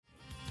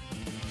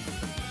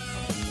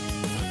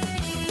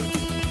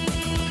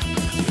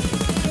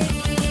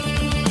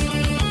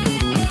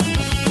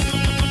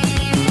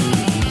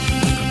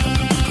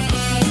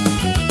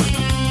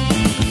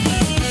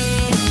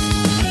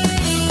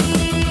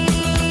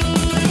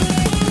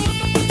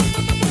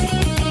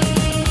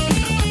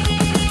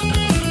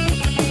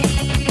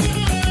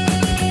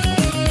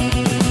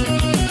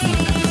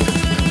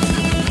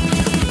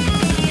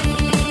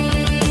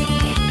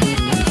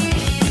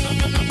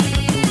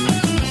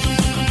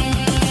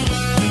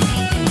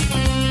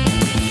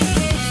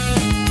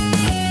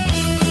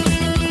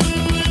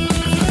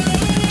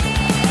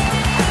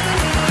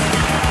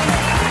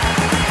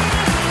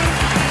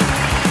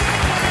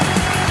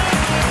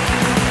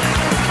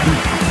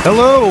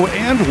Hello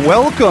and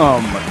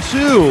welcome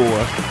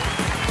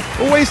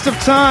to A Waste of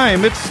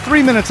Time. It's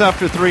 3 minutes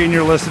after 3 and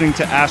you're listening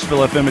to Asheville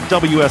FM at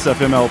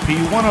WSFM-LP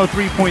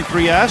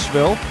 103.3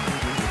 Asheville.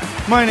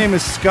 My name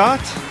is Scott,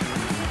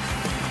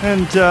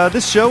 and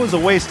this show is A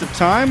Waste of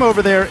Time.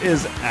 Over there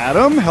is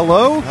Adam.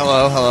 Hello.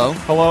 Hello.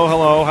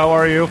 Hello. How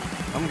are you?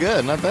 I'm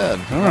good. Not bad.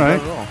 All not right.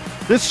 bad at all.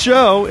 This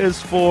show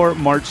is for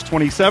March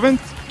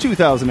 27th,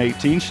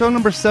 2018, show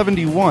number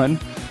 71,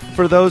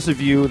 for those of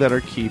you that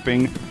are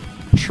keeping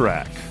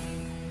track.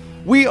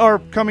 We are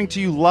coming to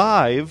you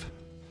live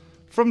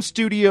from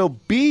Studio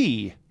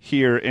B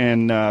here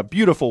in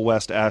beautiful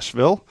West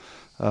Asheville.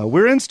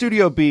 We're in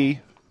Studio B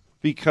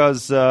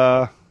because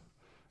it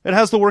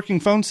has the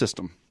working phone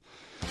system.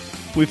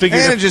 We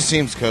figured And it just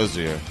seems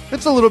cozier.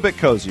 it's a little bit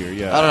cozier,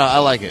 yeah. I don't know. I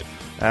like it.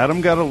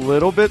 Adam got a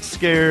little bit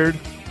scared.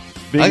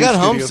 being I got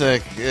in Studio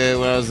homesick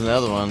when I was in the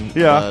other one.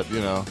 Yeah. But, you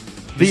know.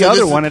 The So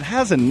other this one, it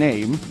has a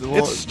name. Well,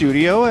 It's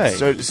Studio A.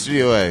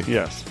 Studio A.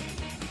 Yes.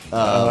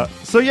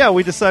 So yeah,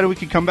 we decided we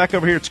could come back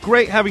over here. It's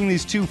great having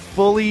these two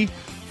fully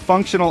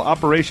functional,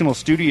 operational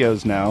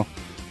studios now.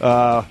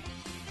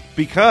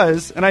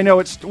 Because, and I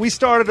know we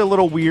started a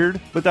little weird,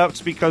 but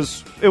that's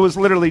because it was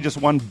literally just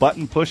one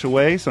button push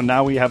away. So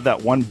now we have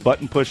that one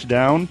button push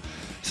down.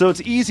 So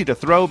it's easy to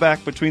throw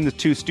back between the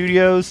two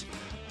studios.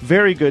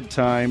 Very good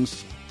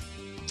times.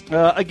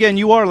 Again,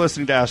 you are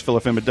listening to Asheville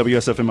FM at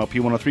WSFM-LP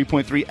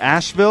 103.3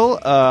 Asheville.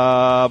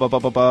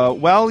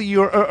 Well,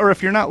 or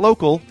if you're not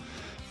local,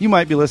 you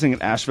might be listening at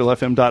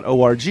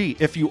AshevilleFM.org.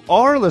 If you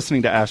are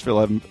listening to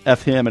Asheville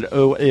FM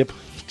at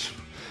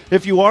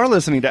if you are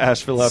listening to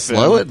Asheville FM,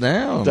 Slow it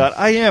down.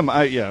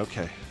 Yeah,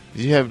 okay.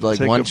 You have like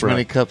Take one a too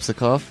many breath. cups of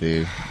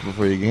coffee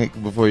before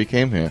you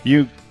came here.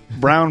 You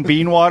brown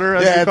bean water,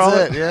 as you call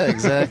it. Yeah,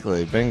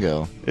 exactly.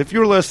 Bingo. If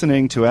you're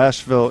listening to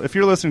us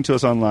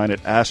online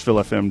at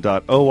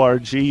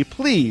AshevilleFM.org,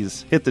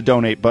 please hit the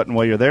donate button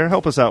while you're there.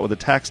 Help us out with a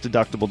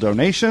tax-deductible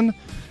donation.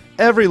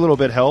 Every little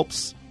bit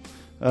helps.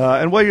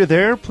 And while you're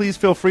there, please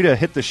feel free to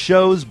hit the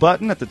shows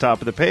button at the top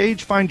of the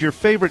page. Find your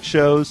favorite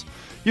shows.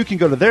 You can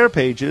go to their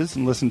pages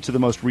and listen to the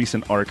most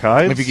recent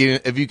archives.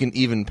 If you can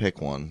even pick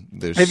one,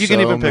 there's If you so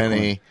can even pick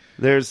many, one.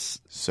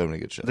 There's so many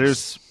good shows.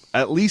 There's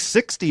at least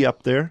 60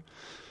 up there.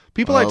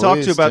 People I At talk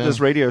to least, about yeah. this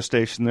radio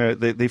station,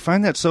 they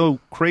find that so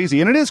crazy,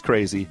 and it is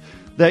crazy,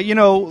 that, you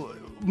know,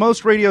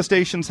 most radio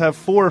stations have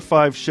 4 or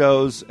 5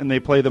 shows, and they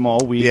play them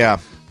all week. Yeah.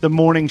 The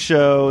morning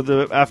show,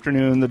 the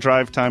afternoon, the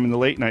drive time, and the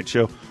late night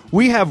show.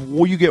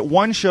 You get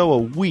one show a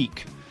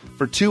week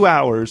for 2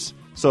 hours,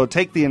 so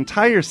take the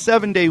entire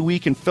 7-day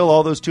week and fill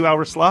all those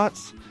 2-hour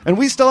slots, and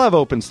we still have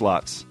open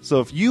slots. So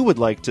if you would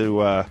like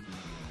to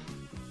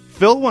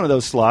fill one of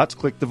those slots,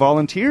 click the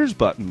volunteers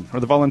button, or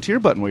the volunteer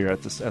button while you're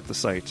at the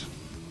site.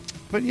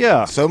 But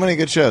yeah. So many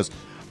good shows.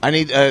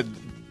 I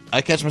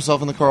catch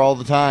myself in the car all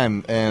the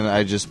time, and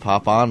I just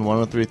pop on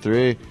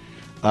 103.3.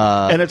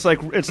 And it's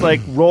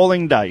like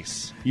rolling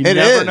dice. You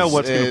never know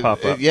what's going to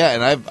pop up. Yeah,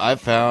 and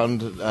I've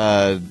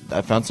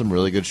found some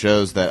really good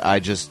shows that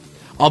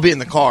I'll be in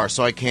the car,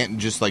 so I can't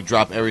just like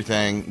drop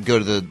everything, go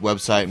to the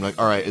website, and be like,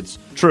 all right, it's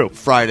True.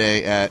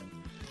 Friday at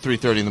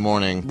 3:30 in the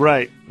morning.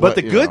 Right. But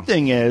the good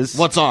thing is,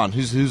 what's on? Who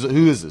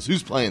is this?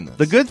 Who's playing this?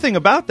 the good thing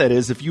about that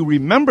is if you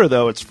remember,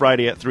 though, it's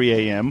Friday at 3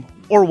 a.m.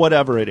 or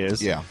whatever it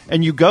is, Yeah.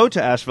 and you go to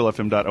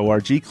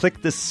AshevilleFM.org,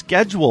 click the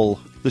schedule,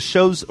 the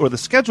shows, or the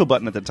schedule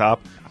button at the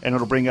top, and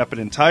it'll bring up an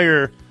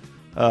entire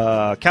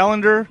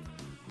calendar,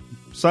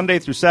 Sunday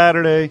through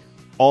Saturday,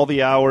 all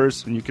the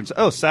hours, and you can say,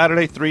 oh,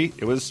 Saturday 3,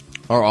 it was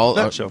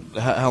that show.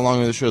 How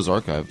long are the shows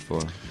archived for?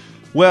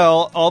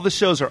 Well, all the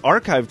shows are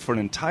archived for an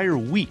entire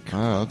week.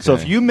 Oh, okay. So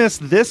if you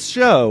missed this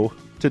show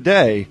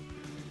today,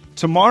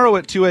 tomorrow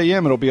at 2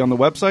 a.m. it'll be on the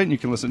website, and you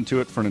can listen to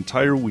it for an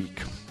entire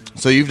week.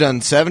 So you've done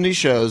 70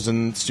 shows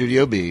in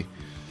Studio B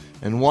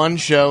and 1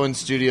 show in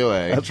Studio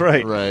A. That's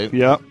right. Right.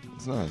 Yep.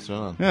 It's nice. Right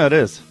on. Yeah, it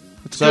is.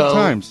 It's So, good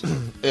times.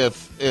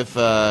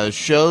 If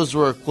shows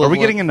were equivalent... Are we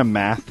getting into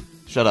math?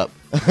 Shut up.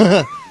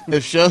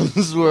 If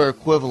shows were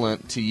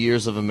equivalent to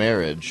years of a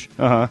marriage,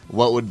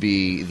 what would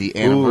be the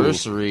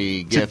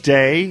anniversary gift?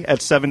 Today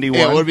at 71?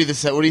 Yeah, what would be the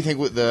set? What do you think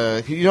with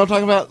the... You know what I'm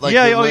talking about? Like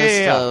yeah, the oh,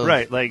 list yeah. of-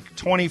 Right, like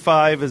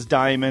 25 is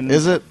diamond.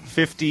 Is it?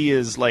 50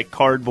 is like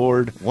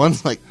cardboard.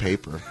 One's like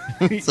paper.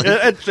 It's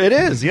like- It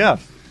is, yeah.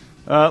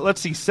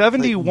 Let's see,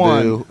 71.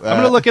 Like blue. I'm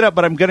going to look it up,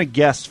 but I'm going to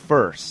guess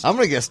first. I'm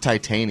going to guess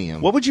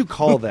titanium. What would you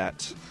call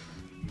that?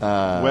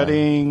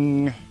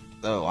 Wedding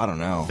Oh, I don't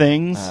know.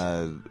 things?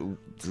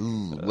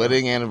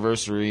 Wedding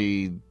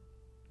anniversary...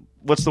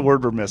 What's the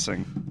word we're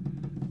missing?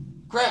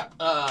 Crap.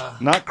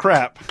 Not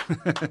crap.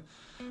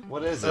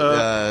 What is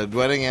it?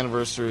 Wedding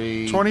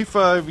anniversary...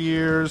 25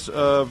 years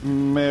of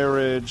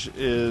marriage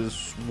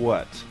is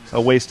what?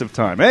 A waste of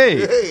time.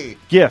 Hey!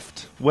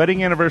 Gift.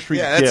 Wedding anniversary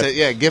Yeah, that's gift. it.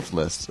 Yeah, gift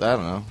list. I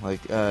don't know.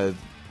 Like,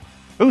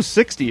 Oh,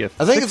 60th.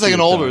 I think it's like an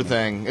 60th older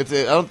diamond.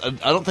 thing.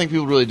 I don't think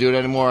people really do it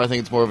anymore. I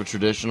think it's more of a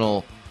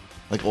traditional,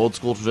 like old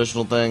school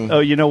traditional thing. Oh,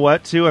 you know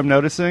what, too, I'm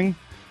noticing?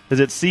 is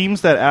it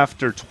seems that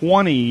after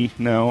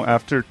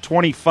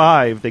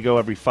 25, they go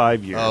every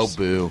 5 years. Oh,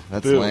 boo.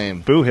 That's Boo.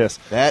 lame. Boo hiss.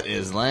 That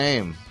is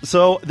lame.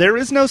 So there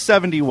is no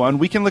 71.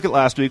 We can look at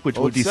last week, which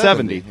would be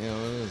 70. Yeah,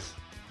 well, it is.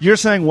 You're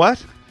saying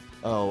what?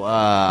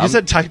 Oh, You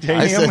said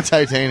titanium? I said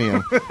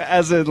titanium.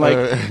 As in, like,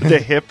 the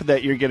hip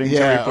that you're getting to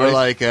Yeah, replace? or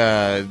like,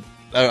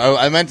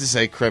 I meant to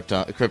say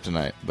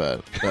kryptonite,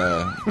 but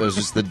it was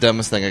just the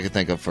dumbest thing I could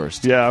think of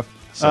first. Yeah.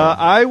 So-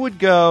 I would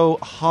go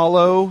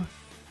hollow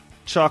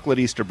chocolate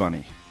Easter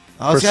bunny.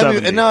 Oh, it's for gotta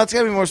 70. be, no, it's got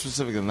to be more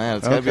specific than that.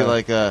 It's got to be Okay.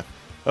 like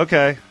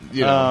Okay. it's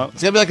got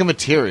to be like a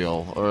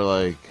material or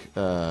like.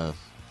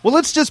 Well,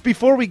 let's just,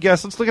 before we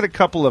guess, let's look at a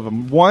couple of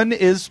them. One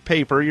is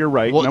paper. You're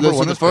right. Well, Number so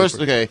one the is first.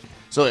 paper. Okay,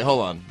 so wait, hold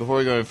on. Before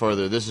we go any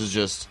further, this is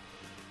just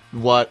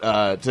what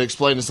to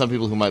explain to some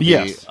people who might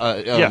Yes.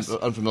 be Yes.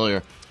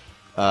 unfamiliar.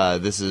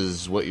 This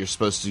is what you're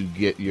supposed to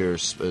get your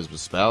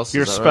spouse.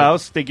 Your is that right?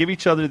 spouse. They give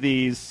each other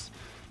these.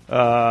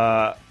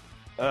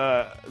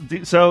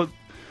 So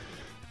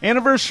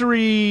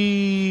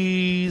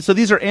anniversary. So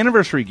these are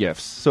anniversary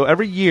gifts. So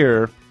every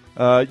year,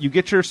 you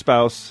get your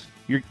spouse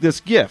this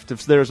gift.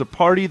 If there's a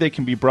party, they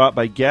can be brought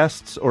by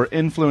guests or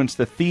influence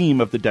the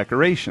theme of the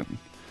decoration.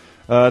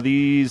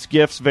 These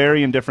gifts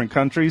vary in different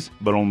countries,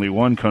 but only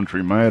one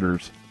country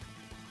matters.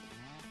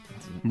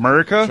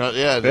 America?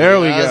 Yeah, There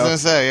we I was go. gonna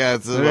say, yeah, I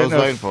didn't was know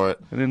waiting if- for it.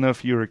 I didn't know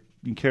if you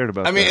cared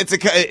about I mean,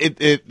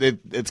 that.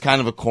 it's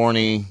kind of a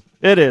corny,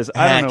 It is.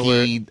 I don't know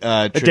where.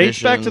 hacky It dates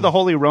tradition. back to the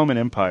Holy Roman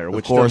Empire, Of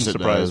which course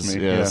doesn't it surprise does.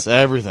 me. Yes, Yeah.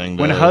 everything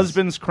does. When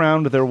husbands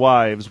crowned their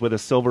wives with a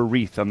silver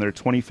wreath on their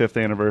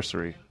 25th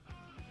anniversary.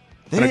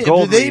 and a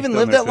gold did they wreath even on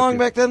live their that long 50th.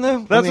 back then, though?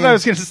 That's what I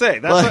was going to say.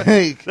 That's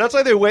like- that's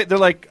why they wait. They're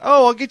like,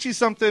 oh, I'll get you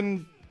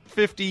something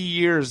 50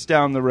 years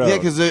down the road. Yeah,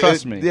 because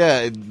Trust me.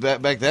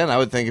 back then I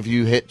would think if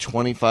you hit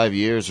 25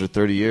 years or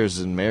 30 years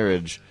in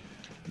marriage,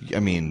 I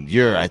mean,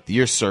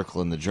 you're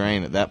circling the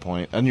drain at that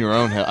point on your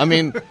own. I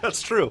mean,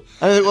 That's true.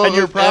 well, And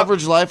your your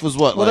average life was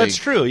what? Well, like, that's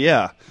true.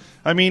 Yeah.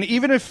 I mean,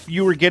 even if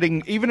they were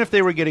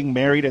getting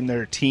married in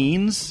their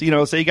teens,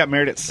 say you got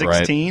married at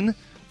 16,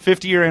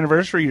 50-year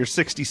anniversary, you're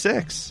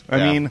 66. I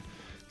Yeah. mean,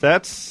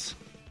 that's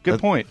good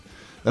point.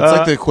 That's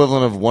like the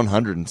equivalent of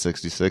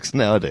 166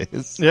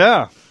 nowadays.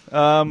 Yeah.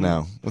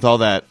 No, with all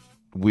that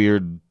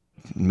weird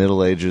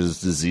Middle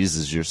Ages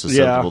diseases you're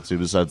susceptible to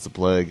besides the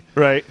plague,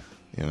 Right.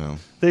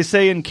 They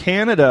say in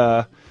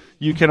Canada,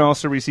 you can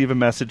also receive a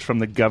message from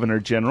the Governor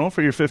General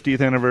for your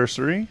 50th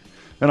anniversary.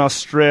 In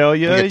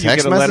Australia, Like a you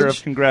text get a letter message?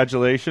 of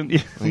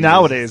congratulations.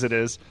 Nowadays, it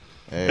is.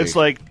 Hey, It's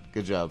like,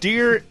 good job.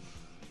 dear,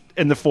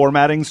 and the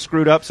formatting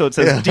screwed up, so it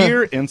says,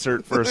 dear,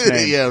 insert first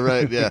name. Yeah,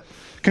 right. Yeah.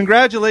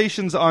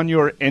 Congratulations on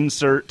your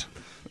insert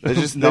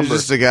There's number.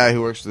 just a guy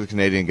who works for the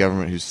Canadian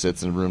government who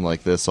sits in a room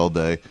like this all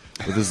day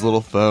with his little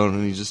phone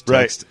and he just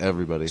Right. texts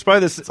everybody. It's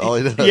probably this. That's all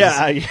he does.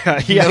 Yeah.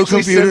 He No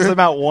actually computer? sends them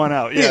out one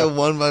out. Yeah.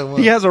 one by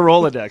one. He has a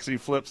Rolodex. He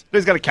flips.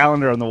 He's got a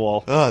calendar on the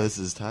wall. Oh, this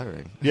is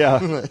tiring.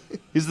 Yeah.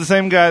 He's the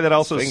same guy that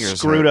also Fingers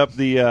screwed hurt. up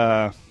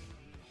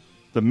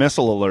the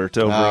missile alert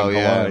over Oh in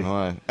yeah. Hawaii.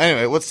 Hawaii.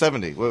 Anyway, what's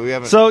 70? We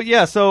haven't.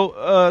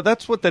 So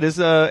that's what that is.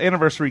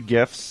 Anniversary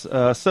gifts.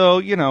 So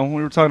we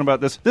were talking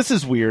about this. This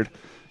is weird.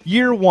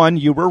 Year one,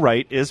 you were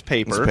right, is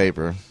paper. it's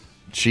paper.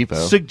 Cheapo.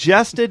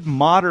 Suggested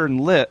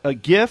modern a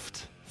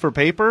gift for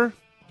paper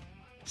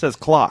says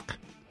clock.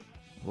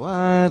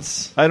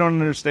 What? I don't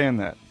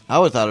understand that. I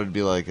would have thought it would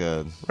be like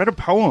a Write a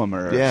poem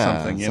or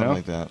something.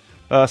 like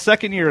that.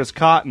 Second year is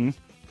cotton.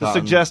 The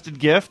Cotton. suggested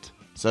gift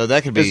So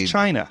that could be is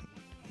China.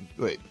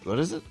 Wait, what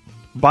is it?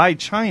 Buy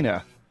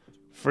China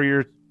for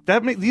your.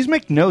 These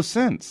make no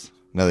sense.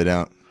 No, they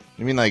don't.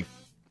 You mean like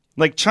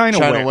China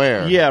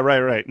Chinaware. Yeah,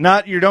 right.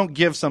 Not you don't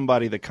give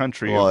somebody the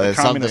country, Well, of the it's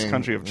communist something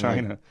country of like-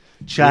 China.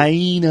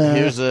 China.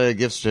 here's a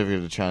gift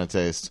certificate to China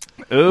Taste,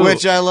 Ooh,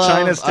 which I love.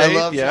 China State, I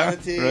love yeah, China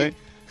Tea. right.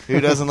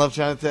 Who doesn't love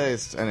China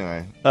Taste?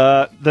 Anyway.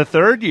 The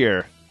third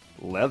year,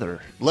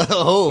 leather.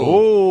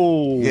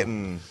 Oh,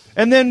 Getting.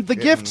 and then the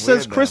Getting gift says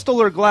weird now.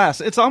 crystal or glass.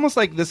 It's almost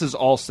like this is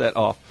all set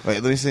off.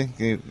 Wait, let me see.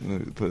 Can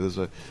you put it this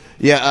way?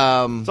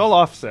 Yeah. It's all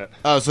offset.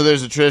 Oh, so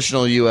there's a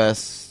traditional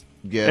U.S.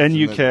 gift And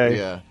the- UK.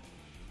 yeah.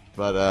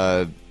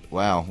 But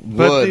wow,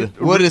 But wood.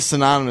 the- Wood is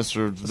synonymous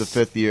for the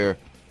fifth year,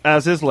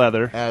 As is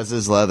leather. as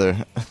is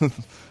leather. I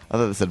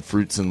thought it said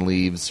fruits and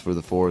leaves for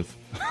the fourth.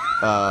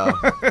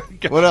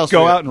 What else?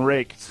 Go we got? out and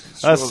rake.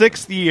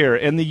 Sixth year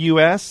in the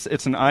U.S.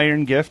 It's an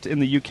iron gift. In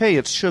the U.K.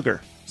 It's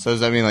sugar. So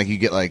does that mean like you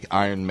get like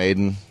Iron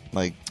Maiden,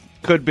 like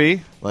Could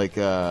be.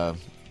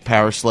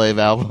 Power Slave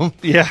album?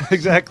 Yeah,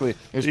 exactly.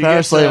 There's You Power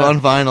get, Slave on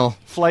vinyl.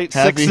 Flight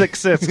Happy-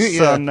 666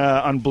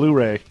 Yeah. on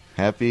Blu-ray.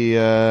 Happy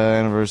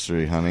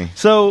anniversary, honey.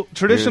 So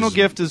traditional Here's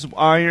gift is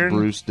iron.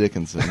 Bruce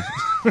Dickinson.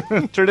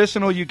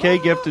 Traditional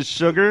UK gift is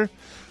sugar.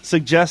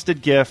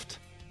 Suggested gift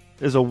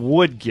is a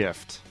wood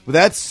gift.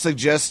 That's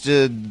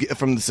suggested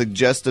from the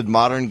suggested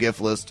modern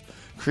gift list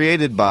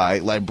created by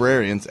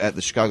librarians at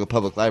the Chicago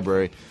Public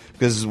Library.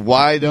 Because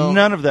why don't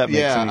None of that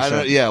makes any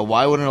sense. Yeah,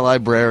 why wouldn't a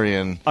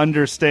librarian?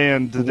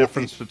 Understand the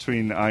difference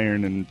between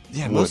iron and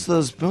Yeah, wood. most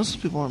of those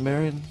people aren't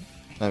married.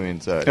 I mean,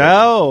 sorry.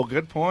 Oh,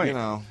 good point. You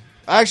know,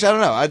 Actually, I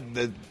don't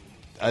know.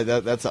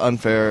 That's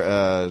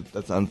unfair.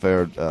 That's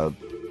unfair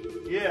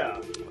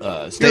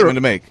statement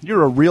to make.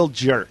 You're a real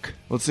jerk.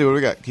 Let's see what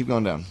we got. Keep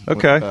going down.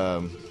 Okay.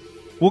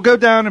 We'll go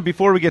down, and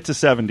before we get to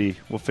 70,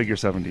 we'll figure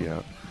 70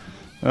 out.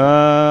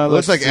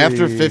 Looks like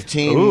after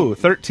 15. Ooh,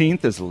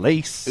 13th is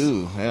Lace.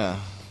 Ooh, yeah.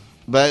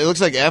 But it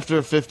looks like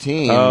after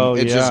 15,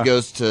 it just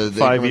goes to the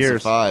 5 years.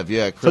 Of 5.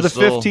 Yeah, So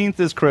Crystal. the 15th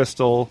is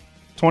Crystal,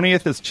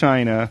 20th is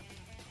China,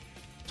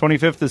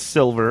 25th is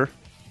Silver.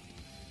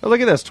 Oh,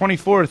 look at this.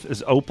 24th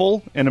is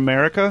Opal in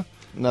America.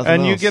 Nothing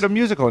and you else. get a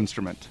musical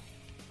instrument.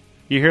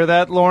 You hear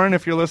that, Lauren,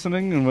 if you're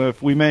listening? And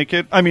if we make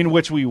it, I mean,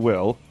 which we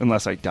will,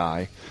 unless I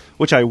die,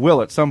 which I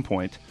will at some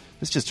point.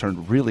 This just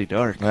turned really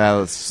dark. Yeah,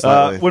 that's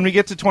slightly. When we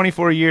get to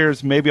 24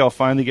 years, maybe I'll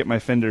finally get my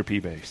Fender P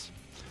bass.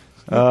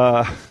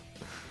 So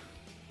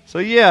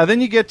yeah, then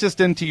you get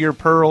just into your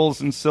pearls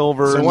and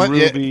silver and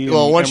ruby.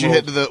 Once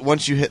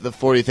emerald. you hit the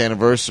 40th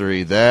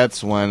anniversary,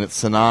 that's when it's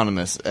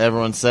synonymous.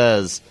 Everyone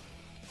says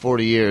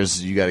 40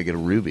 years, you got to get a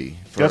ruby.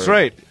 That's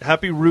right.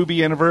 Happy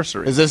Ruby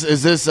anniversary. Does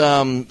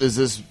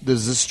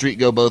this street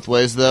go both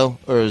ways though,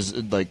 or is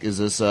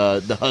this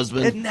the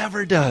husband? It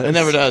never does. It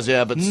never does.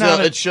 Yeah, but still,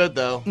 it should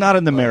though. Not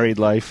in the married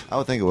life. I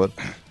would think it would.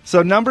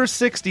 So number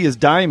 60 is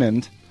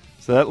Diamond.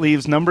 So that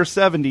leaves number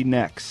 70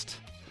 next.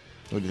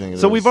 What do you think?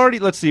 So we've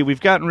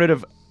gotten rid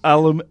of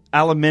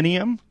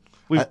aluminium.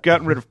 We've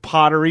gotten rid of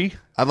pottery.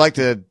 I'd like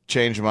to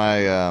change my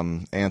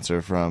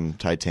answer from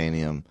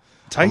titanium.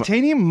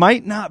 Titanium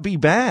might not be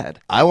bad.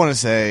 I want to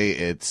say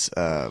it's.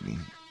 I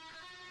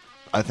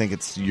think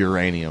it's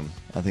uranium.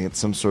 I think it's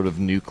some sort of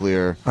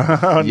nuclear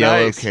yellow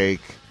nice.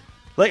 cake.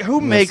 Like,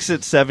 who makes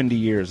it 70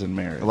 years in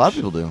marriage? A lot of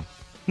people do.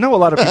 No, a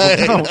lot of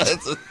people don't.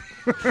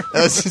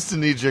 That's just a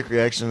knee-jerk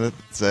reaction to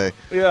say.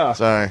 Yeah.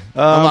 Sorry.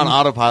 I'm on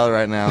autopilot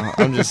right now.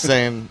 I'm just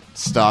saying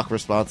stock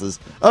responses.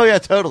 Oh, yeah,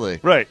 totally.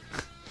 Right.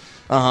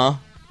 Uh-huh.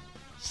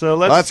 So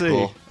let's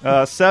see.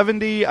 Cool.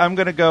 70, I'm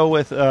going to go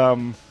with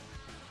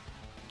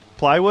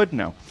plywood?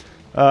 No.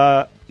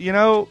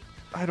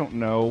 I don't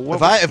know.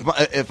 If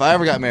I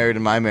ever got married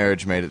and my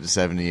marriage made it to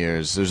 70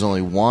 years, there's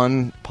only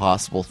one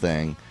possible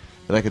thing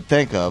that I could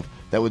think of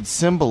that would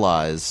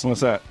symbolize What's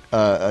that?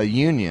 A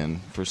union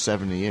for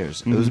 70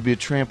 years. It would be a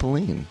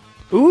trampoline.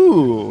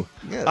 Ooh.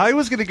 Yes. I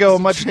was going to go a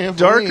much Trampoline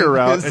darker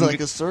route. is like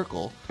a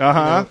circle.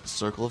 Uh-huh.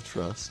 Circle of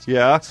trust.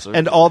 Yeah. Circle.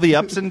 And all the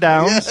ups and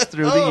downs Yes.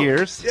 through the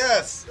years.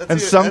 Yes. And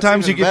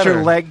sometimes you get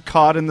your leg. leg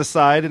caught in the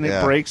side and it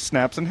Yeah. breaks,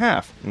 snaps in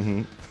half.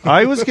 Mm-hmm.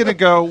 I was going to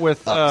go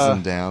with Ups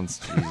and downs.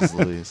 Jeez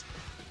Louise.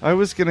 I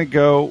was going to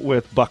go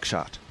with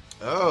buckshot.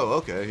 Oh,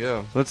 okay,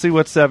 yeah. Let's see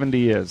what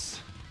 70 is.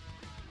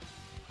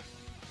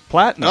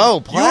 Platinum. Oh,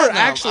 You platinum.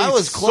 were actually I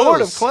was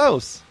sort of close.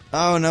 close.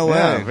 Oh, no way.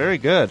 Yeah, very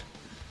good.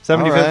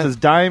 75th All right. is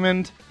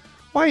diamond.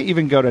 Why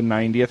even go to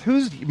 90th?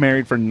 Who's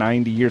married for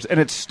 90 years? And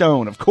it's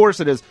stone. Of course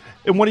it is.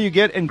 And what do you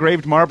get?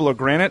 Engraved marble or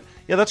granite?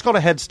 Yeah, that's called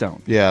a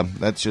headstone. Yeah,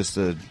 that's just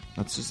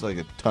like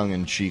a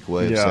tongue-in-cheek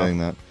way of Yeah. saying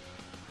that.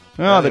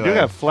 Oh, they do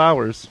Anyway. have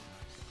flowers.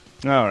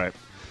 All right.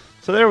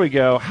 So there we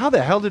go. How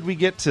the hell did we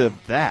get to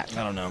that?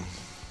 I don't know.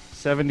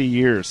 70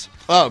 years.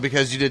 Oh,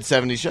 because you did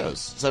 70 shows.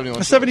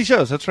 71 70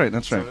 shows. That's right.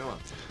 That's right. 71.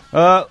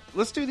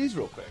 Let's do these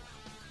real quick.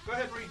 Go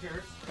ahead, read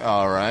yours.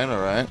 All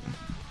right.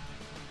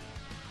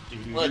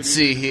 Let's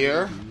see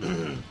here.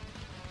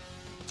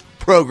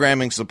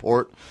 Programming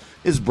support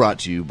is brought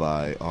to you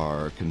by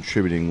our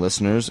contributing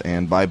listeners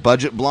and by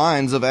Budget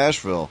Blinds of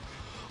Asheville.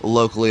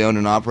 Locally owned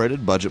and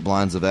operated, Budget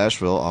Blinds of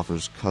Asheville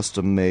offers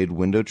custom-made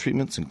window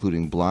treatments,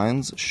 including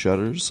blinds,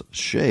 shutters,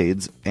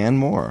 shades, and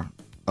more.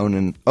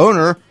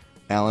 Owner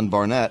Alan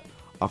Barnett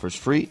offers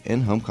free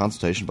in-home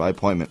consultation by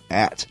appointment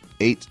at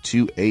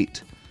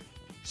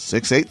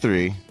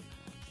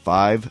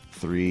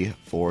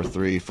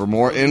 828-683-5343. For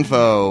more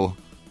info,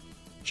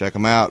 check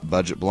them out,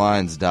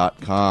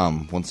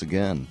 budgetblinds.com. Once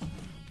again,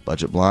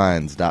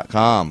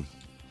 budgetblinds.com.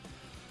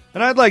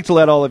 And I'd like to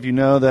let all of you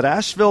know that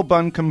Asheville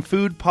Buncombe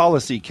Food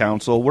Policy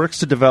Council works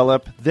to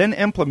develop, then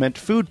implement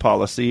food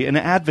policy and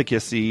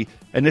advocacy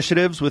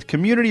initiatives with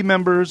community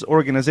members,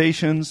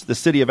 organizations, the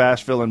City of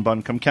Asheville, and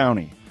Buncombe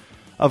County.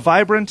 A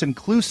vibrant,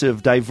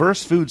 inclusive,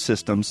 diverse food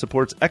system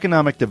supports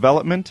economic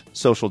development,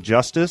 social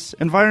justice,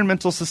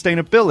 environmental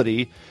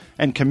sustainability,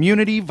 and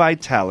community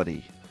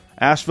vitality.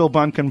 Asheville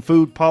Buncombe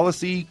Food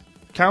Policy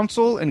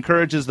Council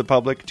encourages the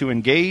public to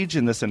engage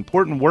in this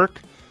important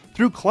work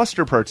through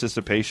cluster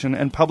participation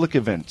and public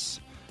events,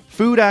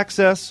 food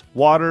access,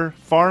 water,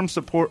 farmer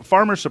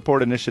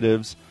support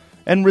initiatives,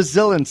 and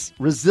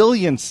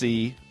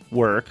resiliency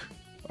work.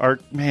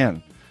 I'm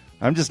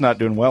just not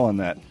doing well on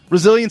that.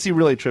 Resiliency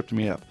really tripped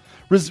me up.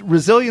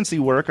 Resiliency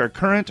work are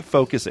current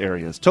focus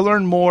areas. To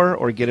learn more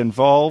or get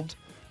involved,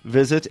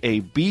 visit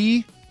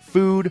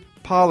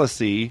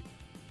abfoodpolicy.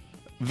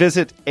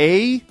 Visit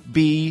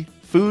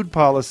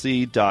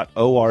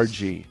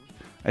abfoodpolicy.org.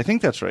 I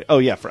think that's right. Oh,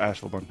 yeah, for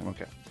Asheville Buncombe.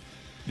 Okay.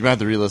 You might have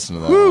to re-listen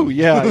to that. Woo, one.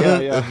 yeah.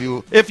 If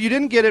you- If you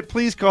didn't get it,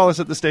 please call us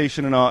at the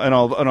station, and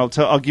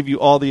I'll give you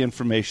all the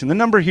information. The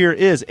number here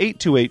is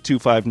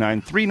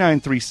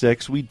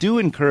 828-259-3936. We do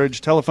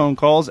encourage telephone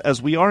calls,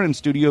 as we are in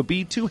Studio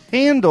B, to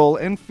handle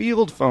and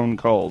field phone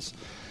calls.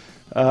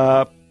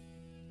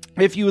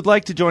 If you would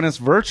like to join us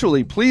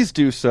virtually, please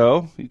do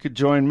so. You could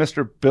join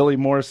Mr. Billy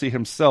Morrissey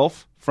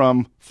himself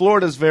from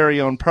Florida's very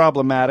own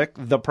Problematic,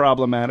 The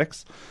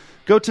Problematics.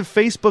 Go to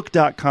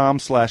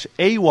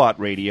facebook.com/AWOT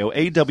Radio,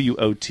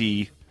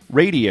 AWOT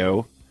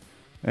Radio,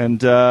 and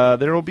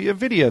there will be a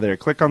video there.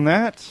 Click on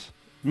that.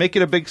 Make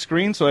it a big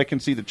screen so I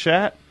can see the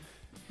chat,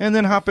 and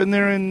then hop in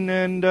there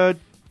and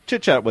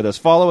chit-chat with us.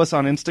 Follow us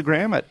on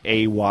Instagram at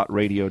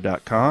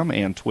awotradio.com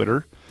and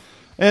Twitter.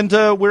 And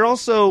we're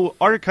also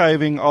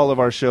archiving all of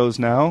our shows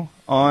now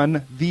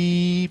on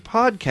the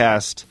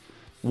podcast.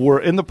 We're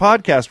in the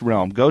podcast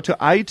realm. Go to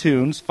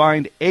iTunes,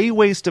 find A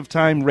Waste of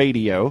Time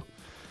Radio.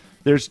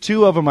 There's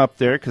 2 of them up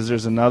there because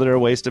there's another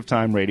Waste of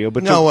Time Radio.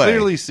 But No you'll way.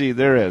 clearly see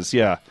there is,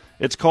 yeah.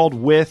 It's called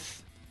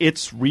With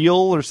It's Real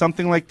or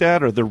something like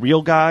that, or The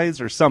Real Guys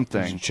or Did you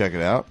something. check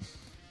it out?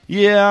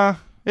 Yeah,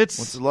 What's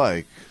it's it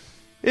like?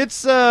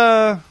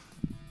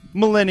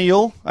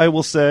 millennial, I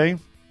will say.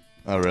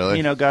 Oh, really?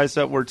 You know, guys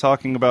that were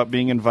talking about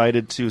being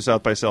invited to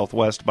South by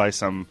Southwest by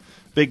some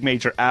big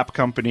major app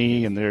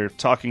company, and they're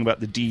talking about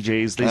the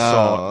DJs they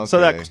saw. okay. So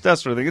that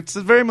sort of thing. It's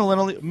a very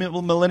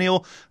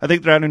millennial. I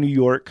think they're out in New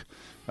York.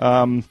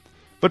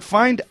 But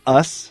find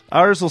us.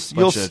 Ours will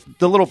Bunch of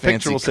the little fancy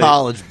picture will say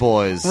college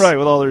boys. right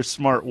with all their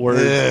smart words,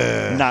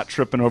 Ugh. not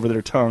tripping over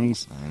their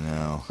tongues. I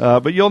know.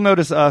 But you'll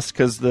notice us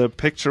because the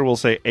picture will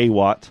say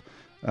AWAT.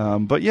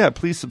 But yeah,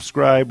 please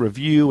subscribe,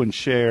 review, and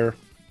share.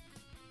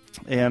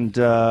 And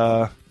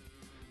thought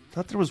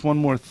there was one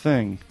more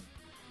thing.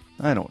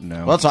 I don't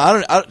know. Well, so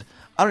I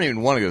don't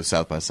even want to go to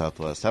South by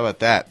Southwest. How about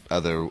that?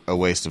 A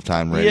waste of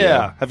time radio.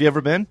 yeah, have you ever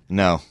been?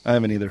 No. I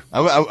haven't either.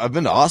 I've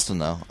been to Austin,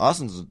 though.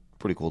 Austin's a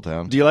pretty cool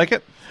town. Do you like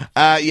it?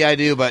 Yeah, I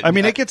do, but... I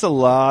mean, it gets a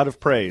lot of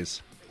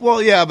praise.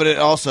 Well, yeah, but it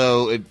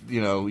also,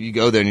 you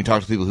go there and you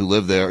talk to people who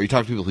live there, or you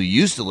talk to people who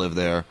used to live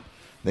there.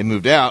 They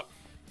moved out.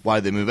 Why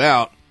did they move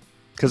out?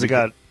 Because it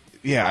got...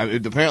 Yeah,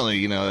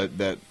 apparently,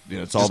 that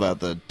it's all about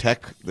the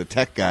tech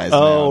guys.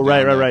 Oh,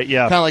 right,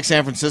 yeah. Kind of like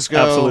San Francisco.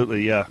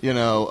 Absolutely, yeah.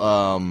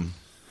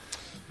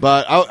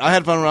 But I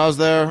had fun when I was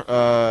there.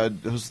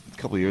 It was a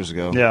couple of years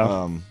ago.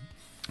 Yeah.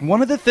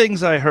 One of the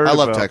things I heard I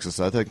love about- Texas.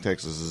 I think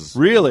Texas is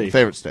Really? my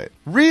favorite state.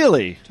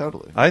 Really?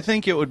 Totally. I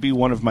think it would be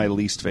one of my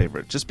least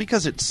favorite, just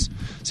because it's...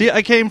 See,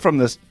 I came from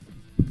the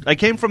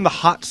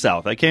hot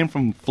South. I came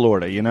from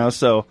Florida,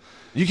 so...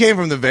 You came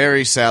from the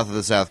very south of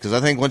the South, because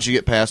I think once you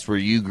get past where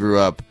you grew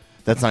up,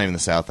 that's not even the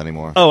South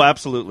anymore. Oh,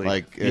 absolutely.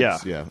 Yeah.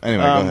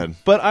 Anyway, go ahead.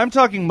 But I'm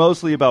talking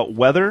mostly about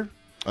weather.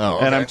 Oh,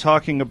 okay. And I'm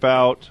talking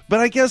about... But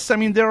I guess,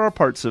 there are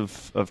parts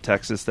of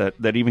Texas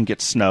that even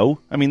get snow.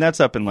 That's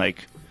up in,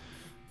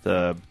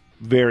 the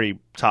very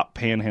top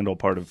panhandle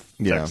part of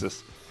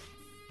Texas.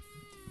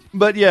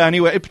 But, yeah,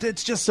 anyway,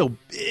 it's just so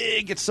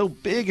big. It's so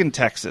big in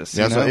Texas.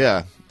 Yeah, you know?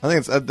 yeah. I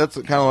think that's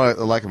kind of what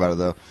I like about it,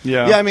 though.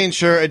 Yeah. Yeah,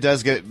 sure, it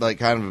does get,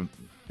 kind of,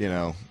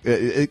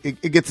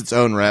 it gets its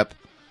own rep,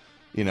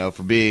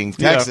 for being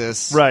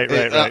Texas. Right.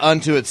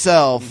 Unto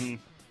itself.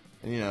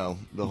 Mm-hmm.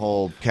 The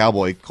whole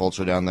cowboy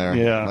culture down there.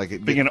 Yeah,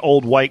 being an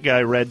old white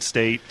guy, red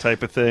state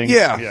type of thing.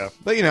 Yeah.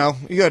 But, you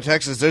go to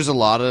Texas, there's a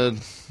lot of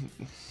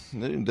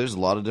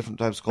different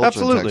types of culture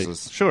Absolutely. in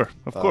Texas. Sure,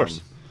 of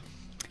course.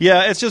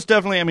 Yeah, it's just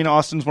definitely,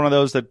 Austin's one of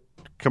those that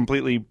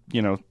completely,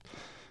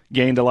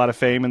 gained a lot of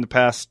fame in the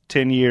past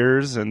 10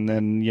 years. And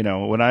then,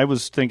 when I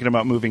was thinking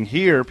about moving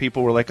here,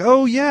 people were like,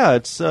 oh, yeah,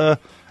 it's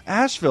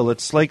Asheville.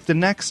 It's like the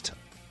next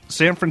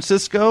San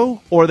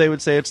Francisco, or they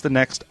would say it's the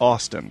next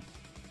Austin.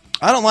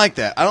 I don't like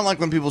that. I don't like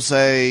when people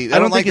say, I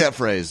don't like that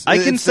phrase. I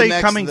can It's the say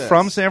next coming this.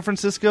 from San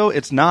Francisco,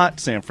 it's not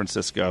San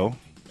Francisco.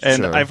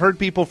 And Sure. I've heard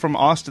people from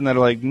Austin that are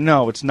like,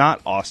 no, it's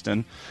not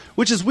Austin,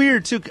 which is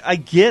weird, too. I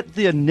get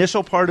the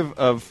initial part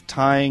of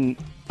tying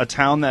a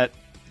town that,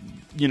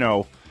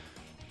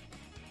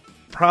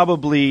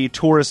 probably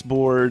tourist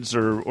boards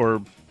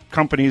or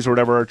companies or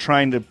whatever are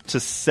trying to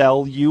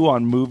sell you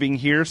on moving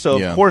here. So,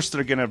 Yeah. of course,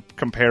 they're going to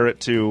compare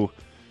it to,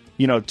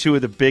 2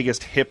 of the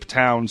biggest hip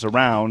towns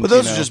around. But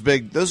those are just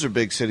big. Those are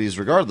big cities,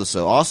 regardless.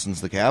 So Austin's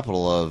the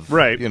capital of,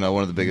 Right.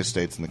 one of the biggest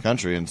states in the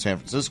country, and San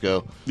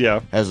Francisco,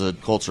 Yeah. has a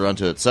culture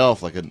unto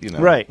itself, like a,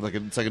 Right.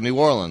 it's like a New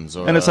Orleans,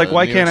 or And it's like,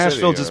 why New York can't City,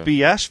 Asheville or- just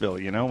be Asheville?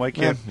 Why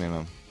Yeah,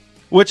 can't?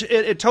 Which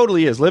it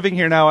totally is. Living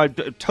here now,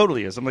 it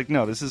totally is. I'm like,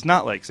 no, this is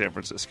not like San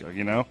Francisco,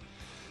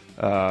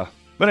 But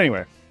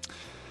anyway.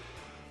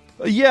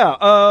 Yeah.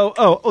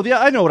 Yeah,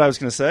 I know what I was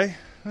going to say.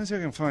 Let's see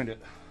if I can find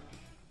it.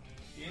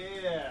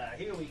 Yeah,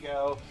 here we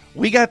go.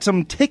 We got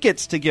some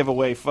tickets to give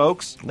away,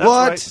 folks. That's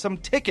What? right, some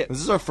tickets. Is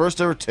this our first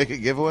ever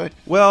ticket giveaway?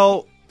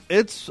 Well,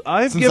 I've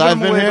Since given I've them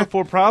been away here?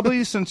 before,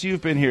 probably since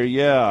you've been here,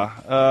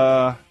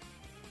 yeah.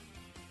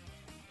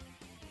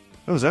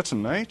 Is that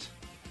tonight?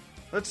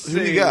 Let's see. Who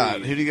do you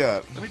got?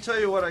 Let me tell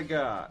you what I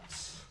got.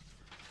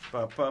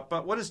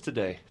 But what is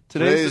today?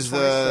 Today's the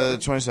the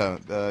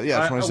 27th.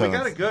 Yeah, 27th. We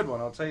got a good one,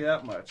 I'll tell you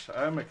that much.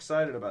 I'm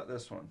excited about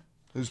this one.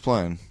 Who's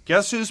playing?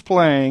 Guess who's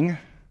playing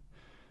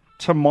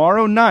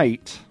tomorrow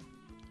night,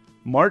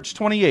 March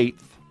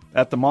 28th,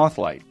 at the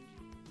Mothlight?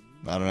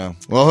 I don't know.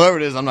 Well, whoever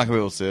it is, I'm not going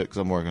to be able to see it because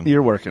I'm working.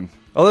 You're working.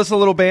 Oh, this is a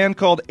little band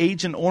called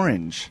Agent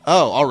Orange.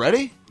 Oh,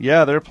 already?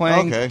 Yeah, they're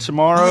playing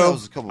tomorrow.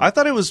 I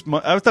thought it was.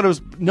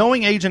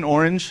 Knowing Agent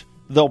Orange,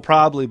 they'll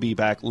probably be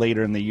back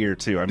later in the year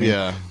too. I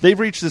mean, they've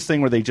reached this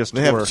thing where they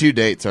have 2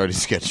 dates already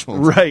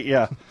scheduled. Right?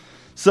 Yeah.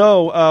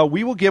 So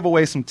we will give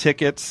away some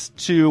tickets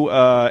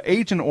to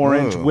Agent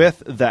Orange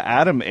with the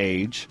Atom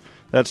Age.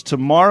 That's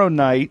tomorrow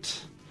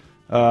night,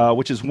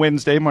 which is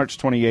Wednesday, March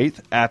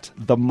 28th, at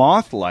the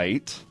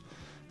Mothlight.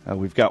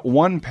 We've got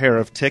 1 pair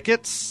of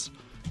tickets.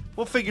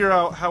 We'll figure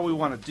out how we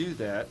want to do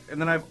that. And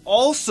then I've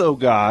also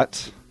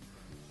got...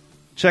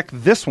 Check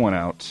this one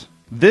out.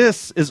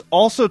 This is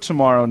also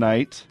tomorrow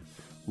night.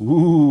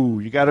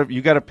 Ooh, you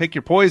gotta pick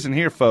your poison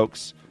here,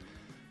 folks.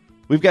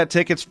 We've got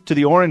tickets to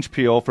the Orange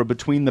Peel for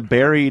Between the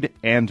Buried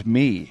and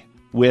Me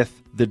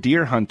with the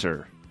Deer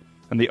Hunter.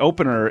 And the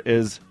opener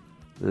is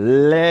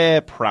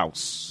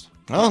Leprous.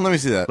 Oh, let me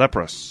see that.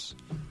 Leprous.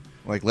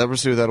 Like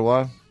leprosy without a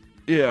Y?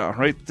 Yeah,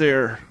 right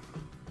there.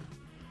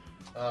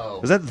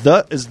 Oh. Is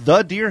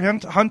the Deer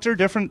Hunter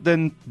different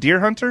than Deer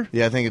Hunter?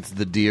 Yeah, I think it's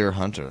the Deer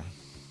Hunter.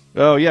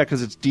 Oh, yeah,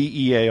 because it's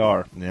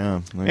DEAR.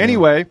 Yeah.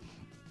 Anyway.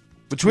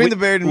 Between the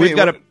Buried and Me.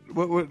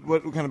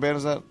 What kind of band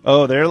is that?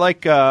 Oh, they're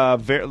like I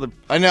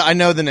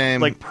know the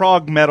name. Like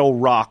prog metal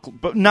rock,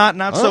 but not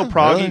so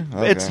proggy.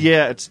 Really?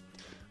 Okay. It's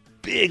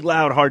big,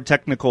 loud, hard,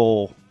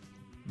 technical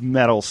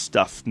metal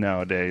stuff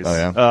nowadays.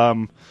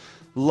 Oh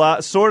yeah.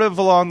 Sort of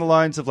along the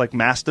lines of like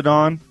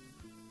Mastodon.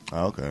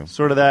 Oh, okay.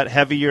 Sort of that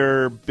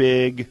heavier,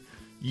 big,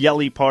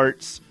 yelly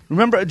parts.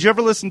 Remember? Did you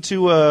ever listen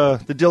to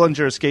the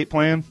Dillinger Escape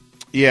Plan?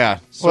 Yeah.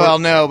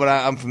 No, but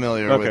I'm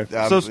familiar with.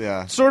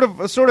 Yeah. Sort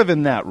of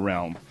in that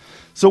realm.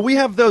 So we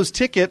have those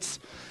tickets.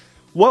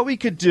 What we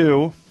could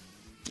do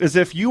is,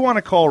 if you want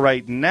to call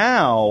right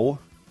now,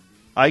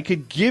 I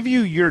could give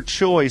you your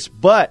choice,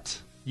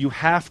 but you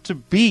have to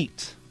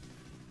beat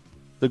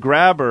the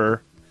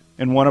grabber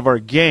in one of our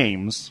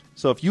games.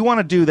 So if you want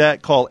to do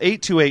that, call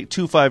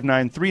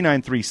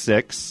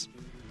 828-259-3936.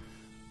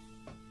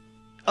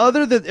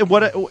 Other than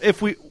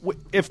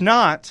if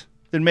not,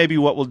 then maybe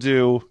what we'll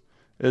do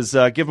is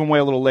give them away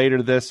a little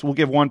later. We'll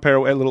give 1 pair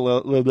away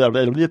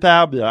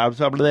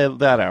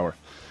that hour.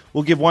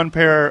 We'll give 1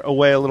 pair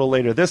away a little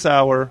later this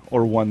hour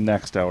or 1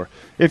 next hour.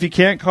 If you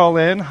can't call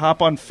in,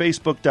 hop on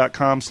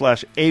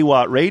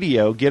Facebook.com/AWatt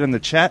Radio. Get in the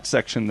chat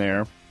section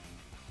there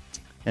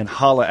and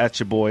holla at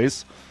you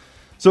boys.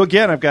 So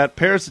again, I got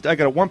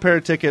 1 pair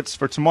of tickets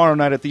for tomorrow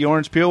night at the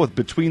Orange Peel with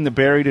Between the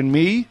Buried and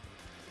Me,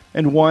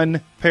 and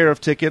 1 pair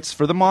of tickets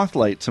for the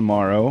Mothlight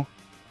tomorrow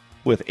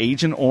with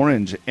Agent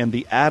Orange and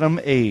the Atom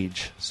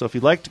Age. So if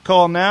you'd like to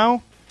call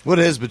now... What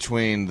is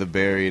Between the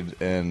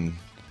Buried and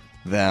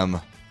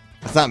Them?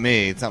 It's not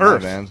me. It's not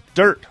Earth. my band.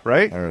 Dirt,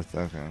 right? Earth,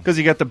 okay. Because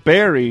you got the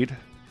Buried.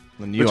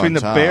 Between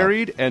the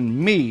Buried and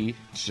Me.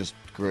 It's just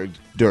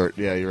dirt.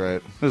 Yeah, you're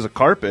right. There's a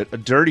carpet. A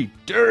dirty,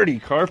 dirty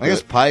carpet. I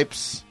guess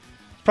pipes.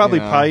 Probably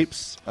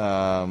pipes.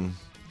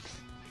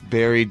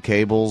 Buried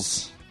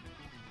cables.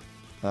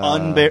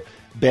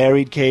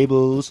 Buried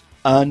cables.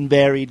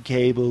 Unburied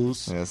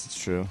cables. Yes,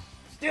 it's true.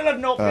 Still have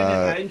not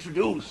been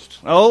introduced.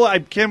 Oh, I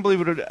can't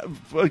believe it.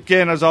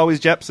 Again, as always,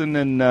 Jepson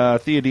and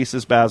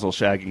Theodesis Basil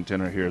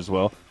Shaggington are here as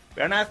well.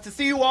 Very nice to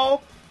see you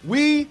all.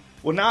 We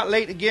were not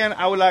late again.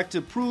 I would like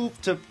to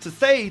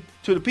say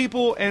to the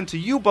people and to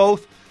you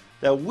both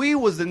that we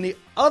was in the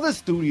other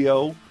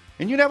studio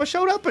and you never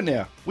showed up in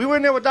there. We were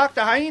in there with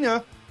Dr.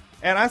 Hyena,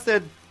 and I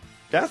said,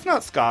 that's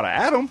not Scott or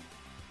Adam.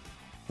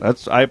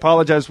 I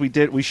apologize.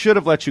 We should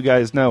have let you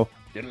guys know.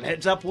 Little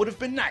heads up would have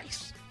been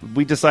nice.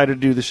 We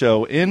decided to do the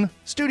show in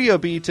Studio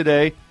B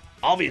today.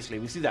 Obviously,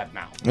 we see that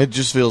now. It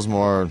just feels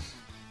more...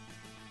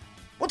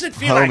 What's it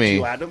feel homey. like to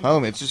you, Adam?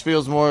 Homey. It just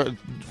feels more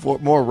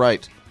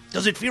right.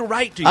 Does it feel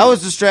right to you? I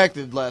was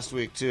distracted last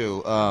week, too,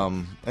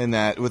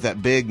 with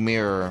that big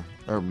mirror.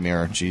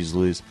 Jeez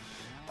Louise.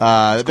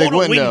 The big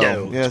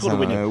window. Yes, it's called a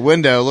window.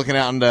 Window looking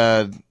out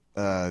into...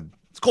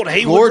 it's called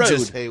Haywood Road.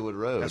 Gorgeous Haywood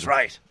Road. That's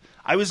right.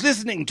 I was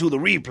listening to the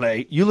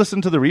replay. You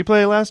listened to the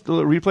replay last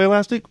week?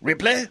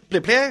 Replay?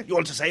 Replay? You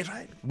want to say it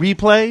right?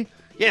 Replay?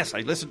 Yes,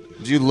 I listened.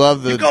 Do you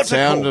love the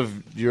sound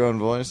of your own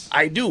voice?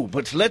 I do,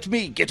 but let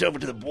me get over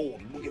to the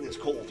board and we'll get this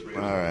call through.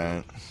 All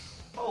right.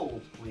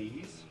 Hold,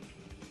 please.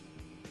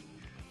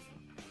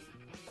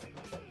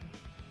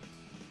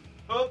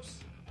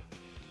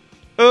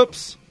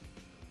 Oops.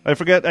 I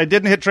forgot. I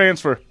didn't hit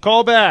transfer.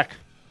 Call back.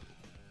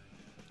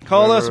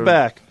 Call us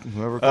back.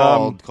 Whoever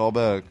called, call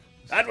back.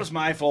 That was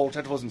my fault.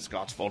 That wasn't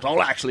Scott's fault.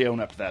 I'll actually own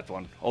up to that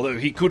one. Although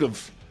he could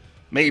have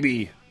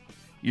maybe,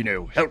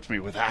 helped me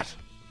with that.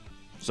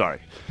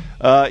 Sorry.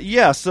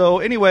 So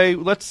anyway,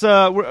 let's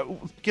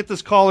get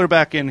this caller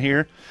back in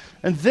here.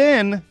 And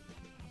then,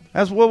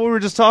 as what we were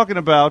just talking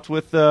about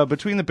with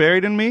Between the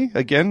Buried and Me,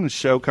 again, the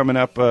show coming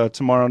up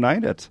tomorrow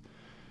night at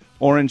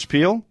Orange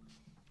Peel.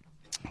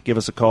 give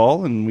us a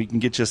call, and we can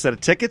get you a set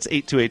of tickets,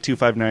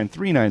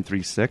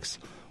 828-259-3936.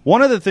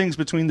 One of the things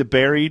between the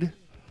Buried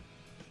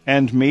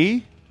and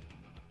me...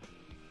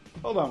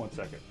 Hold on 1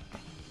 second.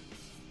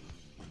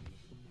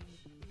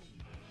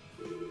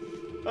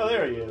 Oh,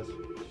 there he is.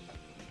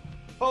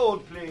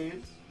 Hold,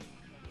 please.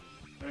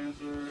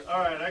 Transfer. All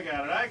right, I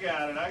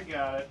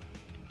got it.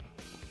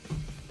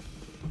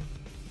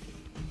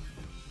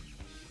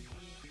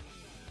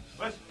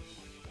 What?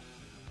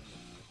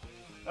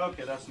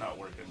 Okay, that's not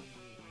working.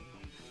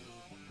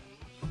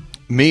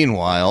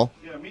 Meanwhile,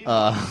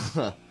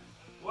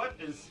 what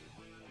is...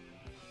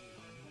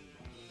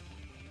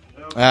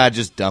 Okay.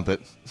 Just dump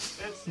it.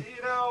 It's,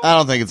 I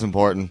don't think it's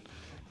important.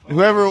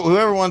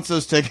 Whoever wants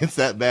those tickets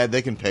that bad,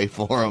 they can pay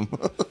for them.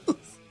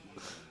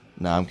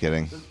 No, I'm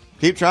kidding.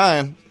 Keep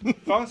trying.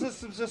 Phone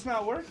system's just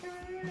not working?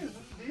 Is that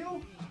the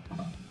deal?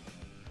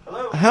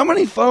 Hello? How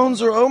many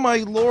phones are... Oh, my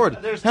Lord.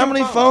 How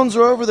many phones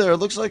are over there? It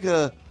looks like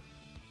a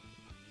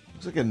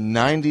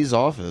 90s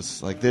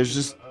office. Like, there's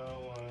just...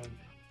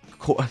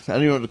 I don't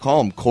even know what to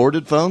call them.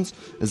 Corded phones?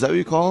 Is that what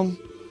you call them?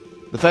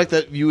 The fact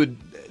that you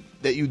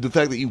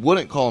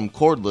wouldn't call them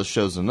cordless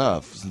shows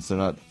enough, since they're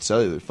not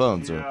cellular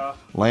phones or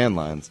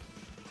landlines.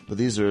 But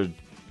these are...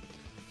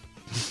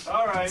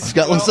 All right.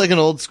 Looks like an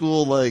old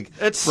school,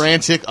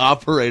 frantic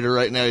operator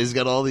right now. He's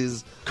got all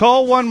these...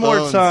 Call one more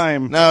phones.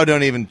 time. No,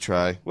 don't even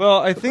try. Well,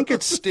 I think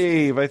it's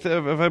Steve. If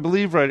I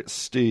believe right, it's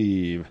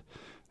Steve.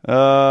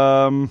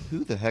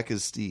 Who the heck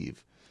is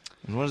Steve?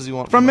 And what does he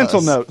want from from Mental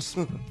us?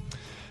 Notes.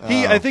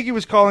 I think he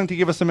was calling to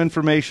give us some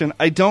information.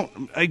 I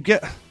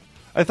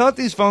thought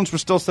these phones were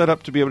still set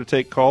up to be able to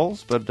take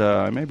calls, but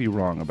I may be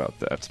wrong about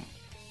that.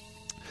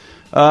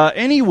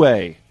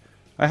 Anyway,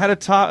 I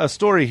had a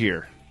story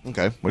here.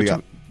 Okay, what do you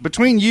got?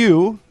 Between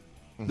you,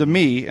 the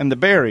me, and the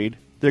Buried,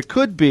 there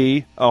could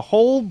be a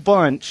whole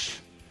bunch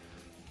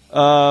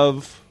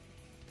of...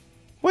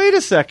 Wait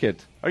a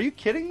second. Are you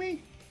kidding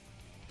me?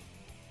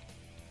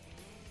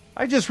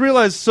 I just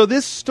realized, so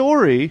this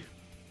story...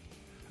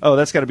 Oh,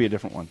 that's got to be a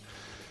different one.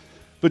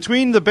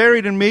 Between the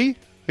Buried and me,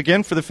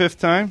 again for the fifth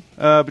time,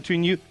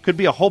 between you, could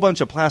be a whole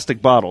bunch of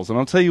plastic bottles, and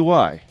I'll tell you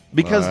why.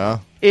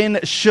 Because in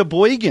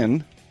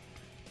Sheboygan,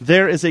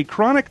 there is a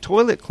chronic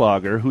toilet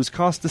clogger who's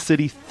cost the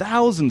city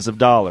thousands of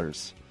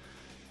dollars.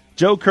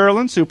 Joe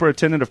Curlin,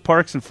 superintendent of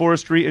Parks and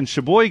Forestry in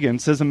Sheboygan,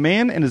 says a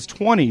man in his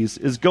 20s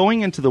is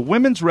going into the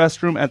women's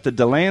restroom at the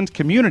DeLand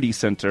Community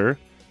Center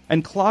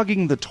and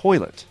clogging the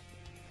toilet.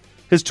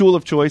 His tool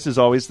of choice is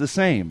always the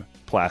same: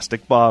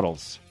 plastic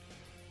bottles.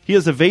 He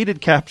has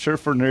evaded capture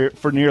for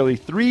nearly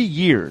 3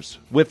 years.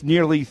 With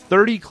nearly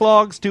 30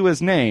 clogs to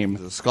his name,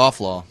 the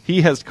scofflaw.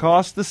 He has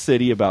cost the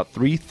city about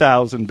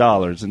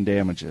 $3,000 in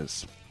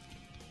damages.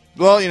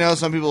 Well,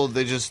 some people,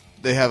 they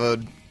have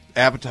a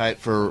appetite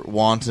for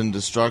wanton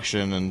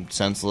destruction and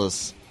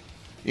senseless,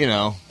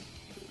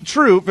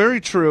 True,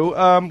 very true.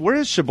 Where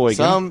is Sheboygan?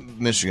 Some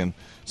Michigan.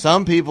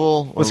 Some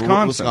people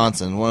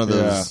Wisconsin. One of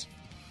those.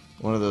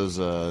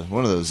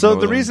 So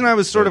the reason I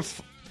was sort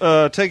of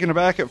taken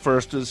aback at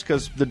first is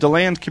because the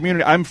DeLand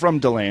community. I'm from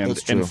DeLand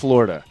in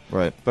Florida,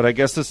 right? But I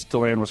guess this is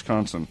DeLand,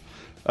 Wisconsin.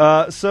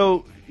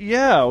 So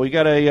yeah, we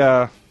got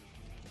a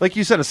like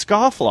you said, a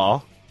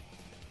scofflaw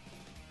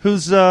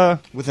who's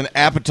with an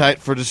appetite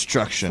for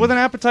destruction, with an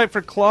appetite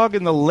for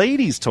clogging the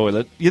ladies'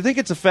 toilet. You think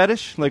it's a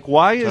fetish? Like,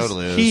 why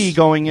is he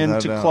going in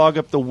to clog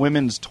up the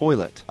women's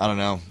toilet? I don't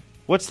know.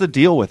 What's the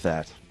deal with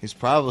that? He's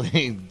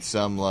probably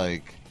some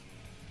weirdo,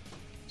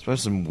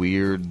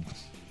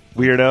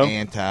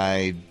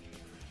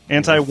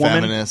 anti-woman,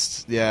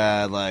 feminist.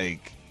 Yeah,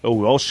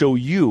 oh, I'll show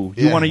you.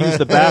 You want to use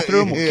the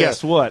bathroom? Well,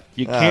 guess what?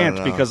 You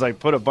can't because I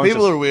put a bunch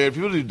People are weird.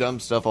 People do dumb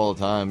stuff all the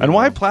time. And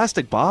why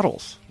plastic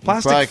bottles?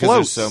 Plastic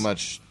floats. There's so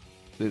much.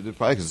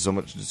 Probably because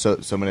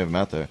there's so many of them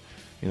out there.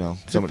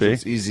 So much.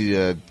 It's easy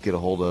to get a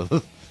hold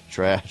of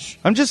trash.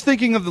 I'm just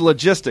thinking of the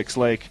logistics.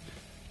 Like,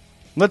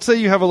 let's say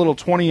you have a little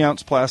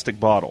 20-ounce plastic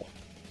bottle.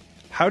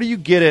 How do you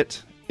get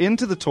it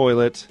into the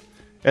toilet?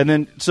 And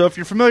then, so if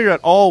you're familiar at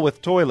all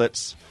with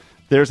toilets,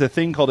 there's a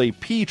thing called a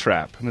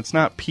P-trap, and it's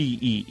not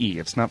P-E-E.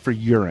 It's not for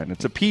urine.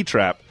 It's a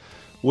P-trap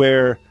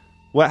where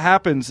what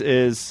happens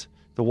is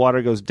the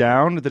water goes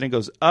down, then it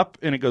goes up,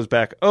 and it goes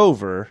back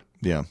over.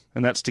 Yeah.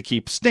 And that's to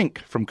keep stink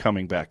from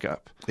coming back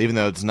up. Even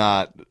though it's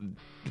not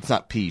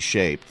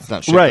P-shaped. It's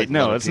not shaped right, like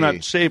no, it's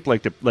not shaped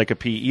like a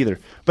P either.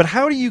 But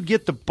how do you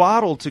get the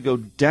bottle to go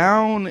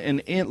down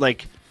and in?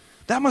 Like,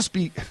 that must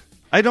be...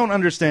 I don't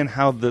understand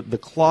how the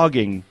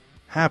clogging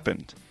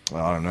happened.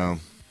 Well, I don't know.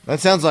 That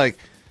sounds like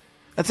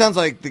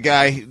the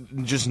guy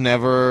just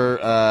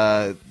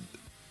never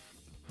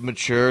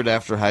matured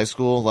after high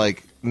school.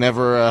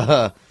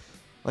 Never.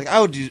 I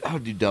would do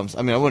dumb.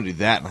 I mean, I wouldn't do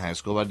that in high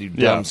school. But I'd do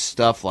dumb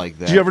stuff like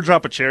that. Did you ever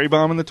drop a cherry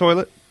bomb in the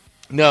toilet?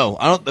 No,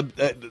 I don't.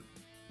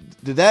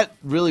 Did that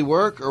really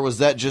work, or was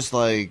that just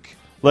like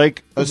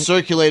a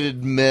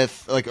circulated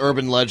myth, like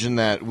urban legend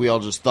that we all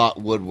just thought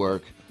would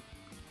work?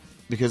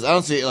 Because I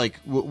don't see like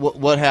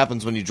what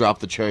happens when you drop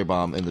the cherry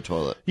bomb in the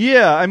toilet.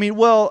 Yeah, I mean,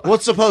 well,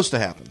 What's supposed to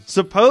happen?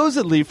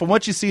 supposedly, from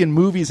what you see in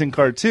movies and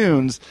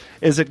cartoons,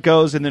 is it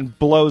goes and then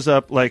blows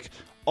up, like,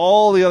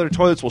 all the other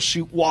toilets will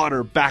shoot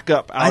water back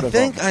up out I of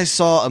think them. I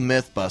saw a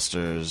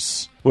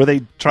MythBusters Where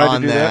they tried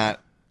on to do that?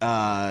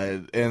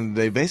 and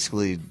they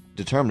basically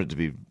determined it to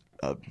be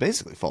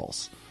basically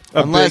false.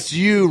 A Unless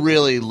you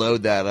really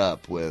load that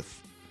up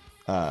with,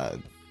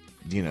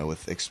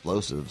 with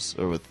explosives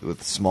or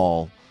with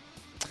small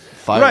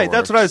fireworks. Right,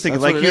 that's what I was thinking.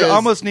 That's Like, what it you is.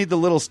 almost need the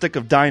little stick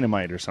of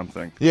dynamite or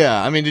something.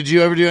 Yeah, I mean, did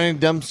you ever do any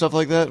dumb stuff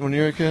like that when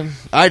you were a kid?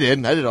 I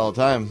did. I did all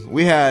the time.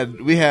 We had.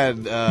 We got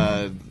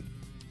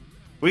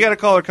a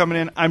caller coming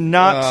in. I'm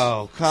not.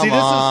 Oh, come See, this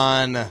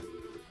on!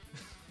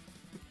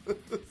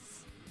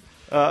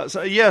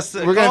 So yes,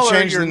 We're gonna caller,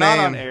 change you're the not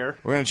name. on air.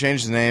 We're gonna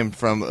change the name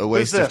from a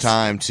waste of this?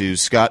 time to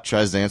Scott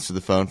tries to answer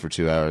the phone for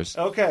 2 hours.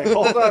 Okay,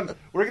 hold on.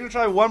 We're gonna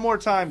try one more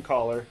time,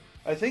 caller.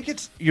 I think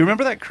it's. You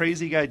remember that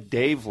crazy guy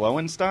Dave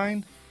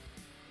Lowenstein?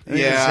 I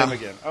think Yeah. it's him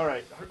again. All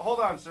right, hold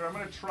on, sir. I'm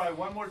gonna try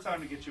one more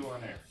time to get you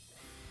on air.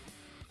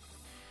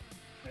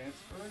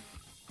 Transfer.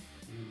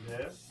 Do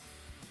this.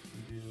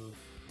 You do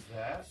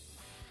that.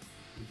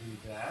 You do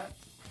that.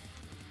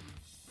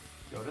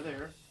 Go to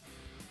there.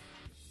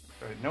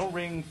 All right, no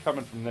ring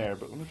coming from there,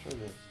 but let me try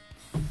this.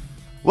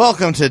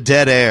 Welcome to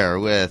Dead Air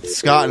with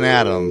Scott and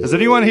Adam. Is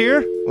anyone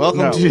here?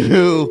 Welcome No.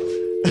 to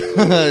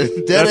Dead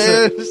That's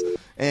it. Airs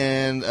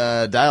and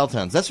Dial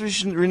Tones. That's what you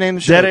should rename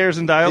the show. Dead Airs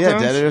and Dial Yeah,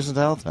 Tones? Dead Airs and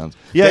Dial Tones.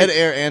 Yeah. Dead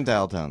Air and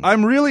Dial Tones.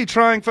 I'm really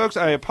trying, folks.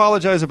 I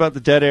apologize about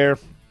the dead air,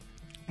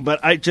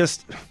 but it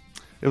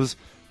was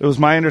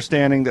my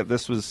understanding that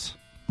this was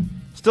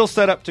still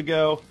set up to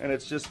go, and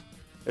it's just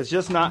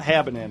not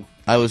happening.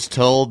 I was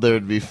told there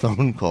would be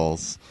phone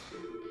calls.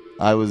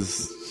 I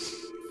was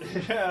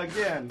Yeah,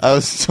 again.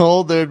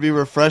 told there would be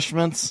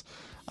refreshments.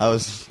 I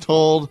was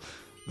told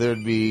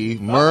there'd be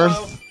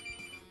mirth.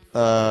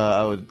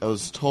 I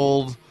was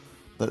told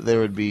that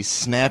there would be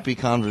snappy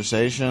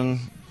conversation.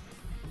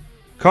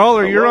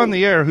 Caller, you're on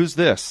the air. Who's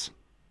this?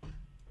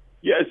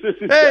 Yes, this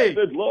is Hey!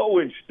 David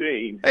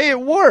Lowenstein. Hey,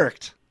 it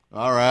worked.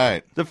 All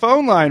right. The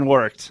phone line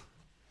worked.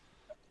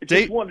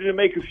 I wanted to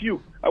make a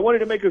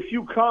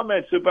few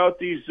comments about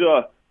these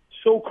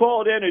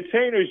so-called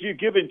entertainers you're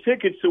giving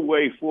tickets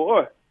away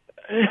for.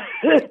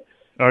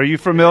 Are you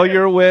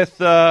familiar with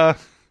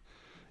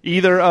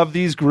either of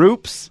these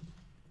groups?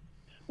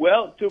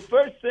 Well, the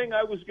first thing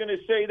I was going to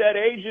say, that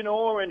Agent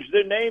Orange,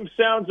 the name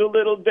sounds a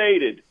little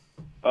dated.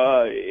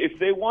 If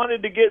they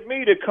wanted to get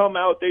me to come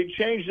out, they'd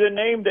change the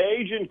name to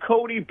Agent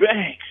Cody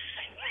Banks.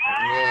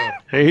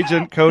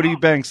 Agent Cody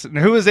Banks. And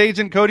who is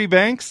Agent Cody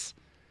Banks?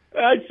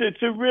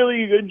 It's a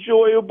really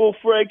enjoyable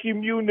Frankie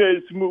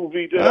Muniz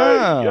movie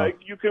that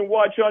you can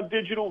watch on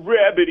Digital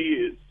Rabbit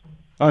Ears.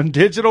 On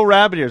Digital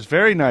Rabbit Ears.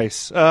 Very nice.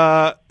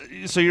 So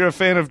you're a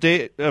fan of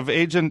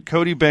Agent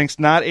Cody Banks,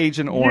 not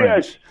Agent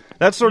Orange. Yes.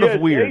 That's sort Yes,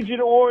 of weird.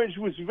 Agent Orange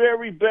was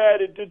very bad.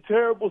 It did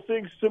terrible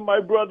things to my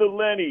brother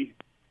Lenny.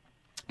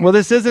 Well,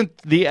 this isn't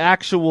the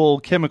actual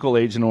chemical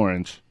Agent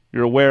Orange.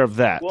 You're aware of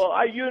that. Well,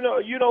 you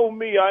know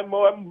me. I'm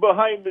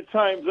behind the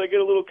times. I get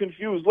a little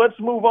confused. Let's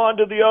move on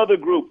to the other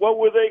group. What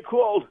were they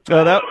called?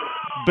 That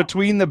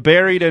Between the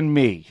Buried and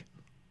Me.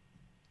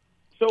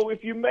 So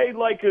if you made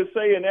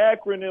say an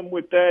acronym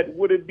with that,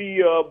 would it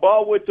be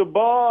bar with the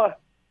bar,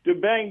 the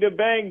bang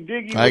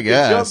diggy I with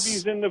guess. the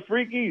jumpies and the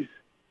freakies?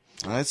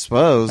 I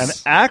suppose. An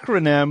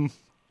acronym,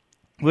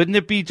 wouldn't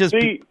it be just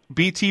See,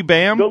 BT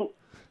Bam?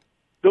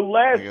 The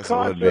last guess it would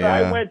concert be, yeah.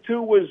 I went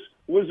to was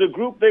a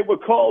group. They were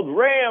called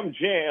Ram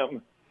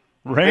Jam.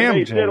 Ram And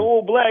they Jam. said,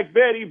 "Old Black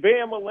Betty,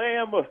 Bam a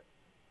Lamb,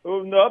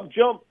 up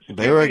jump."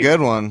 They were a Skippy."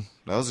 good one.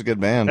 That was a good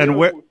band. And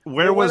where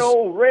When was...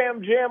 old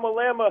Ram Jam a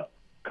Lamb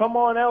come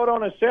on out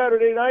on a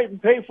Saturday night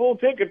and pay full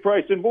ticket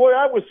price? And boy,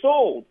 I was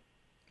sold.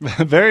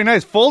 Very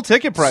nice. Full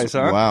ticket price,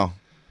 huh? Wow.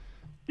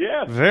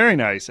 Yeah. Very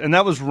nice. And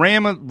that was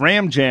Ram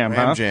Jam,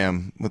 huh? Ram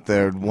Jam with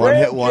their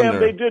one-hit Ram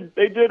wonder. Jam,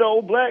 they did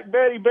old Black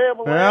Betty, Bam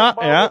a Lamb, Yeah,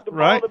 ball yeah, with the ball,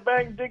 right. the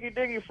bang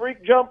diggy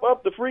freak, jump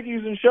up the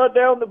freakies and shut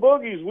down the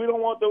boogies. We don't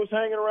want those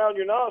hanging around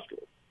your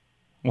nostrils.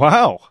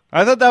 Wow.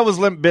 I thought that was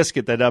Limp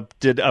Bizkit that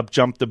did up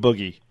jump the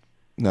boogie.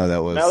 No,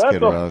 that was Now that's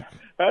Kid a Rock.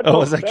 that's Oh, a,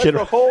 was that that's Kid a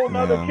Rock? whole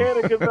nother Yeah. can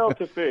of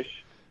gefilte fish.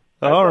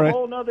 That's All a right.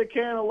 whole nother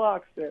can of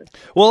lox there.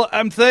 Well,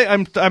 I'm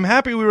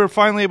happy we were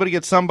finally able to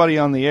get somebody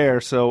on the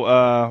air. So,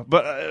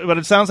 but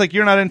it sounds like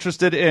you're not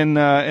interested in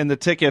the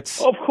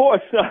tickets. Of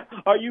course.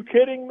 Are you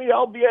kidding me?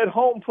 I'll be at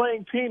home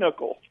playing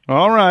Pinochle.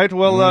 All right.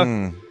 Well,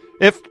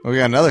 if We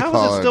got another How is it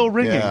caller. still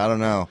ringing? Yeah, I don't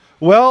know.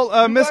 well,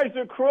 You Miss. guys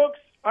are crooks.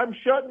 I'm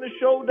shutting the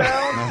show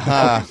down.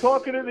 I'll be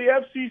talking to the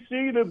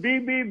FCC, the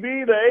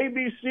BBB, the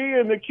ABC,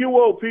 and the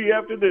QOP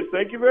after this.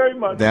 Thank you very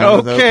much. Down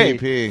with Okay.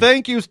 OPP.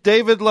 Thank you,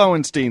 David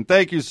Lowenstein.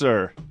 Thank you,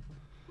 sir.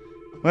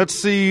 Let's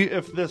see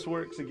if this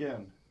works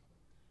again.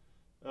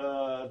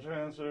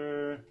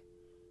 Transfer.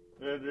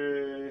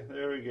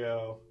 There we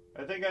go.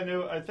 I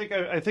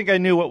think I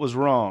knew what was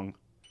wrong.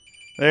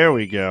 There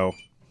we go.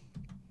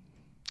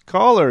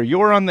 Caller,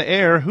 you're on the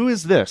air. Who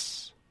is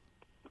this?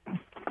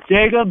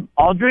 Jacob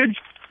Aldridge.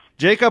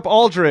 Jacob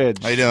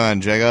Aldridge. How you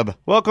doing, Jacob?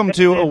 Welcome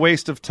to A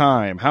Waste of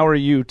Time. How are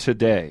you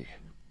today?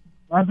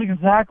 That's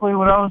exactly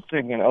what I was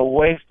thinking. A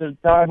waste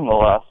of time the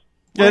last.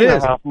 It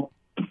is.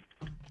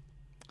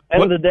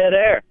 And the dead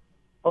air.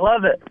 I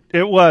love it.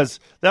 It was.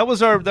 That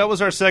was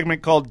our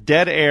segment called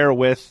Dead Air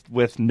with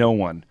no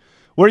one.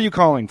 Where are you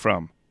calling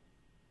from?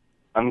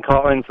 I'm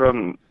calling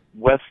from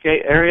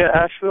Westgate area,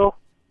 Asheville.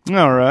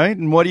 All right.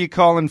 And what are you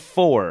calling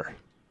for?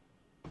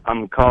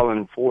 I'm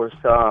calling for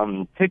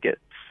some tickets.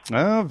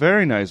 Oh,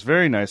 very nice,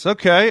 very nice.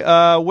 Okay,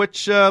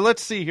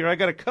 let's see here. I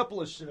got a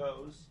couple of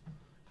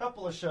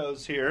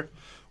shows here.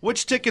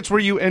 Which tickets were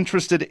you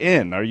interested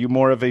in? Are you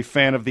more of a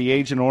fan of the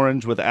Agent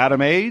Orange with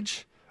Adam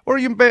Age? Or are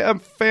you a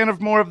fan of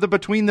more of the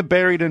Between the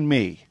Buried and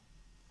Me?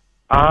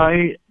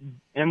 I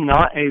am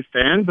not a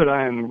fan, but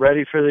I am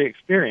ready for the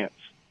experience.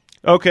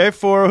 Okay,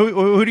 for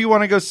who do you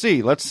want to go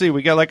see? Let's see.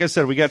 We got, like I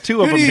said, we got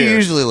two of them here. Who do you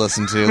usually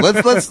listen to?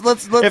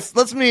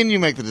 Let's me and you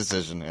make the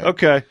decision here.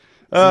 Okay.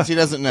 Since he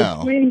doesn't know.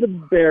 Between the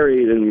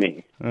Buried and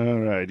Me. All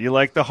right. You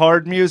like the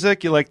hard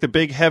music? You like the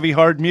big, heavy,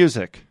 hard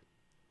music?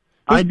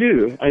 I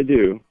do.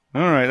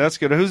 All right, that's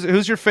good.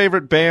 Who's your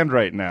favorite band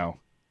right now?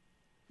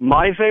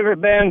 My favorite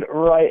band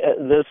right at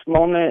this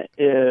moment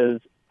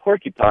is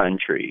Porcupine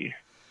Tree.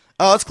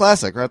 Oh, it's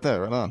classic right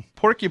there, right on.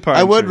 Porcupine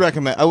I would Tree.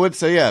 recommend. I would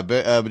say, yeah,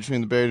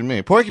 Between the Buried and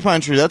Me. Porcupine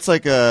Tree. That's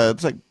like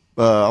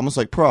almost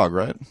like Prague,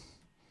 right?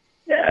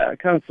 Yeah,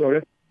 kind of, sort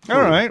of. All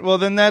right. Well,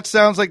 then that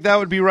sounds like that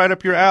would be right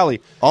up your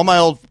alley. All my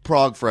old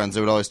Prague friends, they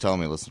would always tell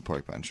me, listen to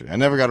Porcupine Tree. I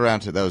never got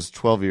around to it. That was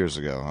 12 years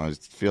ago. I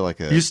feel like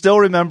You still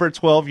remember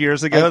 12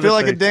 years ago? I feel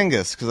like a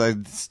dingus because I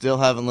still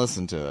haven't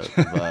listened to it.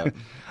 But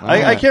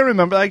I can't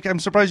remember. I'm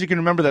surprised you can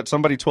remember that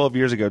somebody 12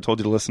 years ago told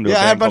you to listen to. Yeah, a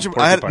I had a band bunch of.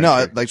 called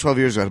Porcupine Tree. Like 12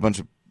 years ago, I had a bunch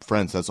of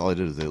friends. That's all I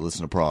did is they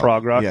listened to prog.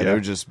 Prog rock, Yeah, yeah. they were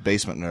just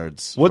basement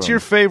nerds. What's your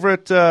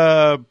favorite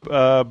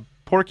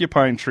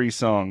Porcupine Tree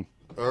song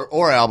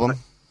or album?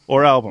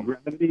 or album?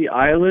 Gravity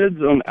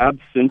Eyelids on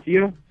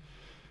Absentia.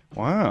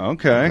 Wow.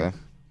 Okay. Okay.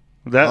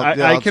 That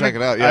I'll check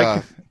it out.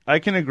 Yeah. I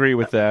can agree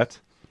with that.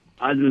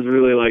 I just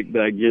really like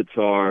that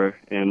guitar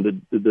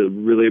and the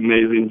really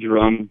amazing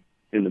drum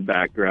in the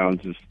background.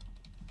 It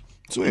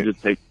Sweet.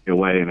 just takes me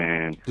away,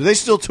 man. Do they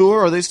still tour?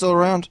 Are they still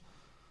around?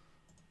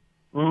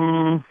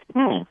 Are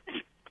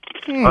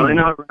they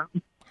not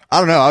around? I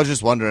don't know. I was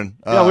just wondering.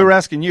 Yeah, we were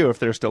asking you if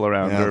they're still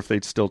around yeah. or if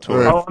they'd still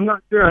tour. Oh, I'm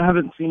not sure. I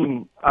haven't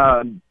seen.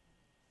 I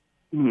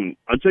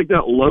checked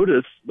out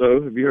Lotus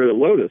though. Have you heard of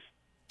Lotus?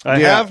 I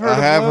have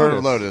heard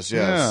of Lotus.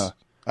 Yes. Yeah.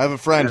 I have a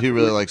friend who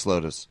really likes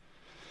Lotus.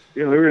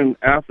 Yeah, they were in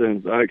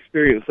Athens. I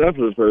experienced that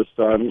for the first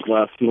time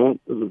last month.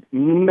 It was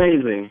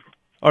amazing.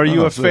 Are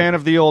you Oh, a sweet. fan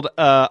of the old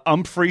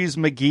Humphreys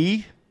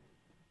McGee?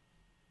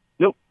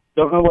 Nope,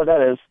 don't know what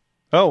that is.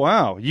 Oh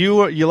wow,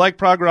 you like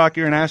prog rock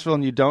here in Asheville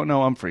and you don't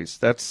know Humphreys.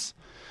 That's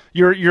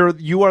you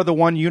are the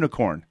one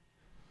unicorn.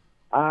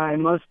 I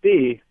must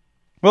be.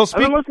 Well,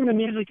 I've been listening to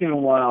music in a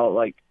while.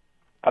 Like,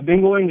 I've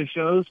been going to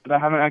shows, but I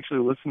haven't actually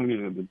listened to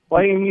music. I've been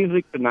playing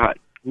music, but not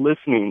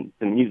listening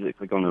to music,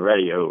 like on the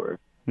radio or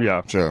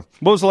yeah. Sure.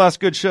 What was the last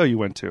good show you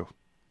went to?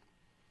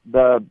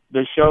 the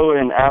show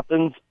in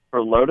Athens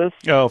for Lotus.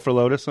 Oh, for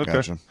Lotus. Okay,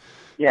 Gotcha.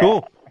 Yeah.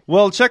 cool.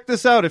 Well, check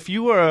this out. If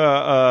you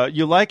are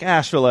you like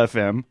Asheville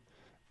FM,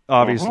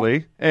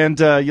 obviously, and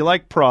you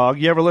like prog,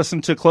 you ever listen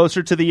to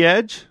Closer to the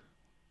Edge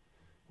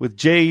with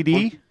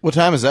JD? What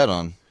time is that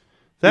on?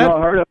 That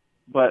Not heard of it,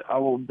 but I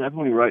will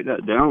definitely write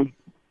that down.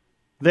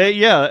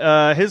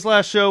 his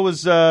last show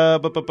was the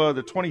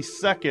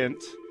 22nd.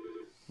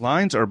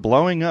 Lines are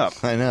blowing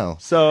up. I know.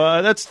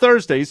 So that's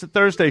Thursday. It's a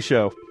Thursday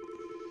show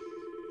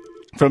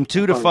from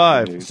 2 to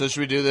 5. So should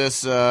we do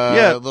this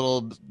Yeah.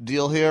 little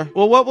deal here?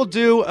 Well, what we'll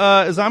do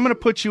is I'm going to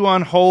put you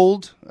on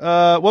hold.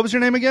 What was your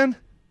name again?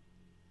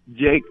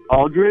 Jake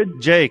Aldridge.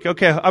 Jake.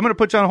 Okay, I'm going to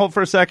put you on hold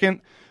for a second.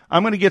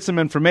 I'm going to get some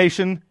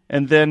information,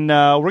 and then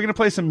we're going to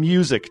play some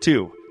music,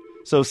 too.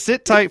 So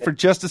sit tight for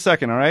just a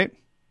second, all right?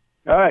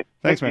 All right.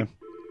 Thanks, man.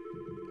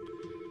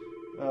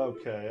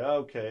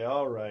 Okay,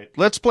 all right.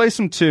 Let's play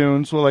some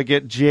tunes while I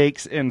get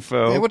Jake's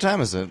info. Hey, what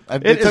time is it?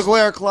 It They took is-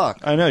 away our clock.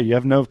 I know, you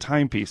have no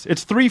timepiece.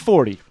 It's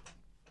 3:40.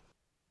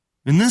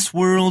 In this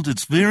world,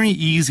 it's very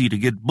easy to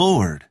get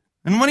bored.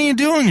 And what do you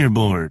do when you're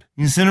bored?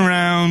 You sit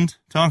around,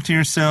 talk to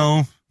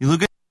yourself, you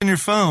look at your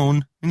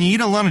phone, and you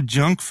eat a lot of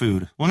junk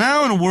food. Well,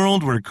 now in a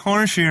world where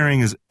car sharing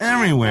is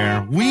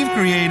everywhere, we've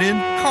created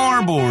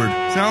Cardboard.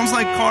 Sounds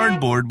like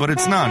cardboard, but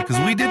it's not,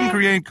 because we didn't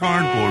create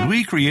cardboard.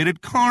 We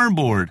created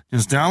Cardboard.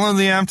 Just download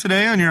the app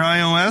today on your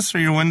iOS or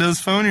your Windows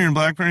phone or your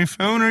BlackBerry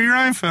phone or your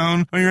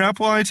iPhone or your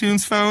Apple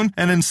iTunes phone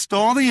and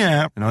install the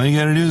app. And all you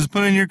gotta do is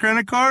put in your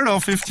credit card,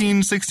 all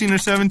 15, 16, or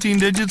 17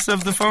 digits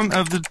of the phone,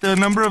 of the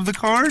number of the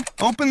card,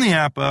 open the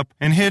app up,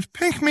 and hit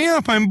pick me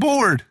up, I'm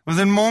bored.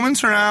 Within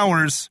moments or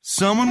hours,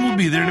 someone will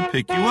be there to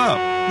pick you up.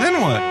 Then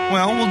what?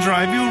 Well, we'll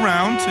drive you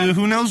around to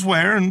who knows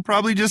where and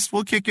probably just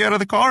we'll kick you out of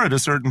the car at a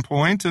certain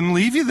point and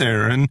leave you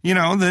there. And,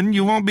 then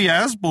you won't be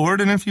as bored.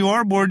 And if you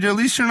are bored, at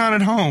least you're not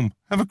at home.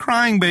 Have a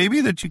crying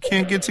baby that you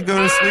can't get to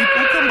go to sleep.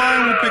 We'll come by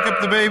by, we'll pick up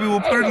the baby,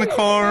 we'll put it in the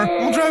car,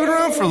 we'll drive it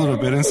around for a little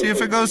bit and see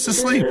if it goes to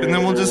sleep. And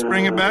then we'll just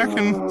bring it back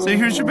and say,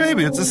 here's your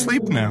baby, it's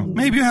asleep now.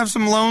 Maybe you have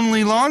some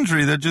lonely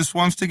laundry that just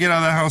wants to get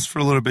out of the house for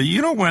a little bit.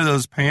 You don't wear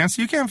those pants.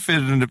 You can't fit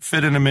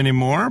in them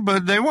anymore,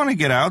 but they want to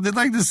get out. They'd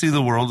like to see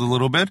the world a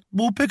little bit.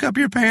 We'll pick up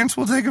your pants.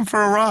 We'll take them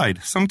for a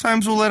ride.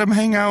 Sometimes we'll let them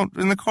hang out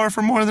in the car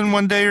for more than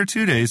 1 day or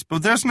 2 days,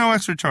 but there's no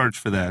extra charge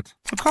for that.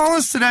 So call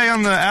us today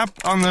on the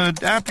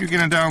app you're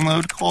going to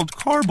download called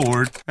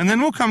Carboard, and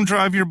then we'll come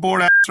drive your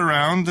bored ass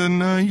around,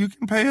 and you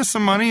can pay us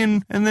some money,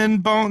 and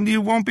then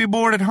you won't be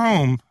bored at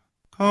home.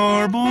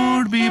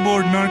 Cardboard, be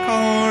bored in our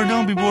car.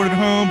 Don't be bored at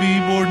home, be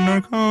bored in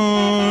our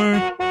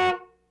car.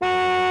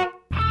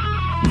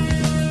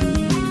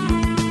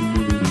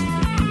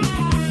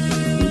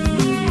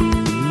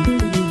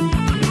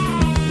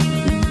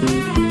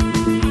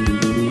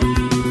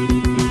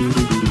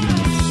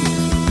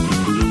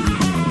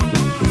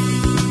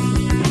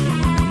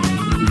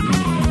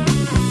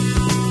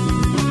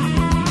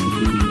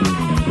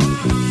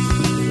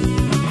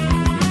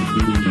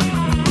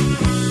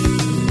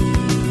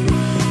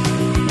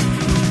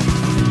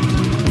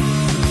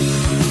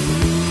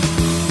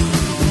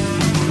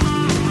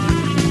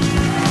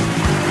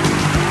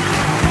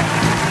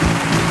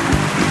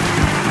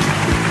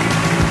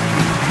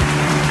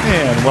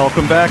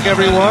 Welcome back,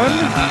 everyone.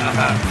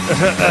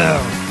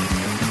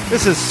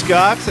 This is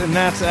Scott, and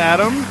that's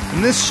Adam,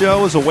 and this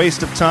show is a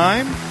waste of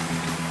time.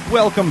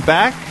 Welcome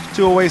back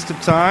to A Waste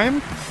of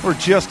Time. We're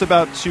just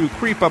about to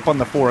creep up on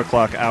the 4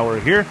 o'clock hour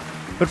here.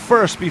 But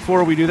first,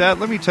 before we do that,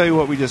 let me tell you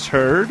what we just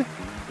heard.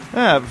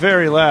 That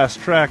very last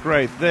track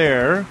right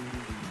there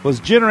was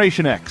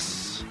Generation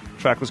X.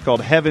 The track was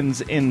called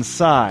Heaven's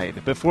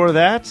Inside. Before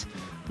that,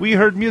 we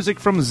heard music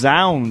from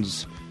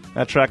Zounds.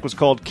 That track was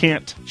called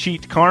Can't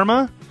Cheat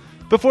Karma.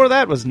 Before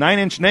that was 9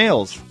 Inch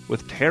Nails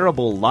with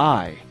Terrible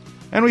Lie.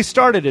 And we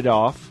started it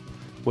off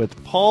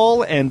with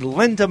Paul and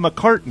Linda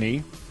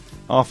McCartney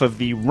off of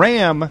the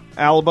Ram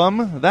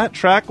album. That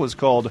track was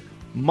called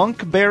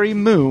Monkberry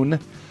Moon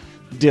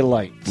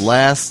Delight.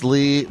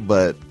 Lastly,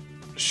 but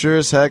sure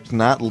as heck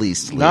not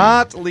leastly.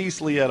 Not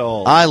leastly at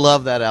all. I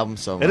love that album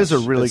so much. It is a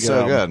really it's good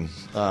so album.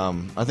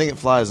 good. I think it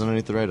flies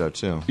underneath the radar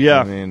too.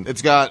 Yeah. I mean,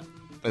 it's got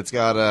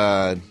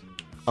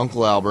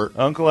Uncle Albert,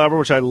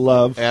 which I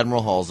love.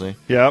 Admiral Halsey.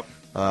 Yep.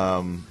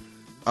 I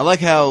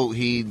like how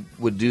he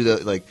would do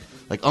the like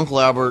Uncle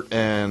Albert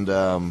and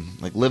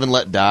like Live and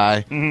Let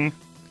Die. Mm-hmm.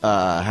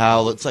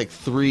 How it's like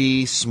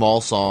 3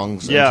 small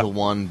songs into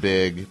one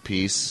big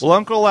piece. Well,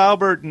 Uncle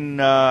Albert and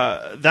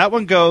that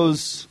one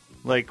goes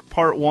like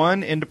part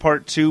 1 into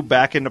part 2,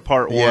 back into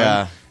part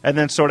 1, and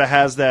then sort of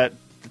has that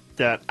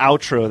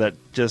outro that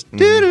just do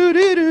do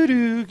do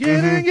do do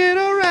get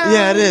around.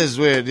 Yeah, it is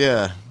weird.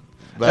 Yeah.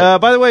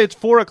 By the way, it's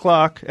 4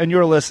 o'clock, and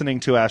you're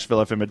listening to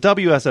Asheville FM at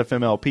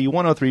WSFMLP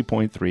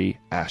 103.3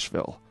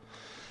 Asheville.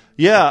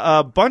 Yeah,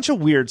 a bunch of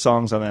weird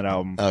songs on that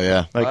album. Oh,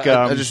 yeah. Like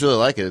I just really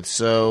like it. It's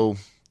so...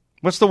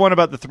 What's the one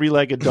about the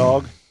 3-legged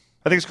dog?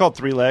 I think it's called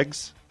 3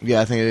 Legs. Yeah,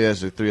 I think it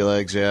has 3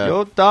 legs, yeah.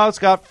 Your dog's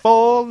got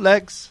 4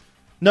 legs.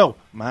 No,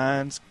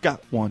 mine's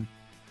got 1.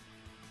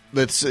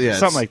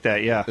 Something like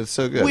that, yeah. It's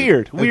so good.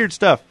 Weird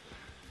stuff.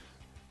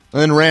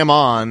 And then Ram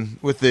On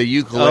with the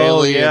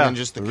ukulele and then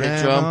just the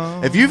kick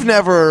drum. If you've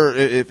never,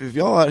 if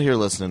y'all out here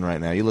listening right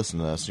now, you listen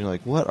to us, and you're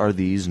like, what are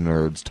these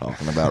nerds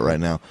talking about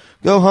right now?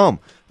 Go home.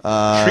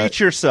 Treat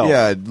yourself.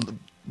 Yeah,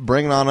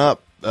 bring it on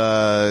up.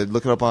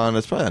 Look it up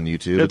it's probably on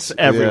YouTube. It's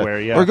everywhere,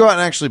 yeah. Or go out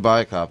and actually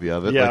buy a copy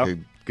of it, yeah. like a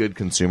good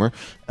consumer.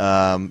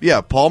 Paul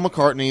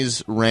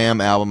McCartney's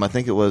Ram album, I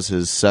think it was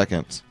his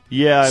second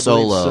believe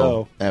solo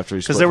so. After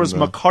he because there was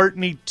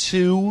McCartney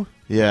 2,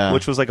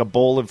 which was like a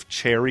bowl of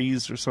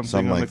cherries or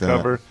something on like the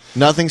cover.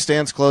 Nothing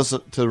stands close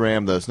to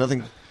Ram, though.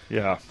 Nothing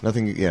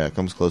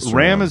comes close to Ram.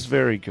 Ram is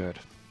very good.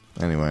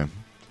 Anyway.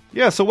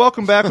 Yeah, so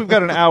welcome back. We've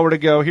got an hour to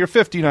go here,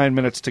 59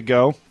 minutes to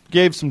go.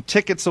 Gave some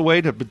tickets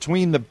away to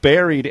Between the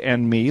Buried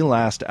and Me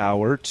last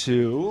hour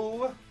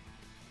to...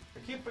 I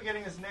keep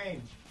forgetting his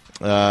name.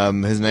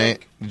 His name?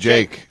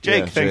 Jake.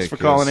 Jake, thanks for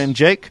calling in,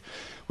 Jake.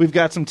 We've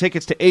got some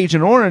tickets to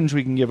Agent Orange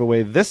we can give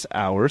away this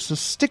hour, so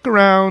stick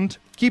around,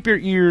 keep your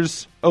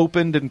ears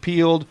opened and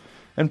peeled,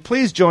 and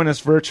please join us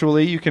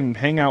virtually. You can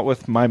hang out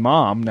with my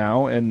mom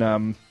now in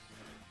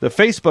the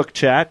Facebook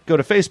chat. Go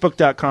to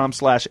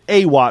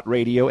facebook.com/AWOT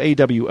Radio,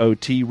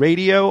 AWOT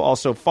Radio.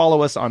 Also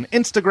follow us on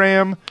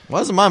Instagram.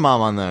 Why isn't my mom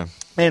on there?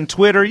 And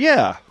Twitter,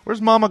 yeah.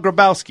 Where's Mama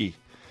Grabowski?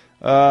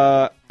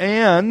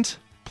 And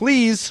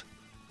please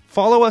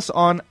follow us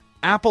on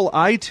Apple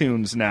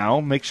iTunes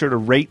now. Make sure to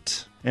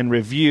rate and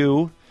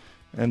review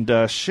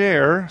and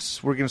share.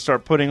 So we're going to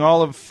start putting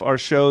all of our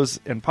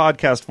shows in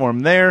podcast form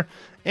there,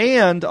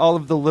 and all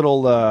of the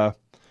little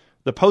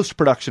the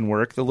post-production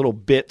work, the little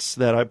bits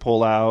that I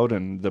pull out,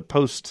 and the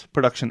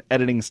post-production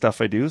editing stuff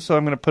I do. So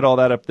I'm going to put all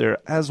that up there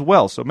as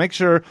well. So make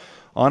sure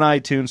on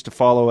iTunes to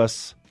follow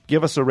us,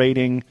 give us a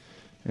rating,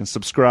 and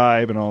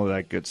subscribe, and all of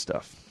that good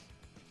stuff.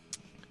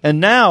 And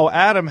now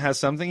Adam has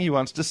something he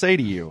wants to say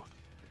to you.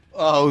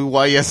 Oh,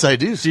 why, yes, I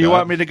do, Scott. Do you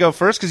want me to go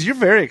first? Because you're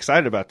very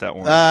excited about that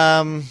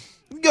one.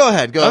 Go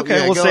ahead. Go. Okay,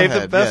 yeah, we'll go save the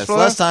ahead. best Yes. for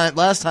last.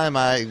 Last time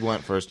I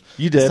went first.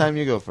 You did. This time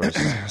you go first.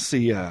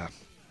 See,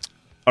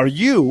 are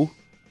you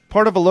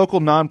part of a local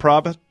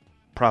nonprofit?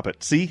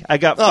 See, I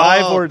got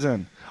 5 words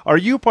in. Are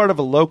you part of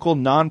a local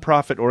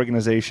nonprofit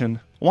organization?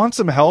 Want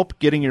some help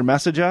getting your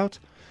message out?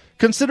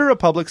 Consider a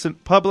public service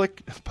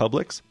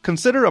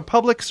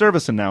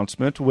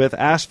announcement with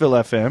Asheville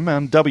FM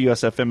on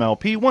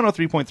WSFM-LP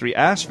 103.3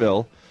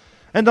 Asheville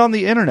and on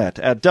the internet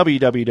at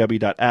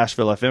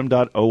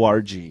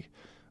www.ashevillefm.org.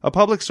 A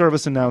public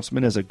service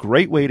announcement is a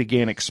great way to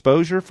gain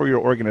exposure for your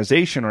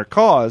organization or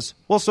cause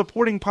while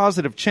supporting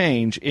positive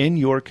change in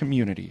your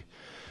community.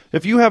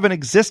 If you have an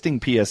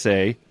existing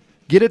PSA,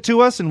 get it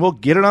to us and we'll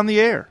get it on the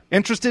air.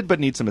 Interested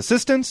but need some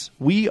assistance?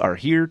 We are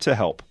here to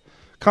help.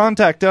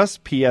 Contact us,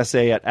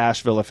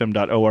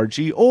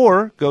 psa@ashevillefm.org,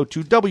 or go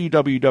to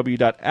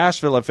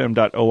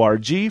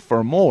www.ashevillefm.org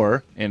for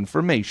more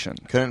information.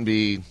 Couldn't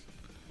be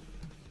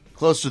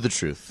close to the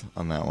truth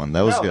on that one.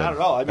 That was good. Not at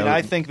all. I mean,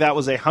 I think that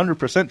was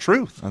 100%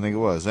 truth. I think it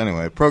was.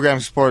 Anyway, program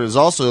support is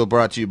also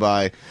brought to you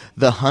by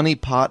the Honey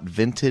Pot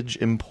Vintage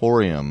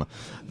Emporium.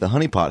 The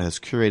Honey Pot has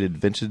curated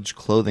vintage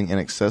clothing and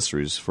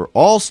accessories for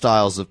all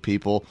styles of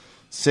people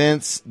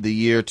since the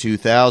year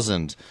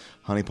 2000.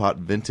 Honey Pot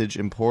Vintage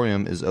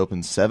Emporium is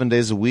open 7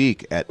 days a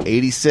week at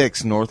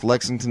 86 North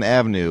Lexington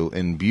Avenue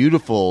in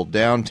beautiful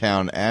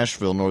downtown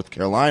Asheville, North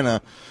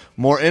Carolina.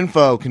 More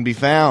info can be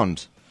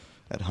found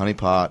at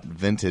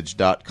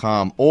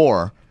honeypotvintage.com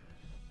or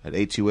at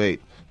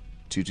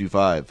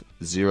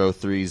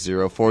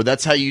 828-225-0304.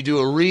 That's how you do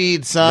a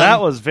read, son.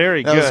 That was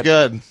very good. That was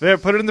good. There,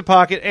 put it in the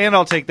pocket, and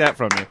I'll take that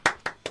from you.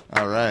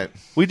 All right.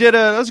 We did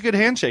that was a good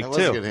handshake, That was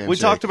too. a good handshake. We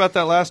talked about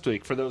that last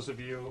week, for those of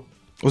you.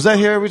 Was that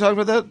here? We talked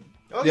about that?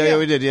 Oh, yeah,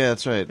 we did. Yeah,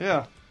 that's right.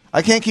 Yeah.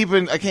 I can't keep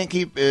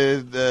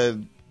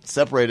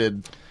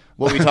separated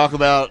what we talk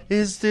about.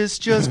 Is this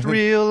just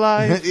real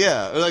life?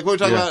 Yeah, like what we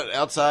talk about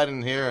outside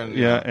and here. And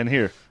And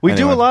here. We do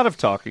Anyway. a lot of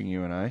talking,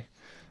 you and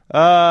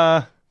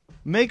I.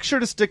 Make sure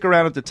to stick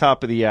around at the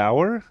top of the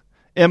hour.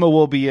 Emma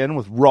will be in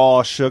with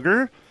Raw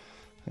Sugar,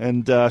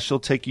 and she'll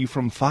take you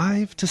from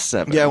 5 to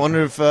 7. Yeah, I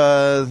wonder if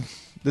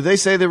did they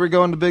say they were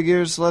going to Big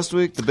Ears last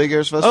week? The Big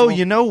Ears Festival. Oh,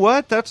 you know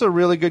what? That's a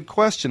really good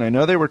question. I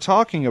know they were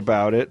talking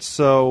about it,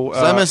 so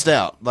So I missed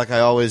out, like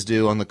I always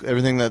do, on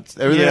everything that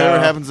ever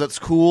happens that's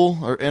cool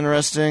or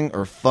interesting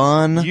or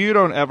fun you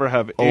don't ever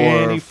have or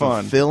any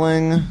fun.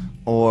 fulfilling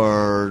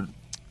or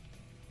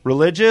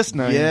Religious?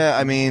 No. yeah.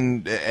 I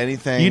mean,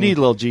 anything. You need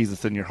a little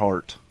Jesus in your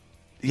heart.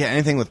 Yeah,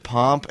 anything with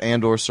pomp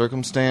and or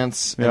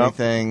circumstance. Yep.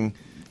 Anything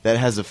that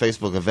has a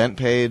Facebook event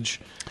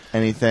page.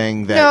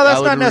 Anything that No, that's I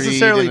would not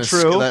necessarily read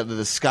true. that the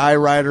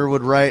Skywriter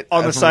would write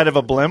On the side of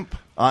a blimp?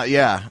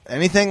 yeah,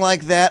 anything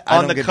like that. I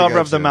On don't the get to cover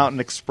go of the to. Mountain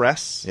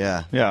Express?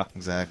 Yeah, Yeah.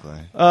 exactly.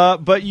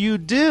 But you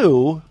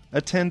do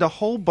attend a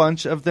whole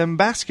bunch of them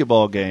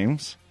basketball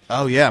games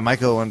Oh yeah,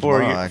 Michael went for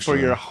tomorrow. your, Actually,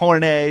 for your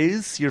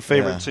Hornets, your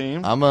favorite Yeah.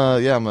 team. I'm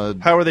a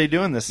How are they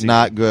doing this season?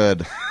 not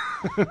good.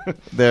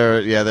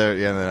 they're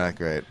not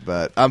great.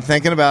 But I'm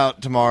thinking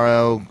about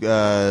tomorrow.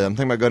 I'm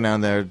thinking about going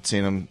down there,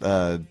 seeing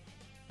them.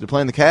 They're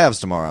playing the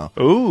Cavs tomorrow.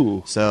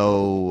 Ooh.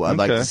 So I'd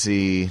like Okay. to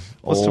see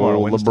What's tomorrow,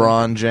 old Wednesday?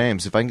 LeBron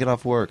James. If I can get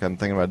off work, I'm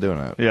thinking about doing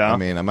it. Yeah. I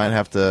mean, I might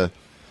have to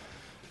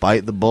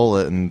bite the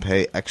bullet and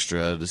pay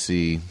extra to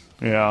see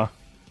Yeah.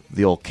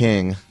 the old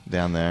king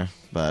down there.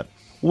 But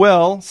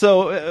Well,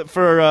 so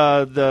for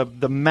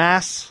the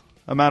mass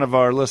amount of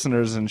our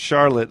listeners in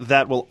Charlotte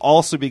that will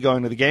also be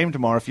going to the game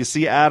tomorrow, if you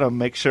see Adam,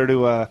 make sure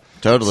to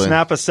Totally.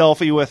 snap a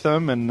selfie with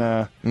him and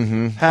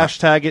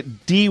hashtag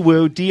it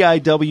DWU,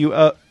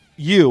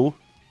 D-I-W-U,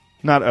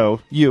 not O,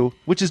 U,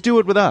 which is Do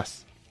It With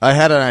Us. I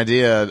had an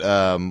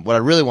idea. What I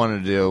really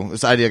wanted to do,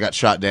 this idea got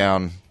shot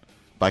down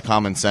by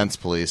Common Sense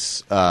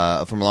Police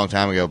from a long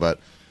time ago, but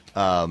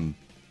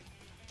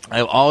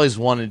I always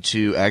wanted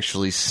to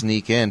actually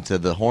sneak into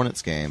the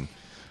Hornets game.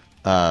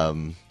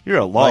 You're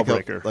a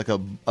lawbreaker. Like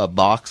a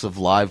box of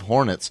live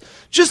Hornets,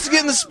 just to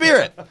get in the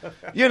spirit,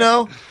 you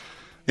know?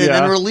 And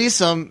Yeah. then release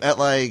them at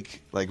like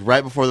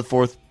right before the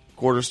fourth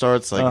quarter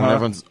starts, like when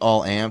everyone's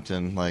all amped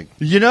and like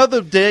You know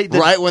the day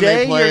Right when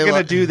they play, you're going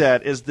like- to do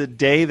that is the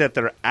day that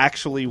they're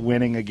actually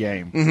winning a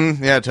game.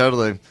 yeah,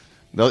 totally.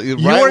 Right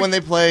You're- when they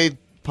play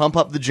 "Pump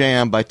Up the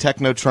Jam" by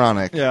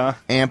Technotronic, Yeah.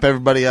 amp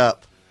everybody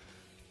up.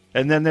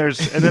 And then there's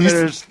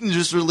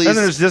just release. then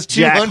there's this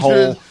 200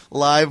 jackhole.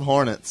 live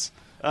Hornets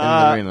in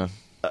the arena.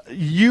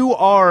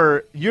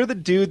 you're the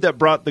dude that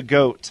brought the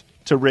goat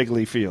to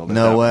Wrigley Field. at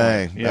No that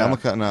way. point. Yeah.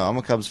 I'm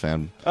a Cubs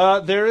fan.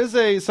 There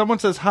is someone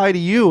says hi to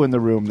you in the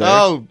room there.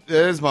 Oh,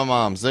 there's my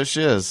mom's. There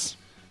she is.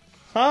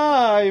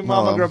 Hi,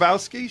 Mama Mom.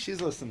 Grabowski.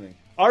 She's listening.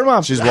 Our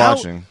mom. She's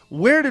watching.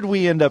 Where did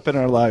we end up in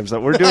our lives?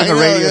 That we're doing I a know,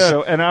 radio yeah.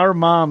 show, and our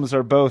moms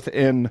are both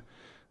in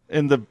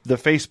the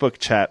Facebook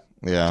chat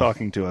Yeah.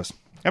 talking to us.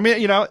 I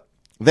mean, you know,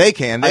 They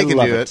can I do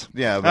love it.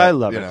 Yeah, but, I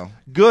love you it. know.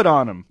 Good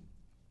on them.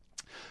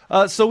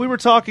 So we were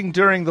talking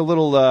during the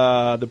little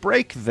the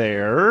break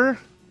there.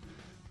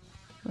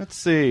 Let's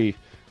see.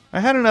 I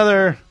had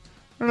another.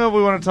 I don't know if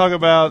we want to talk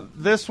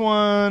about this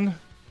one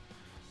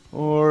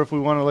or if we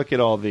want to look at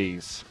all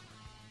these.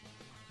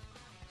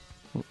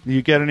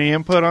 You get any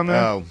input on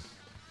that? Oh,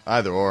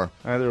 either or.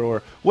 Either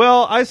or.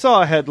 Well, I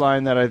saw a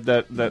headline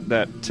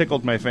that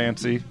tickled my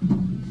fancy.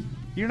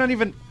 We're not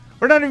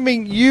even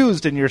being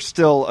used, and you're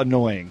still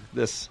annoying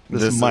this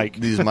mic.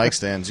 These mic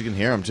stands, you can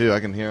hear them too. I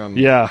can hear them.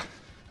 Yeah.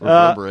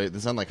 Reverberate. They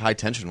sound like high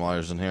tension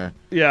wires in here.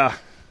 Yeah.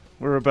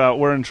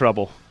 We're in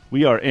trouble.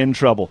 We are in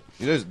trouble.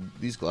 You know,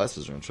 these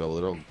glasses are in trouble.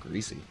 They're all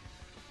greasy.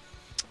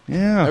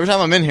 Yeah. Every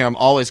time I'm in here, I'm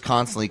always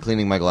constantly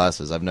cleaning my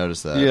glasses. I've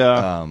noticed that.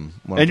 Yeah.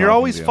 And you're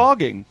always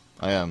fogging.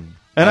 I am.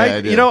 And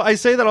I do. I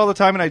say that all the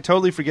time, and I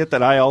totally forget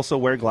that I also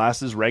wear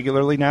glasses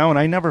regularly now, and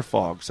I never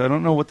fog. So I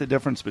don't know what the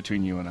difference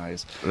between you and I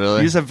is. Really?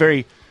 You just have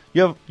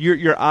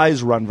your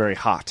eyes run very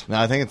hot. No,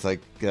 I think it's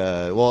like, you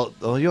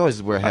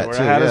always wear a hat wear a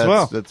too. hat as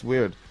well. That's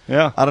weird.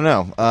 Yeah. I don't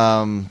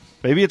know.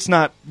 Maybe it's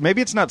not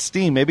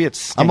steam. Maybe it's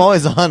stink. I'm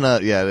always on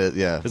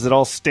yeah. Is it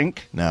all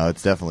stink? No,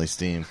 it's definitely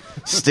steam.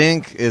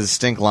 Stink is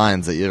stink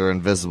lines that you're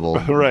invisible,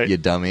 right? You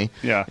dummy.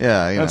 Yeah,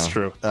 yeah, that's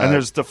true. And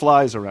there's the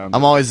flies around.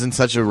 I'm always in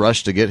such a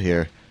rush to get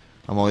here.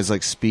 I'm always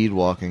like speed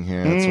walking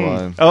here. That's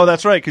why. Oh,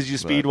 that's right, because you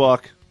speed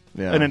walk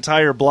an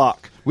entire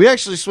block. We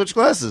actually switched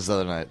glasses the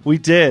other night. We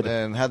did,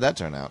 and how'd that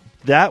turn out?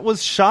 That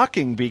was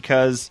shocking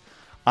because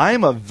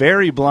I'm a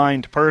very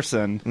blind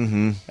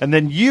person, and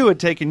then you had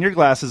taken your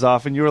glasses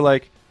off, and you were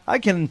like, I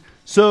can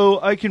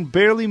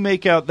barely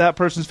make out that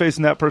person's face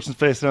and that person's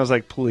face. And I was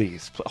like,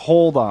 please,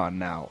 hold on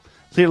now.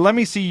 Here, let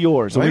me see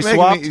yours. Why we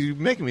swapped. You're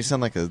making me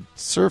sound like a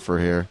surfer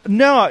here.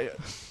 No,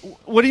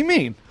 what do you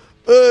mean?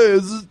 Hey,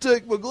 just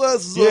take my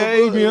glasses off.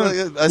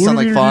 I sound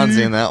like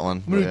Fonzie in that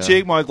one. I'm going to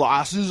take my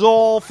glasses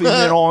off, and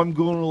then I'm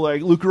going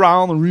to look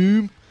around the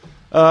room.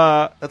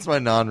 That's my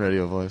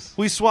non-radio voice.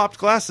 We swapped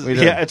glasses. We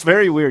did. Yeah, it's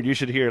very weird. You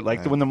should hear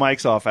it. When the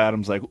mic's off,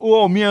 Adam's like,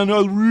 oh, man,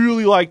 I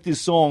really like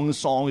this song. This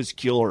song is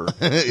killer.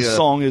 This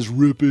song is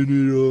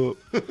ripping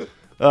it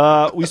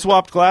up. We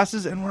swapped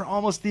glasses, and we're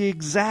almost the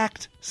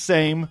exact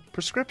same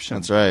prescription.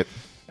 That's right.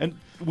 And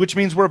which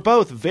means we're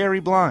both very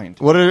blind.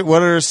 What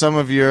are some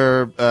of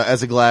your,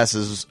 as a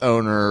glasses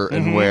owner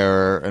and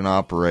wearer and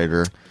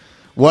operator,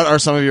 what are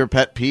some of your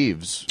pet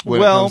peeves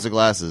when it comes to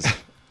glasses?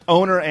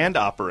 Owner and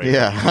operator.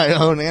 Yeah, I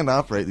own and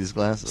operate these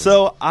glasses.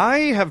 So I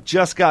have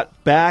just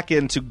got back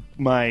into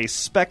my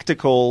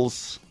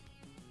spectacles.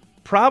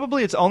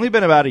 Probably it's only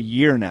been about a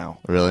year now.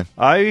 Really?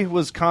 I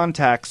was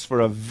contacts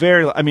for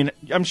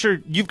I'm sure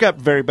you've got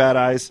very bad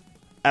eyes,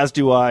 as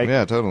do I.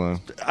 Yeah, totally.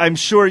 I'm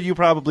sure you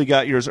probably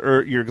got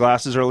your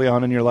glasses early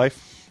on in your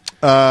life.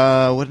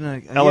 What did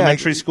I?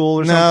 Elementary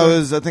school or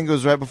something? No, I think it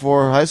was right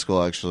before high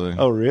school, actually.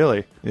 Oh,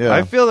 really? Yeah.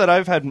 I feel that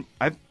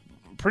I'm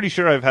pretty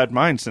sure I've had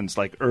mine since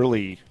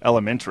early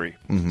elementary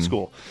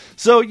school.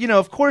 So,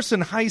 of course,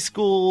 in high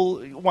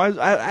school,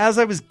 as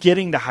I was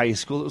getting to high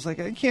school, it was like,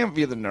 I can't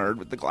be the nerd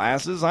with the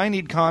glasses. I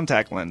need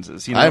contact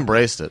lenses. I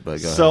embraced it,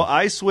 but go ahead.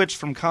 I switched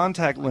from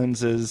contact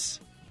lenses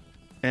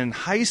in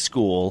high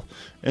school,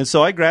 and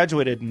so I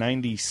graduated in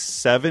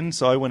 97,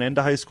 so I went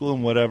into high school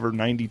in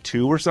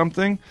 92 or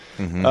something.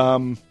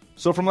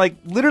 So from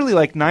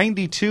literally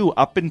 92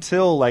 up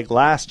until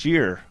last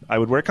year, I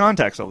would wear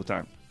contacts all the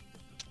time.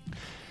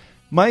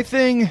 My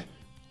thing,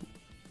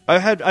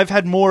 I've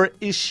had more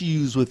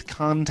issues with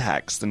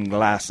contacts than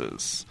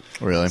glasses.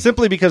 Really?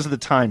 Simply because of the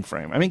time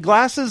frame. I mean,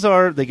 glasses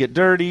they get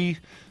dirty,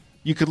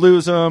 you could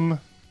lose them,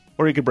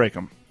 or you could break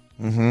them.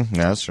 Yeah,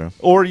 that's true.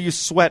 Or you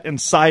sweat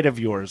inside of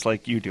yours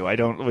like you do. I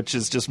don't, which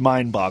is just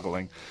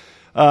mind-boggling.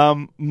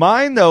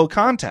 Mine, though,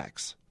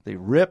 contacts. They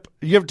rip.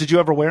 Did you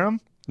ever wear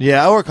them?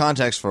 Yeah, I wore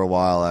contacts for a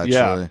while, actually.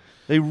 Yeah.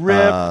 They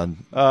rip.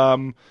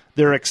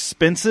 They're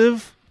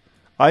expensive.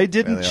 I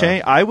didn't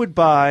change. I would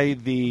buy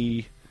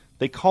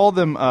they call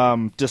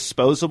them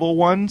disposable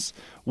ones,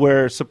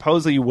 where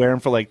supposedly you wear them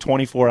for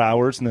 24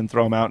 hours and then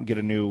throw them out and get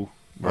a new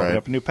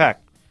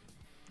pack.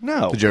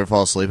 No. Did you ever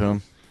fall asleep in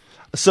them?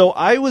 So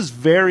I was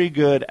very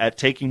good at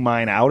taking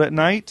mine out at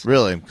night.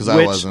 Really? Because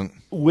I wasn't.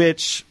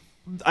 Which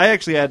I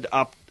actually had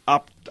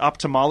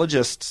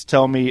ophthalmologists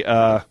tell me,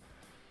 they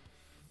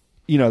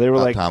were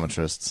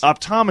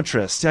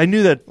optometrists. I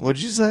knew that.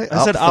 What'd you say?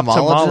 I said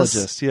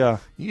ophthalmologist, yeah.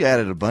 You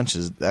added a bunch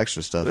of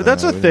extra stuff.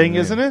 That's a thing,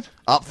 isn't it?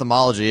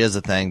 Ophthalmology is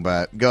a thing,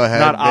 but go ahead.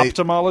 Not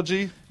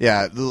ophthalmology?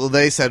 Yeah.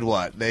 They said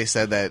what? They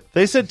said that.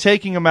 They said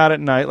taking them out at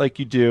night like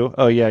you do.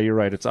 Oh, yeah, you're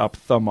right. It's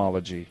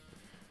ophthalmology.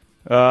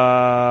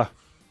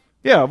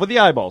 Yeah, with the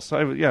eyeballs.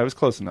 I was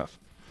close enough.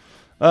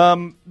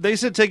 They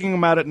said taking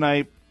them out at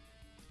night,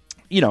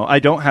 I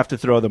don't have to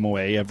throw them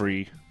away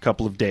every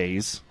couple of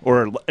days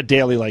or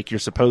daily like you're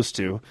supposed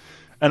to.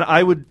 And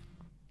I would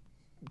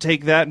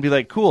take that and be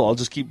like, cool, I'll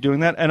just keep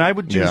doing that. And I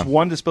would use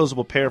one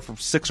disposable pair for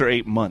 6 or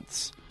 8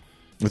 months.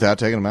 Without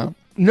taking them out?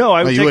 No,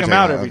 I would take them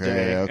out every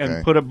day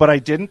and put them, but I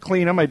didn't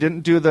clean them. I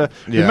didn't do the.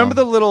 Yeah. Remember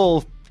the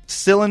little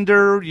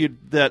cylinder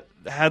that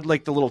had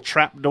the little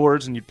trap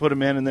doors, and you'd put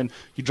them in, and then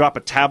you drop a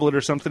tablet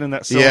or something in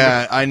that cylinder?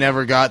 Yeah, I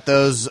never got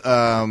those.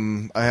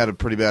 I had a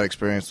pretty bad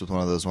experience with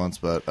one of those once,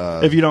 but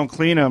if you don't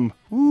clean them,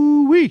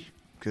 woo-wee,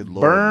 good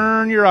Lord,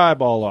 burn your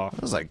eyeball off.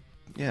 It was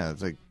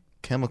it's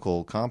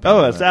chemical compound.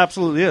 Oh, it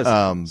absolutely is.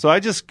 So I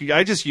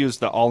just used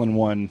the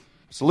all-in-one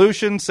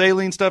Solution,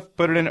 saline stuff,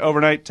 put it in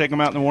overnight, take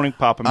them out in the morning,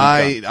 pop them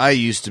in. I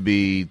used to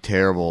be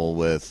terrible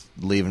with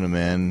leaving them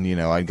in. You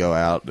know, I'd go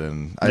out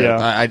and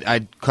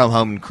I'd come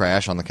home and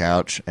crash on the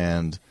couch,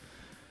 and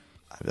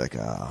I'd be like,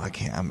 oh, I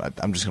can't.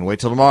 I'm just going to wait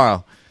till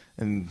tomorrow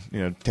and,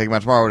 take them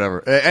out tomorrow or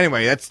whatever.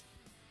 Anyway, that's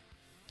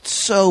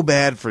so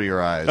bad for your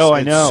eyes. Oh,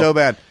 I know. It's so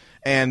bad.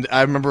 And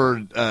I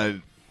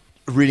remember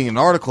reading an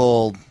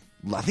article,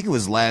 I think it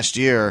was last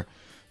year,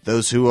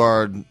 those who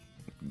are, a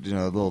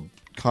little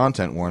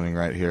content warning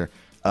right here,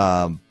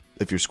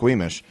 if you're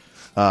squeamish.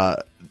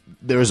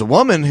 There was a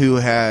woman who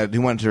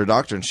went to her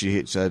doctor, and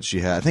she said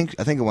she had,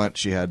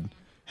 she had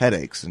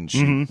headaches, and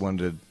she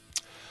wanted to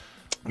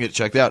get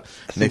checked out.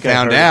 And they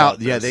found out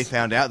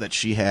that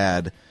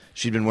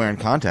she'd been wearing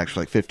contacts for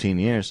like 15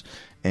 years,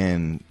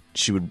 and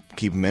she would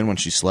keep them in when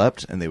she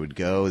slept, and they would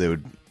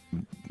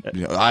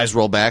eyes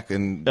roll back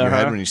in your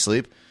head when you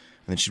sleep.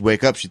 And then she'd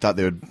wake up. She thought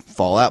they would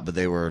fall out, but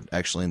they were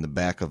actually in the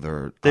back of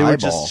her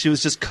eyeball. She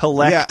was just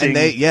collecting.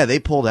 Yeah, and they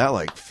pulled out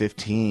like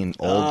 15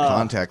 old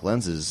contact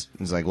lenses.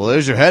 It's like, well,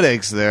 there's your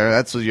headaches there.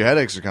 That's where your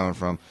headaches are coming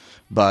from.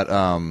 But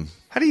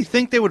how do you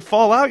think they would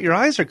fall out? Your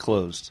eyes are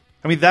closed.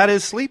 I mean, that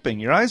is sleeping.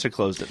 Your eyes are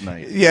closed at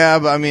night. Yeah,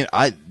 but I mean,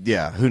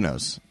 who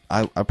knows?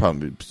 I'd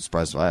probably be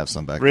surprised if I have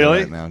some back there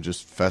right now,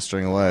 just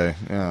festering away.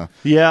 Yeah.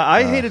 Yeah,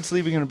 I hated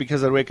sleeping in it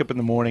because I'd wake up in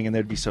the morning and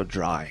they'd be so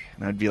dry.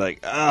 And I'd be like,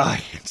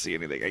 I can't see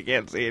anything.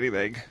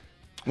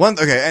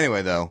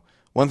 Anyway, though,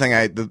 one thing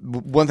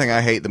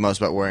I hate the most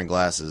about wearing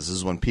glasses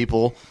is when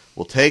people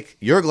will take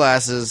your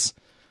glasses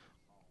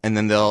and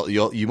then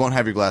you won't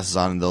have your glasses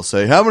on, and they'll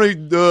say, how many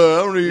fingers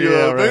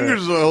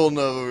am I holding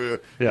up over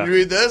here? Yeah. Can you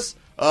read this?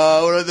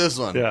 What about this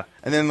one? Yeah.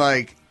 And then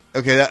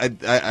okay,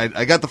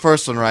 I got the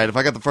first one right. If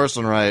I got the first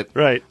one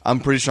right, I'm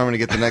pretty sure I'm going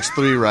to get the next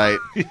three right.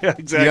 Yeah,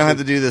 exactly. You don't have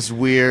to do this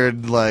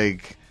weird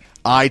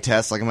eye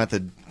test like I'm at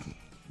the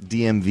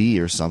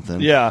DMV or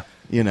something. Yeah.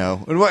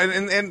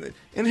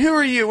 And who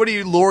are you? What are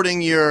you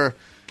lording your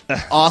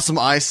awesome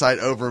eyesight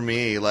over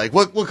me? Like,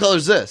 what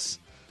color's this?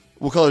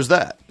 What color's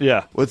that?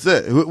 Yeah. What's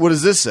it? What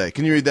does this say?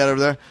 Can you read that over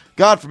there?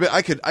 God forbid.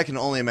 I can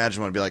only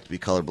imagine what it'd be like to be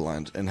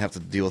colorblind and have to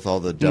deal with all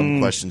the dumb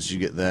questions you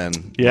get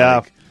then. Yeah.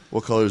 Like,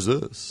 what color is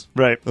this?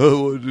 Right.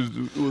 Oh, what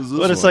is this?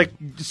 But it's like,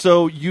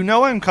 so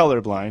I'm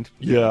colorblind.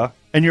 Yeah.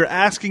 And you're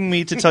asking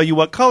me to tell you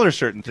what color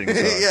certain things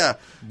are. Yeah.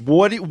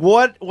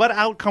 What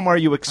outcome are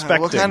you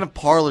expecting? What kind of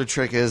parlor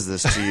trick is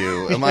this to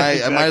you? I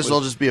might as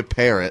well just be a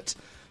parrot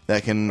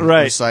that can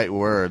Right. recite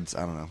words.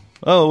 I don't know.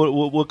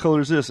 Oh, what color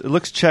is this? It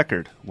looks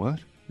checkered. What?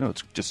 No,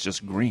 it's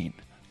just green.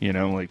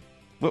 What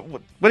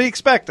do you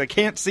expect? I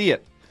can't see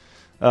it.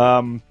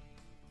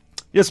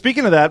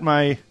 Speaking of that,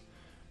 my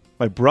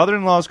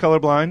brother-in-law is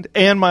colorblind,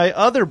 and my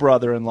other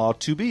brother-in-law,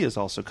 to be, is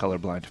also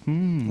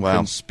colorblind. Wow.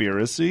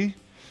 Conspiracy.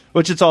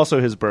 Which it's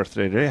also his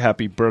birthday today.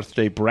 Happy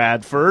birthday,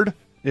 Bradford,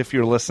 if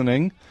you're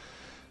listening.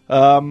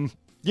 One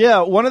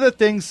of the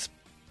things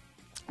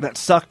that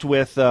sucked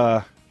with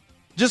that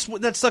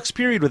sucks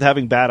period with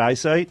having bad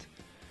eyesight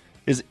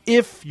is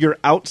if you're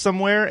out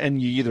somewhere and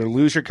you either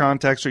lose your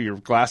contacts or your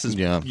glasses,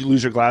 you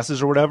lose your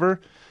glasses or whatever,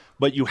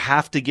 but you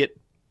have to get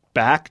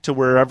back to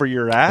wherever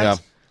you're at. Yeah.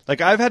 Like,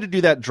 I've had to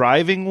do that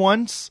driving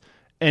once,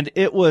 and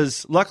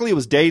luckily it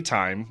was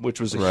daytime, which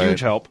was a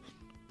huge help.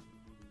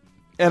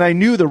 And I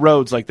knew the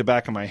roads like the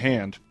back of my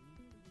hand.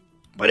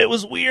 But it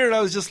was weird.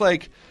 I was just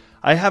like,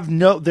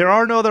 there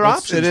are no other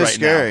options it is right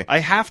scary. now. I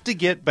have to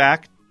get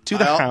back to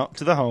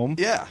the home.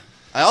 Yeah.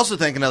 I also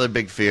think another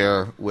big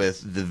fear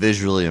with the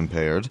visually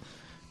impaired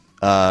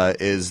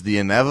is the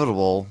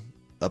inevitable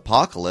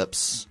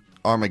apocalypse,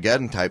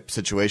 Armageddon type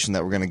situation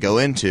that we're going to go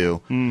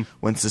into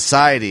when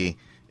society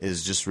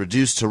is just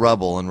reduced to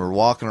rubble and we're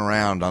walking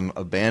around on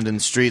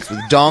abandoned streets with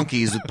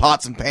donkeys with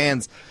pots and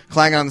pans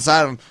clanging on the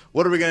side of them.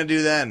 What are we going to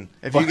do then?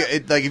 If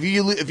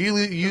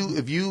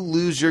you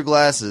lose your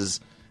glasses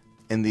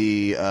in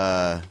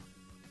the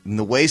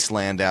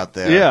wasteland out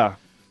there,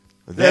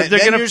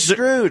 then you're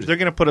screwed. They're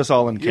going to put us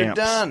all in camps. You're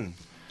done.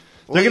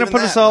 They're going to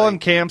put us all in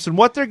camps, and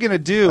what they're going to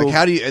do?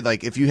 How do you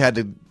if you had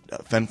to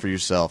fend for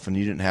yourself and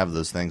you didn't have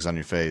those things on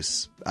your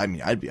face? I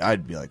mean,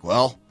 I'd be like,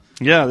 well.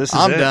 Yeah,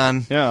 I'm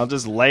done. Yeah, I'll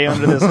just lay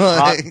under this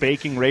hot,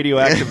 baking,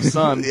 radioactive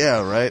sun.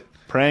 Yeah, right.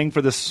 Praying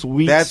for the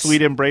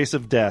sweet embrace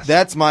of death.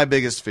 That's my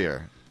biggest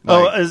fear.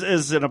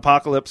 Is an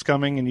apocalypse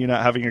coming and you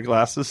not having your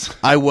glasses?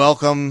 I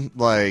welcome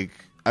the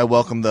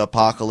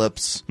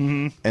apocalypse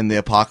and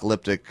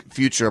the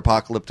future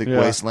apocalyptic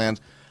wasteland.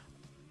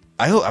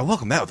 I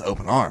welcome that with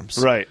open arms.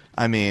 Right.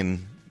 I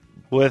mean,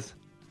 with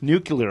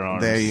nuclear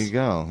arms. There you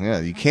go. Yeah,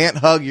 you can't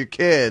hug your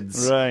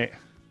kids. Right.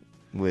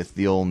 With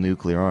the old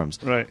nuclear arms.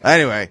 Right.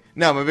 Anyway,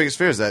 no, my biggest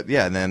fear is that,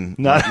 and then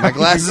my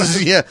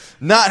glasses,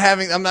 not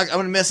having, I'm going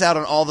to miss out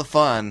on all the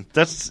fun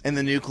in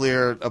the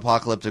nuclear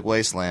apocalyptic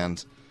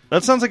wasteland.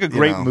 That sounds like a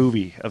great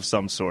movie of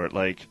some sort.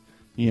 Like,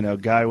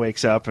 guy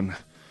wakes up and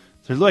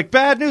they're like,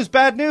 bad news.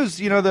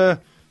 The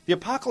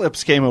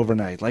apocalypse came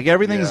overnight. Like,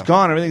 everything's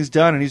gone, everything's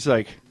done. And he's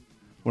like,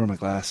 where are my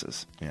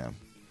glasses? Yeah.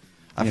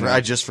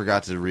 I just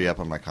forgot to re-up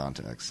on my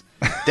contacts.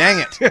 Dang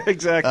it.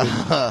 Exactly.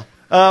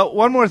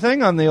 One more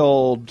thing on the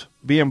old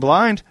being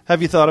blind.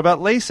 Have you thought about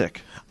LASIK?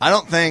 I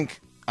don't think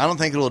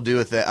it will do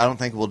with it. I don't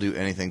think it will do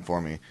anything for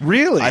me.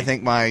 Really? I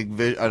think I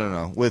don't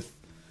know,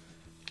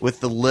 with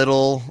the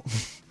little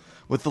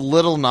with the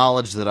little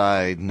knowledge that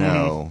I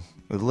know,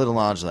 with the little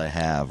knowledge that I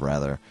have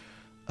rather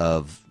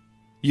of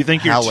You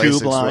think you're how too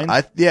LASIK's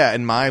blind?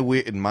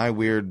 in my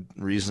weird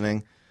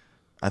reasoning,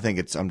 I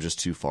think I'm just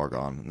too far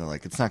gone. And they're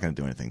like, it's not going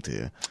to do anything to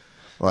you.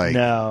 Like,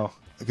 no.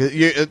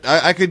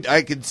 I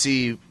could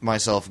see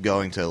myself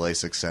going to a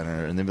LASIK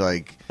center and they'd be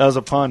like, That was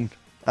a pun. You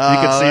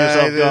could see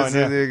yourself going.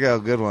 Yeah. There you go,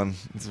 good one.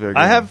 It's a very. Good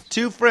I one. have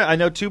two friends. I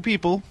know two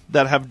people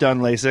that have done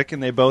LASIK,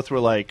 and they both were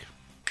like,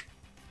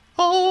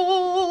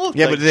 "Oh,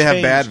 Yeah, like, but did they have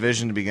changed. bad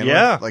vision to begin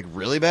Yeah. with? Like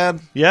really bad?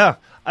 Yeah,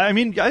 I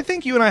mean, I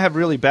think you and I have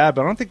really bad,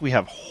 but I don't think we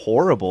have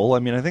horrible. I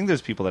mean, I think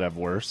there's people that have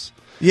worse.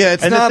 Yeah,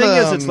 it's and not. the thing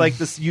is, it's like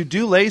this. You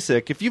do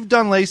LASIK. If you've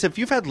done LASIK, if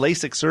you've had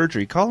LASIK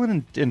surgery, call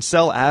in and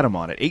sell Adam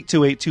on it.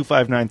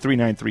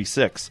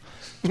 828-259-3936.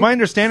 It's my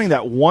understanding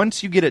that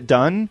once you get it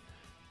done,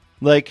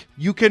 like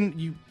you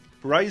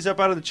rise up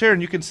out of the chair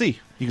and you can see.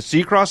 You can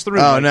see across the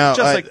room. Oh like, no,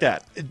 just like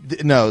that.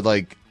 No,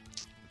 like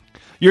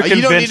You're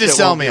you don't need convinced to it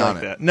sell won't me be on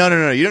like it. that.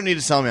 No, you don't need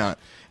to sell me on it.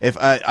 If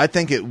I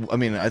think it, I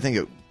mean, I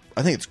think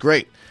it's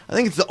great. I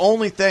think it's the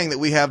only thing that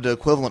we have the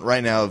equivalent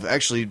right now of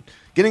actually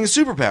getting a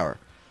superpower.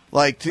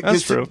 Like,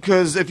 That's true.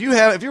 Because if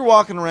you're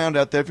walking around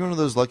out there, if you're one of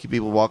those lucky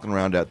people walking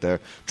around out there,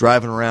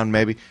 driving around,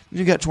 maybe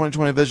you got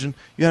 20/20 vision,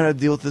 you got to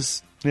deal with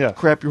this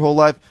crap your whole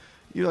life.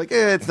 You're like,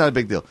 it's not a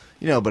big deal,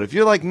 But if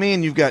you're like me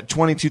and you've got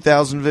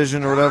 22,000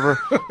 vision or whatever,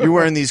 you're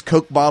wearing these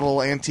Coke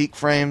bottle antique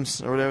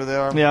frames or whatever they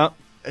are. Yeah.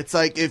 It's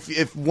like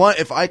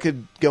if I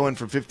could go in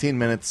for 15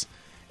 minutes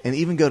and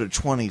even go to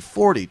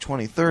 20/40,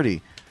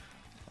 20/30,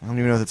 I don't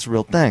even know if that's a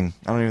real thing.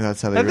 I don't even know if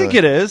that's how they. I think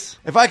it is.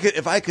 If I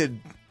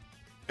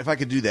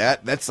could do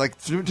that, that's like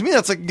to me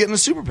that's like getting a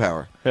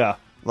superpower. Yeah.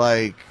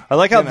 Like I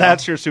like how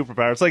that's your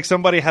superpower. It's like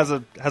somebody has a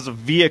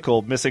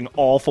vehicle missing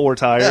all four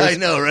tires. Yeah, I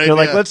know, right? You're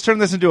like, Yeah. let's turn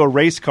this into a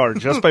race car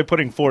just by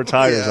putting four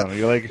tires Yeah. on it.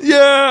 You're like,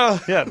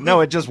 yeah.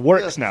 No, it just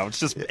works now. It's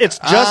just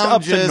I'm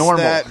up just to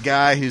normal. that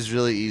guy who's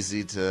really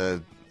easy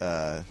to,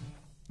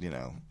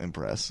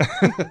 impress.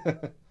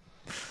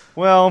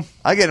 Well,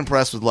 I get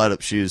impressed with light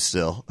up shoes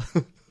still.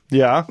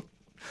 yeah.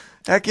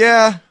 Heck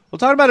yeah. Well,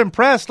 talking about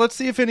impressed, let's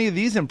see if any of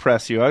these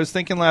impress you. I was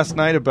thinking last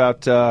night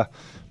about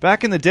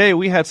back in the day,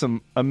 we had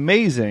some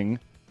amazing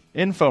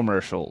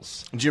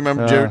infomercials. Do you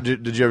remember?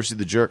 Did you ever see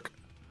The Jerk?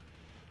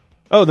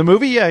 Oh, the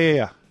movie?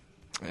 Yeah.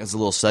 As a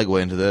little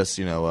segue into this,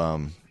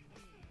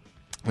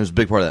 there's a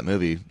big part of that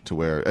movie to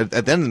where at the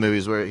end of the movie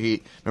is where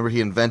he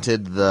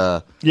invented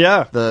the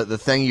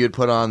thing you would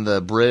put on the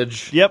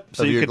bridge. Yep,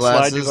 so of you your could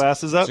glasses, slide your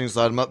glasses up. So you can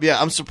slide them up.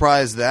 Yeah, I'm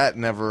surprised that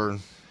never.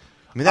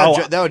 I mean,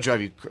 that would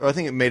drive you. I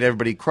think it made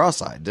everybody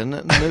cross-eyed, didn't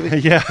it? In the movie?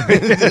 Yeah.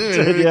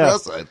 Yeah.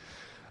 Cross-eyed.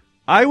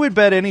 I would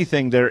bet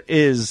anything there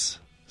is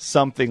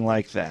something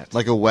like that.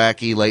 Like a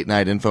wacky late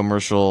night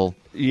infomercial.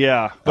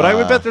 Yeah, but I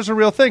would bet there's a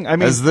real thing. I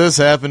mean, Has this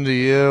happened to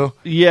you?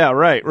 yeah,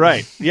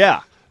 right.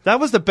 Yeah. That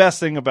was the best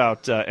thing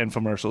about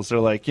infomercials. They're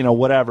like,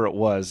 whatever it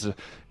was.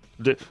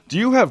 Do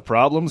you have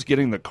problems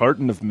getting the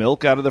carton of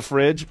milk out of the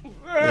fridge?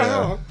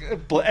 Yeah.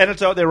 And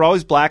they were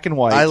always black and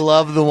white. I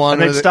love the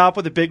one. And they'd stop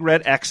with a big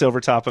red X over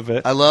top of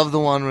it. I love the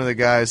one where the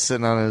guy's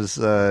sitting on his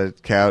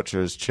couch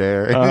or his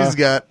chair, and he's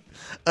got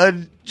a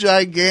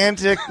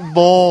gigantic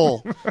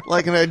bowl,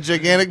 like a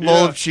gigantic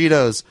bowl of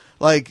Cheetos.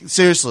 Like,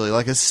 seriously,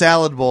 like a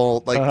salad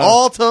bowl, like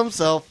all to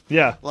himself.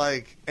 Yeah.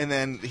 Like, and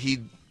then he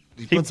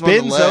He puts them on the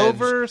bends ledge.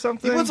 over or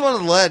something? He puts them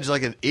on the ledge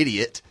like an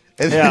idiot,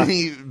 and then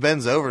he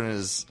bends over and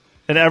his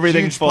and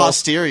everything huge falls.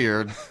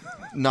 posterior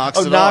knocks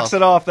it off. Knocks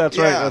it off. That's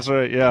Yeah.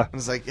 right. Yeah. And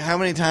it's like, how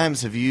many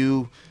times have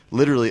you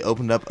literally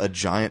opened up a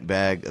giant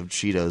bag of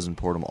Cheetos and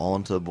poured them all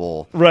into a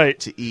bowl Right.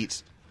 to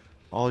eat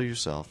all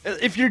yourself?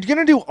 If you're going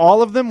to do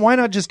all of them, why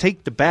not just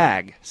take the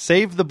bag?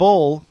 Save the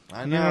bowl.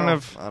 I You know. don't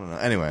have- I don't know.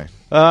 Anyway.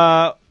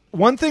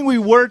 One thing we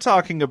were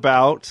talking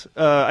about,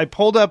 I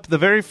pulled up, the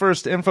very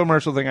first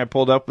infomercial thing I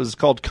pulled up was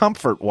called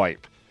Comfort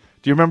Wipe.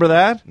 Do you remember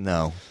that?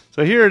 No.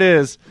 So here it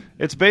is.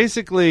 It's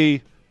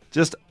basically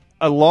just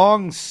a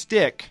long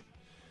stick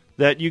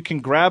that you can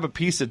grab a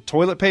piece of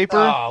toilet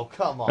paper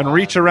come and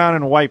reach around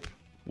and wipe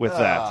with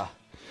that.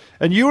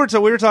 And we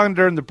were talking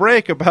during the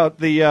break about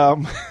the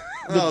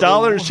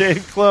Dollar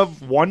Shave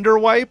Club Wonder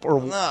Wipe or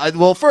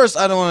Well, first,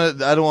 I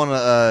don't want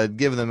to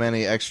give them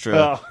any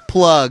extra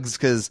plugs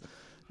because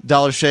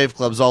Dollar Shave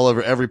Club's all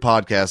over every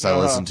podcast I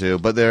listen to.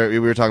 But we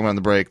were talking about in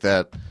the break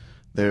that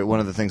they're one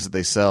of the things that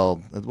they sell.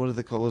 What do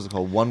they call? What is it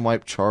called? One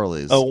Wipe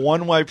Charlie's. a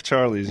One Wipe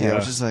Charlie's. yeah. Yeah,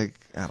 Which is like,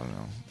 I don't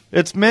know.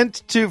 it's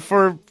meant to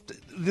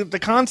the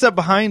concept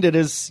behind it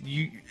is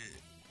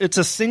it's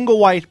a single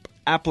wipe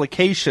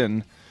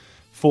application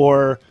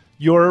for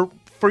your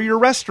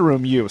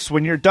restroom use.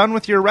 When you're done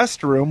with your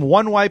restroom,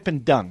 one wipe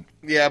and done.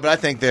 Yeah, but I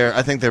think they're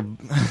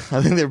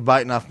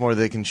biting off more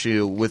than they can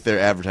chew with their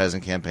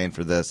advertising campaign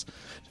for this,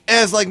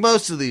 as like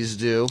most of these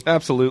do.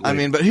 Absolutely. I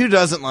mean, but who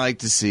doesn't like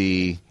to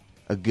see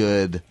a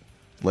good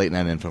late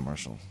night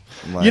infomercial.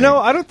 Like, You know,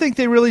 I don't think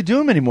they really do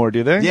them anymore,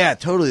 do they? yeah,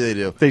 totally they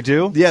do. They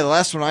do? Yeah, the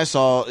last one I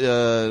saw,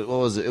 what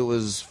was it? It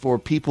was for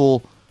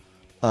people.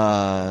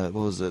 What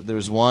was it? There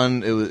was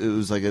one. It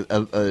was like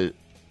a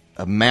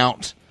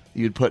mount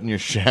you'd put in your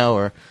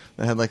shower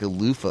that had like a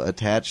loofah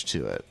attached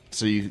to it.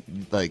 So you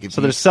like if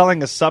So you, they're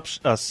selling a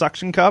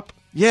suction cup?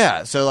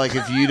 yeah. So like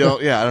if you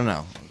don't, yeah, I don't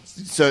know.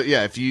 So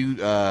yeah, if you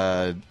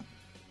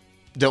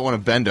don't want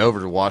to bend over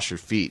to wash your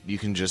feet, you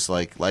can just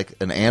like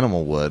an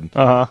animal would,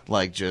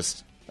 like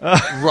just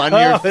run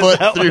your foot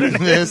through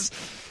this,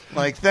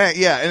 like that.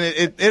 Yeah,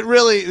 and it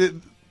really.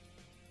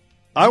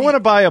 I want to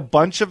buy a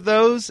bunch of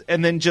those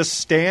and then just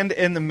stand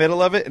in the middle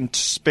of it and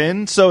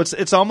spin. So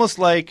it's almost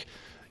like,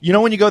 you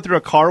know, when you go through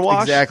a car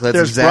wash, Exactly, that's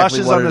there's exactly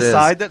brushes what on it the is.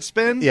 side that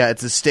spin. Yeah,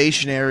 it's a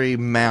stationary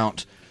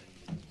mount.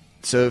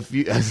 So if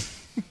you,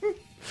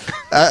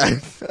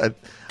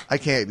 I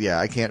can't. Yeah,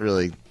 I can't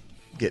really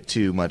get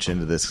too much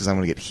into this because I'm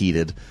going to get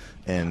heated.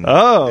 And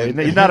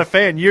You're not a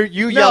fan. You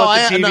yell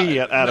at the TV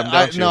at him,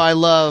 don't you? No, I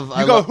love.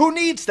 You go, who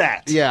needs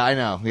that? Yeah, I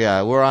know.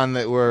 Yeah, we're on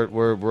the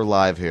we're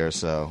live here,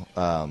 so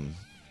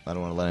I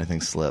don't want to let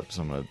anything slip.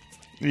 So I'm going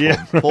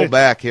to pull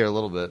back here a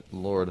little bit,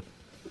 Lord.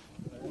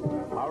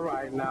 All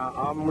right, now,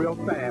 I'm real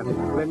fast.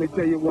 Let me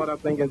tell you what I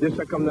think, and this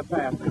shall come to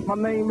pass. My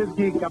name is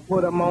Geek. I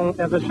put them on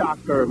as a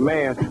shocker.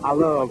 Man, I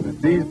love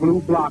these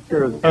blue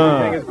blockers.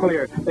 Everything is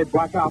clear. They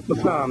block out the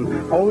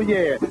sun. Oh,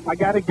 yeah, I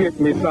got to get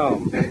me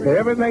some.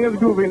 Everything is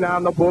groovy now,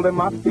 no bull in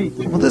my speech.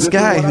 Well, this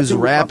guy who's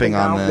rapping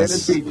on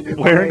this,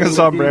 wearing a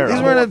sombrero.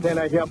 He's wearing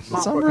a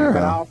sombrero.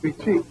 I'll be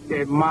cheap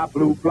in my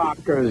blue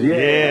blockers.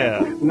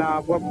 Yeah.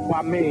 Now, what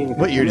I mean.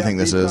 What year do you think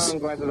this is?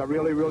 Sunglasses are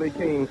really, really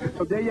keen.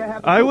 So there you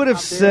have I would have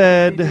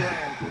said, it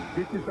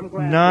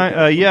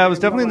was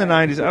definitely in the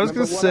 90s. I was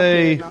going to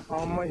say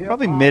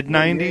probably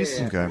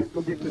mid-90s. Okay.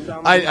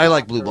 I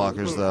like blue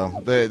blockers,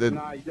 though.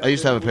 I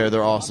used to have a pair.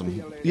 They're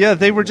awesome. Yeah,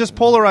 they were just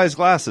polarized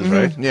glasses,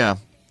 right? Yeah.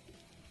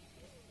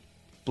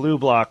 Blue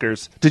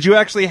blockers. Did you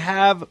actually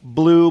have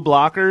blue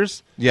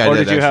blockers? Yeah, I or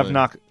did, did you have actually.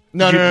 knock?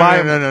 No, did you no, buy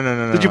no, them- no, no,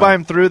 no, no, Did you no. buy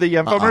them through the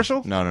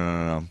infomercial?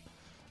 No.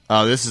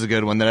 Oh, this is a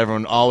good one that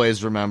everyone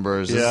always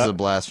remembers. This Yeah. is a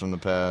blast from the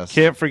past.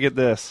 Can't forget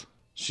this.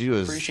 She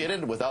was. Appreciate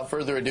it. Without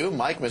further ado,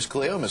 Mike, Miss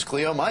Cleo,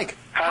 Mike.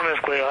 Hi, Miss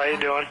Cleo. How you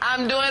doing?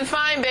 I'm doing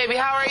fine, baby.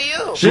 How are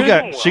you? She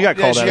got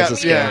called out as a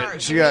scam. Yeah,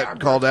 she got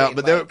called out.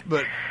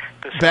 But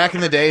back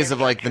in the days of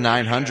like the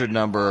 900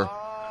 number,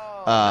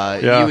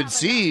 you would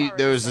see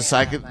there was the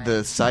psychic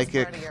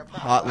hotline,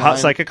 Hot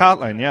Psychic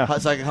Hotline, yeah.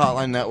 Hot Psychic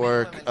Hotline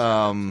Network.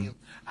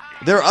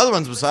 There are other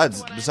ones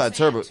besides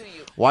her, but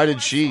why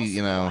did she?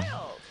 You know,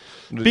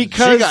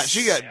 Because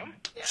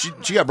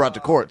she got brought to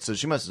court, so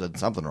she must have done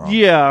something wrong.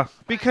 Yeah,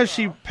 because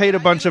she paid a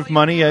bunch of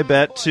money, I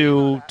bet,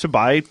 to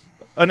buy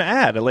an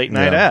ad, a late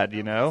night ad,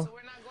 you know.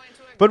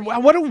 But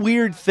what a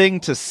weird thing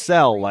to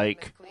sell,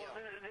 like.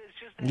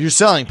 You're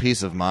selling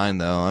peace of mind,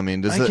 though. I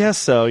mean, I guess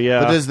so,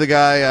 yeah. But does the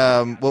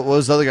guy? What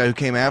was the other guy who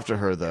came after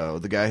her, though?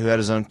 The guy who had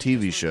his own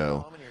TV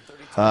show.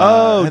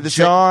 John.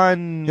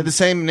 He had the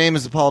same name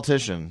as the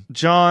politician.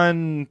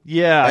 John.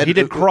 Yeah, he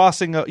did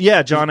Crossing.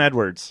 John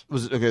Edwards.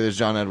 There's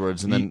John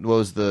Edwards, and then what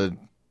was the?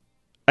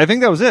 I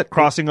think that was it.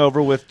 Crossing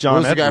over with John. What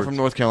was the Edwards. guy from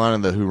North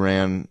Carolina who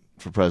ran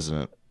for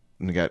president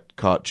and he got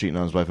caught cheating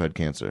on his wife who had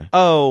cancer?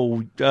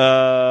 Oh,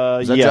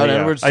 Was that John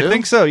Edwards, too? I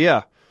think so.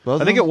 Yeah,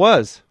 Both I of think them? it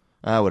was.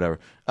 Whatever.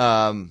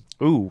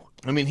 Ooh.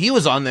 I mean, he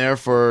was on there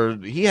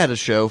he had a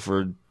show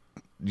for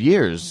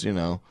years, you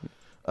know.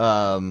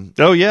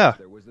 Oh, yeah.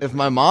 If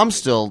my mom's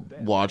still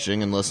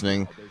watching and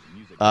listening,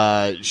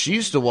 she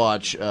used to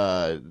watch,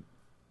 what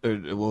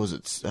was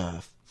it?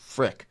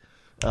 Frick.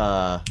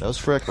 That was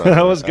Frick, right?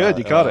 That was good.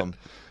 You caught it.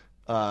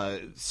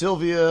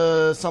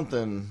 Sylvia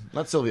something.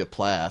 Not Sylvia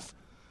Plath.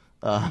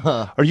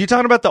 Are you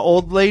talking about the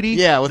old lady?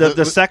 Yeah, with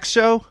the sex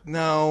show?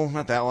 No,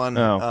 not that one.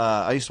 No.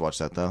 I used to watch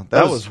that, though.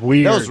 That was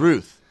weird. That was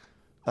Ruth.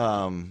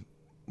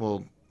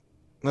 Well,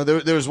 no,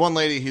 there was one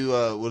lady who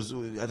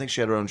I think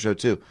she had her own show,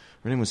 too.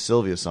 Her name was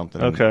Sylvia something.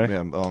 Okay.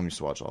 Yeah, I used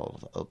to watch all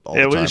the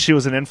time. She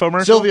was an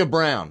infomercial? Sylvia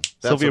Brown.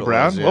 That's Sylvia what it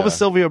Brown? was, yeah. What was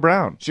Sylvia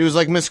Brown? She was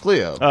like Miss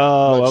Cleo.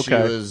 Oh, but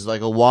okay. She was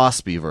like a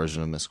waspy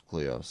version of Miss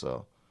Cleo,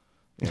 so,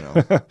 you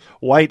know.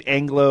 White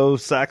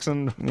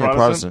Anglo-Saxon Protestant? Yeah,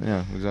 Protestant,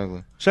 yeah,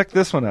 exactly. Check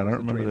this one out. I don't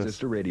remember this.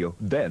 Transistor radio,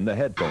 then the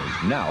headphones.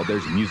 Now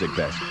there's Music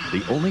Best,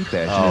 the only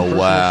fashion Oh, and personal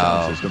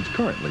wow. sound systems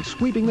currently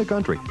sweeping the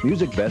country.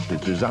 Music Best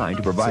is designed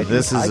to provide So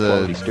this you is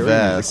high-quality a stereo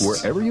vest.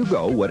 music wherever you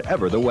go,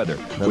 whatever the weather.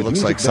 That looks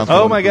Music like Best something-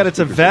 Oh my God, it's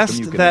a speaker vest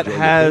system, you can that enjoy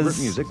your has favorite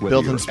music, whether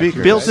built-in you're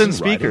speakers. Built-in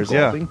exercising, speakers,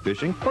 riding, yeah. golfing,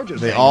 fishing, or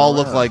just They hanging all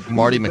around. look like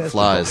Marty Music Best is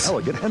McFly's. both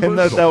elegant And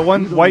versatile. that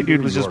one Easily white dude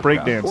New was just York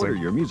bound. breakdancing. Order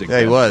your Music Yeah,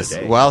 he Best was.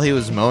 today. While he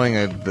was mowing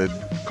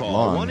the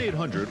lawn.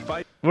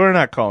 1-800-5 We're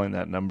not calling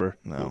that number.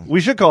 No.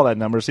 We should call that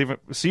number,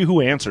 see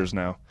who answers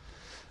now.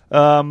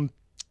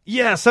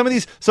 Yeah, some of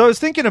these. So I was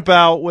thinking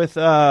about with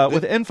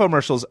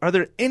infomercials, are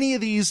there any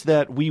of these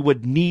that we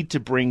would need to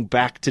bring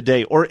back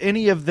today, or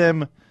any of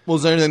them?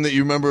 Was there anything that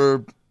you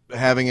remember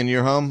having in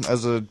your home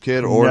as a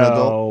kid or an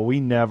adult? No, we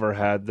never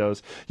had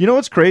those. You know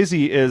what's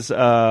crazy is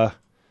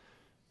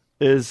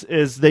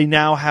is they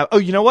now have. Oh,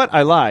 you know what?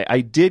 I lie.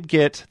 I did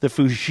get the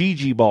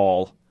Fushigi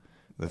ball.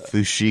 The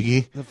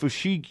Fushigi? The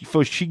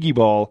Fushigi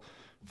ball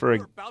for a.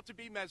 We're about to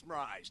be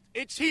mesmerized.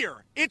 It's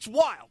here. It's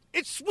wild.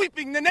 It's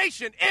sweeping the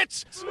nation.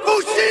 It's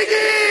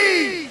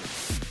Fushigi!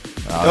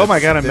 Oh my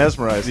god, I'm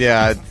mesmerized.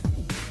 Yeah.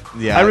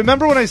 I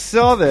remember when I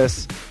saw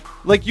this,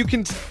 like you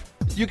could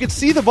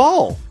see the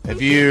ball.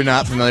 If you're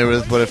not familiar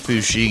with what a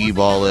Fushigi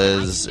ball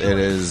is, it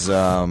is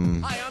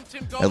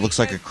it looks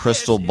like a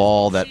crystal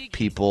ball that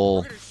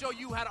people.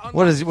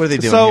 What are they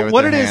doing? So here with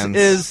what their it hands?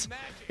 is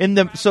in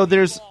the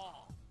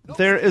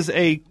there is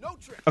a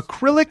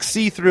acrylic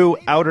see-through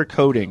outer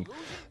coating.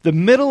 The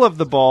middle of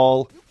the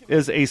ball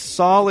is a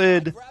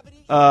solid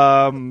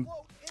like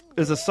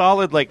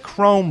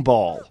chrome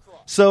ball.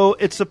 So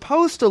it's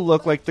supposed to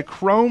look like the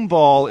chrome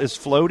ball is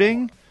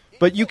floating,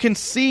 but you can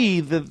see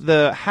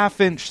the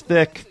half-inch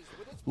thick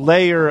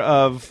layer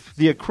of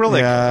the acrylic.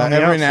 Yeah, on the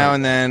every outside. now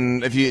and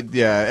then,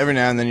 every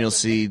now and then you'll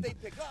see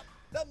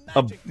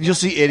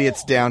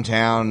idiots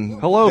downtown.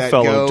 Hello, that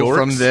fellow go dorks.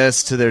 from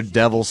this to their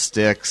devil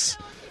sticks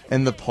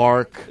in the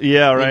park.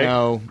 Yeah, right. You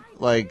know,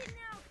 like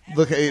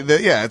look,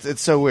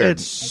 it's so weird.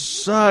 It's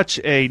such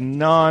a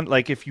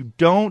if you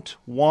don't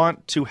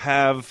want to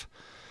have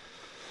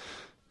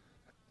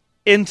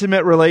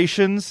intimate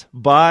relations,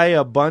 buy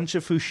a bunch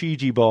of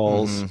Fushigi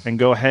balls and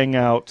go hang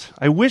out.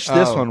 I wish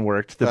this one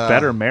worked. The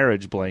Better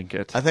Marriage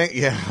blanket. I think,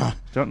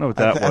 don't know what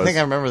that was. I think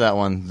I remember that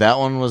one. That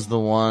one was the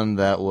one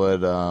that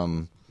would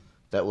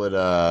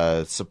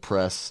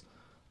suppress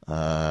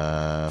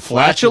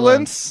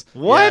flatulence.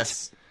 What?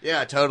 Yes.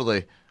 Yeah,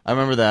 totally. I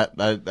remember that.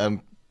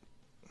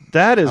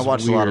 That is I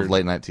watched weird. a lot of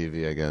late night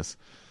TV, I guess.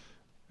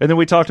 And then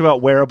we talked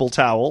about wearable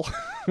towel.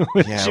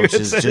 which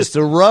is just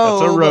a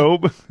robe. It's a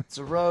robe. It's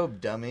a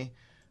robe, dummy.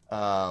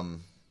 But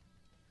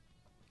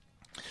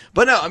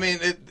no, I mean,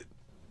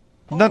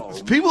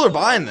 people are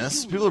buying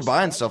this. People are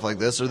buying stuff like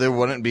this, or there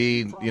wouldn't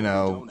be, a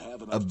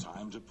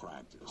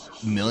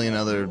million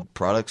other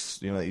products,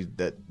 that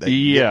get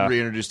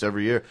reintroduced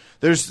every year.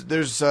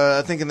 There's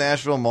I think in the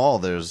Asheville Mall,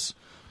 there's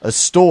a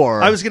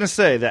store. I was going to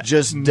say that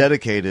just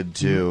dedicated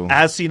to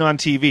As Seen on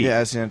TV. Yeah,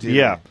 As Seen on TV.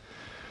 Yeah.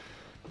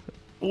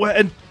 Well,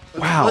 and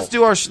wow. Let's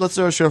do our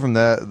show from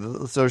that.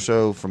 Let's do our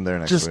show from there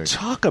next week. Just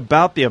talk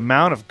about the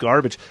amount of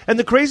garbage. And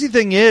the crazy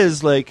thing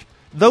is, like,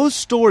 those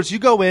stores, you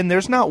go in,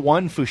 there's not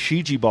one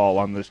Fushigi ball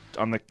on the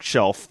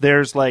shelf.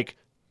 There's like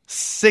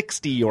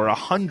 60 or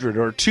 100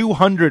 or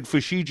 200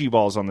 Fushigi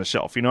balls on the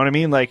shelf. You know what I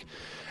mean? Like,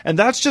 and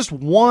that's just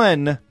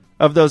one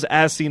of those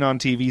As Seen on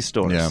TV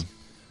stores. Yeah.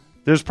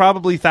 There's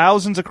probably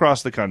thousands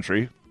across the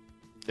country.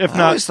 If I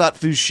not, always thought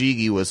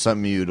Fushigi was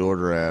something you'd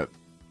order at.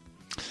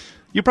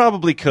 You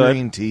probably could.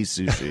 Green tea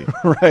sushi.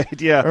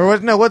 Right, yeah. Or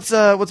what's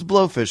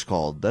blowfish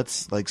called?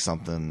 That's like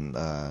something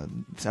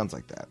sounds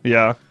like that.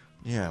 Yeah.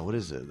 Yeah, what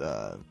is it?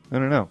 I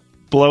don't know.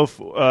 Blow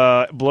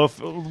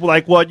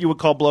like what you would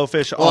call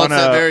blowfish well, on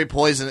it's a very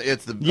poison.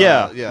 It's the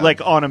like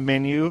on a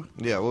menu.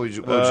 Yeah, what would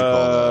you call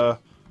that?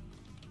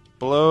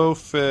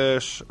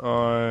 Blowfish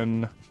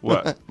on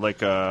what?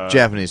 Like a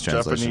Japanese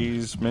translation.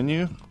 Japanese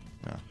menu?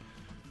 Yeah.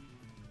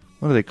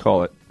 What do they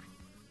call it?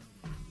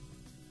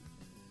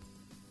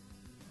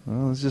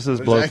 Well, it just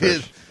says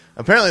blowfish.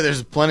 Apparently,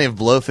 there's plenty of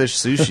blowfish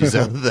sushis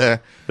out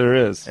there. There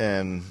is.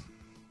 And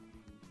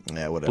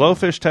yeah, whatever.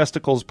 Blowfish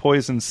testicles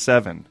poison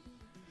 7.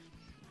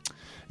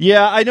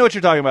 Yeah, I know what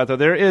you're talking about, though.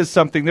 There is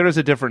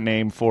a different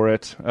name for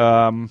it.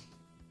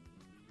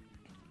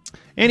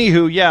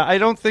 Anywho, yeah, I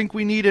don't think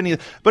we need any.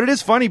 But it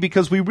is funny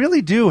because we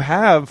really do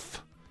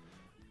have,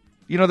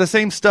 the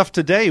same stuff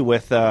today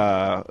with.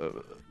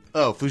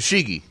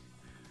 Fushigi.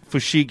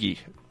 Fushigi.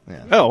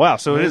 Yeah. Oh, wow.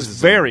 So it is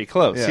very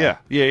close. Yeah.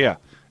 Yeah.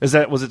 Was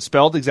it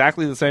spelled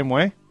exactly the same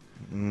way? I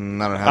don't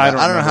know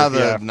how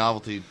the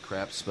novelty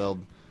crap's spelled.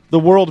 The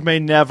world may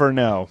never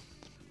know.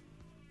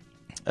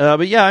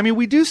 But yeah, I mean,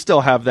 we do still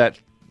have that,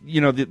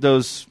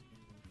 those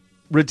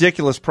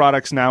ridiculous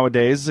products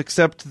nowadays,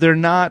 except they're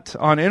not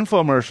on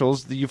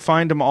infomercials. You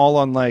find them all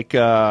on like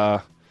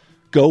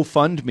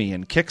GoFundMe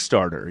and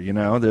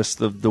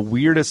Kickstarter, the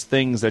weirdest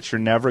things that you're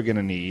never going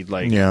to need.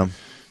 Like, a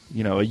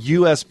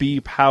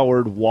USB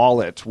powered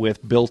wallet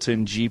with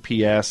built-in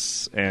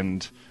GPS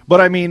but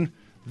I mean,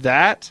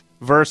 that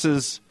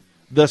versus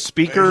the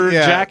speaker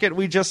jacket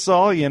we just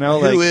saw,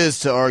 Who is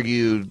to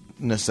argue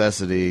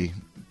necessity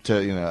to,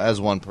 as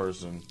one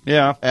person?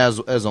 Yeah. As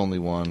only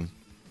one.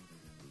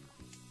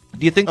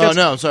 Do you think that's...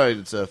 Oh, no, I'm sorry.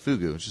 It's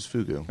Fugu. It's just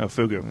Fugu. Oh,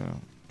 Fugu. Yeah,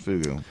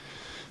 Fugu.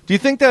 Do you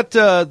think that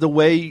the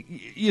way...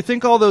 You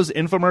think all those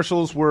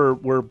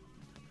infomercials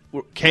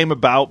came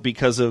about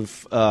because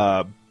of,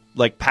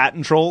 like,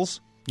 patent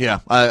trolls? Yeah,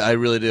 I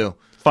really do.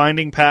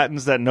 Finding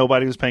patents that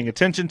nobody was paying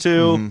attention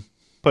to,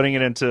 putting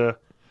it into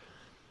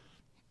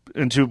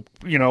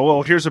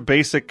here's a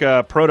basic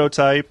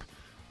prototype.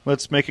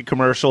 Let's make a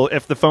commercial.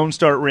 If the phones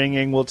start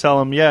ringing, we'll tell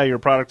them, your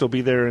product will be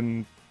there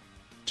in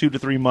 2 to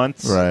 3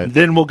 months. Right.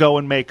 Then we'll go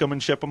and make them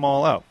and ship them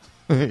all out.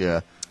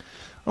 Yeah. I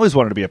always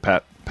wanted to be a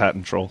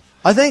patent troll.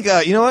 I think,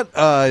 you know what?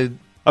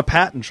 a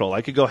Patton troll.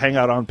 I could go hang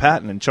out on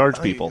Patton and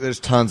charge people. There's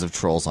tons of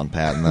trolls on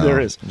Patton, though. There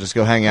is. Just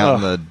go hang out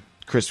in the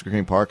Krispy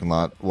Kreme parking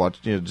lot.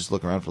 Watch, just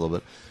look around for a little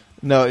bit.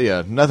 No,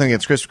 yeah, nothing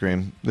against Krispy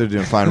Kreme. They're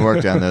doing fine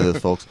work down there,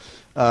 those folks.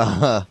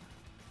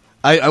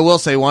 I will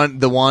say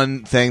the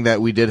one thing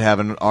that we did have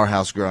in our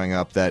house growing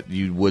up that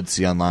you would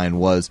see online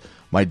was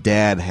my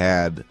dad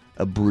had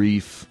a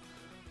brief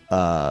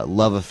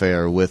love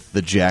affair with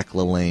the Jack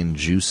LaLanne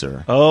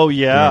juicer. Oh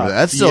yeah,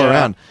 that's still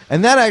around,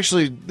 and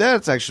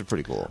that's actually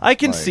pretty cool. I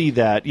can see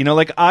that.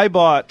 I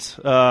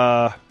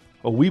bought.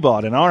 We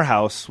bought in our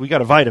house. We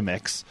got a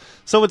Vitamix,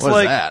 so it's what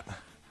like is that?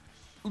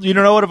 You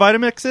don't know what a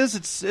Vitamix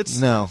is? It's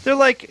no. They're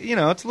like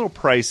it's a little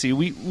pricey.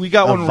 We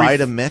got one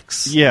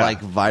Vitamix, yeah, like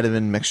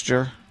vitamin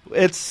mixture.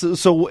 It's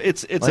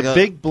like a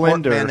big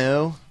blender.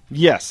 Portmanteau?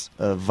 Yes,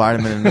 a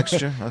vitamin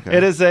mixture. Okay,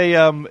 it is a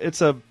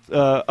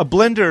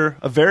blender,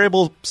 a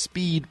variable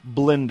speed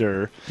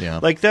blender. Yeah,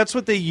 like that's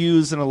what they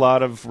use in a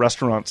lot of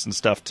restaurants and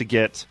stuff to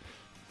get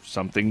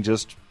something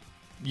just.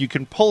 You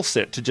can pulse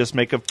it to just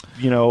make a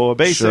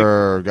basic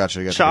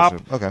gotcha, chop,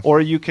 okay,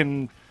 or you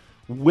can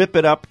whip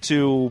it up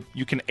to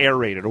you can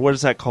aerate it, or what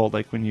is that called?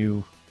 Like when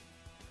you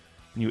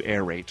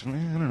aerate. I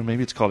don't know.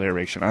 Maybe it's called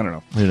aeration. I don't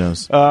know. Who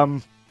knows?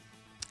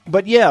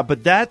 But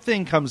that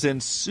thing comes in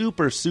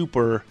super,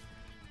 super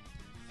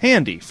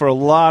handy for a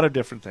lot of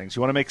different things.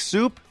 You want to make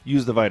soup?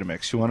 Use the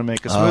Vitamix. You want to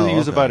make a smoothie?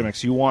 Use the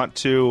Vitamix. You want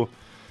to,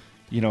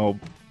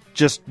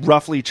 just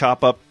roughly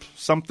chop up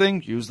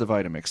something? Use the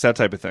Vitamix. That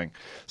type of thing.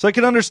 So I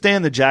can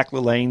understand the Jack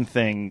LaLanne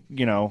thing,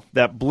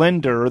 that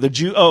blender or the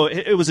juice. Oh,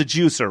 it was a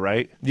juicer,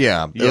 right?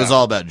 Yeah, it was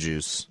all about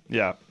juice.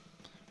 Yeah.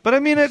 But I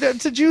mean,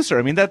 it's a juicer.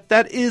 I mean,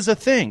 that is a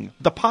thing.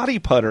 The potty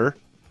putter...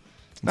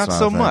 Not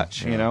so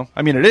much,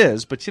 I mean, it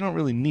is, but you don't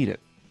really need it.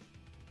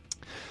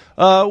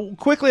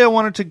 Quickly, I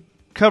wanted to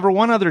cover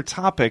one other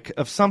topic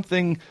of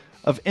something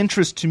of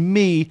interest to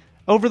me.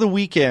 Over the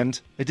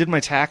weekend, I did my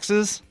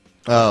taxes.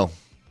 Oh,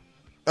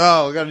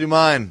 I got to do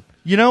mine.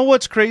 You know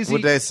what's crazy?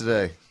 What day is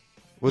today?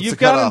 What's You've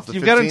the cutoff?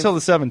 You've got until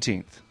the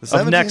 17th,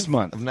 of next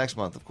month. Of next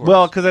month, of course.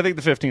 Well, because I think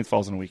the 15th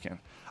falls on a weekend.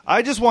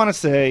 I just want to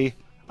say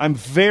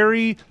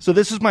so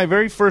this is my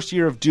very first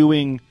year of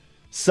doing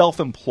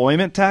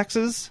self-employment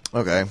taxes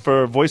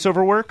for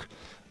voiceover work.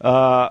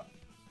 So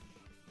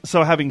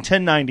having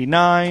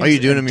 1099s, are you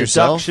doing them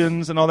yourself?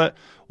 Deductions and all that.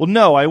 Well,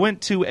 no, I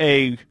went to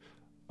a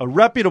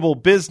reputable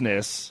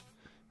business,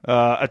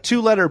 a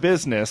 2-letter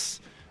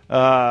business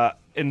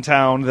in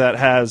town that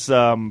has,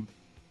 they're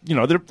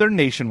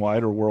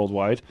nationwide or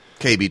worldwide.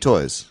 KB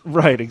Toys.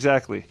 Right,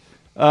 exactly.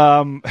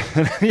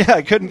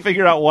 I couldn't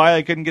figure out why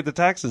I couldn't get the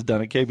taxes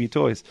done at KB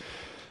Toys.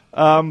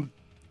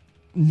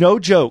 No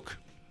joke.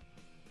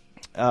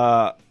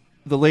 The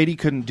lady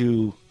couldn't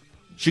do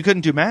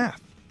math.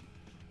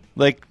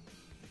 Like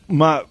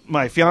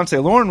my fiance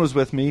Lauren was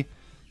with me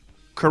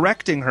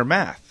correcting her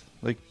math.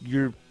 Like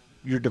you're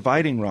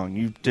dividing wrong.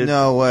 You did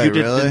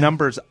the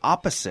numbers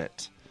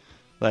opposite.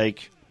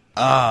 Like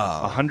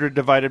 100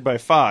 divided by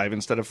 5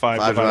 instead of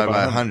 5 divided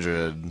by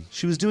 100.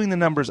 She was doing the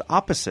numbers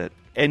opposite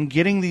and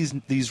getting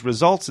these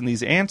results and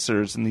these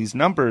answers and these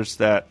numbers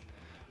that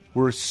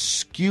were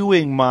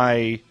skewing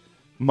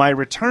my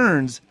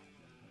returns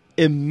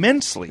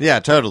immensely.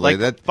 Yeah, totally.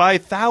 By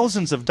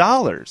thousands of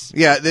dollars.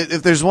 Yeah,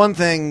 if there's one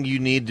thing you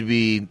need to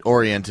be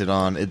oriented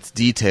on, it's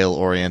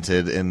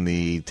detail-oriented in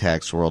the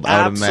tax world.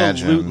 Absolutely. I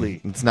would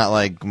imagine. It's not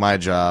like my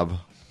job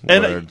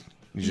where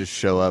you just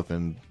show up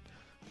and,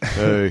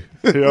 hey.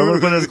 I'm going to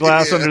put this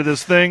glass under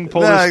this thing,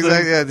 pull this thing.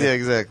 Yeah,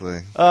 exactly.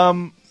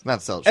 It's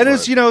not self-employed. And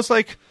it's, it's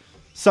like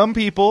some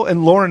people,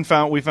 and Lauren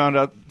found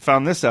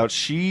this out,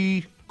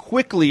 she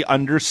quickly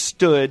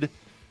understood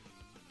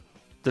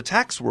the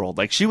tax world.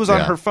 Like she was on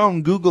her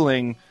phone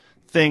Googling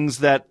things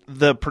that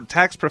the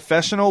tax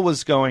professional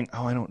was going,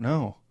 I don't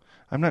know.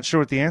 I'm not sure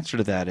what the answer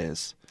to that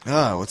is.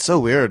 Oh, it's so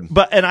weird.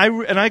 But and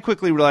I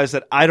quickly realized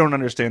that I don't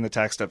understand the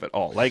tax stuff at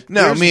all. Like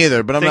no, me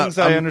either. But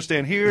I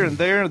understand here and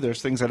there.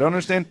 There's things I don't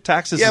understand.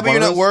 Taxes. Yeah, but you're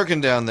not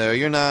working down there.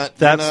 You're not.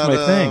 That's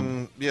my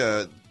thing.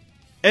 Yeah.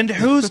 And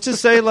who's to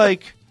say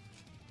like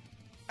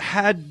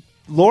had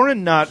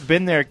Lauren not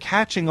been there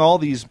catching all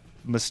these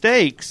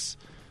mistakes?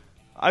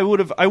 I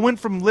went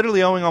from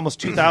literally owing almost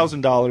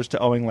 $2,000 to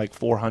owing like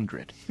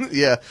 $400.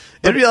 Yeah.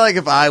 It'd be like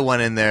if I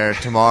went in there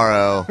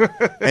tomorrow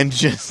and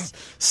just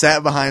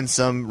sat behind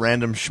some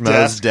random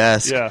schmo's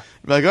desk. Yeah.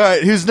 Like, all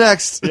right, who's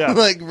next? Yeah.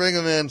 Like, bring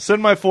them in.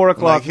 Send my 4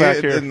 o'clock back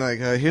here. And like,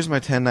 here's my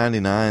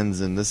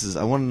 1099s, and this is,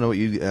 I want to know what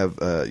you have,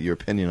 your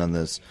opinion on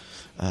this.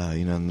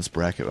 In this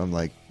bracket, I'm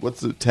like,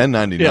 what's the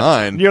 1099?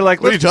 Yeah. You're like,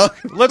 what are you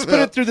talking let's about?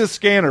 put it through this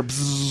scanner.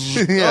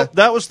 Yeah. Oh,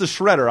 that was the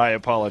shredder. I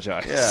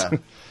apologize. Yeah.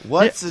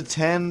 What's a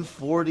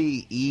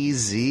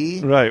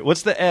 1040EZ? Right.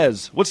 What's the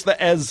EZ? What's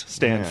the EZ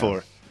stand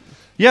for?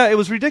 Yeah, it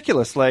was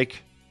ridiculous.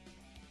 Like,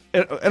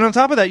 and on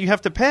top of that, you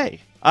have to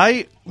pay.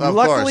 I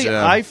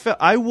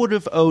would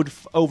have owed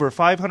over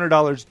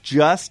 $500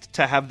 just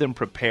to have them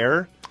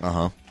prepare.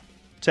 To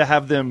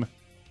have them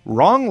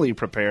wrongly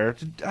prepared.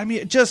 I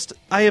mean,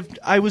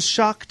 I was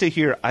shocked to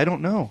hear. I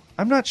don't know.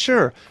 I'm not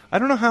sure. I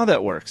don't know how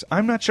that works.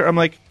 I'm not sure. I'm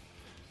like,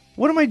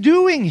 What am I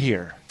doing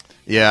here?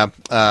 Yeah.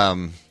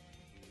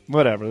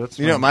 Whatever. That's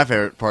you know what my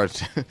favorite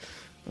part.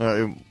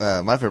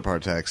 My favorite part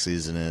of tax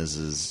season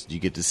is you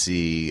get to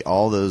see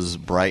all those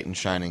bright and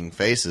shining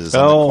faces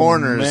on the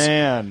corners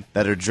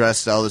that are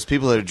dressed. All those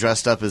people that are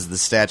dressed up as the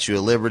Statue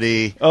of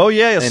Liberty. Oh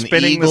yeah, an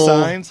spinning eagle.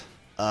 the signs.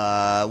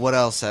 What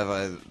else have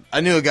I?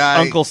 I knew a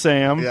guy, Uncle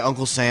Sam. Yeah,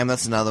 Uncle Sam.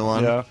 That's another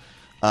one. Yeah.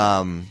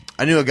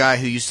 I knew a guy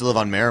who used to live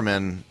on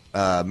Merriman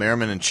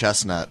and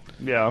Chestnut.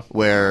 Yeah.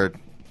 Where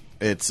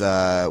it's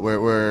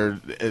where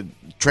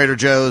Trader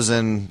Joe's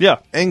and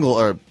Engel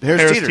or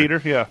Harris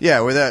Teeter.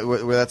 Yeah, where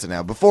that's at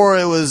now. Before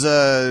it was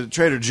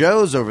Trader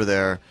Joe's over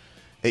there.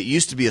 It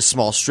used to be a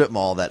small strip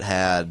mall that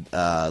had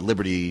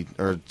Liberty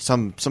or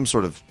some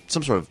sort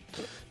of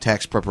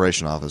tax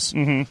preparation office.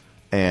 Mm-hmm.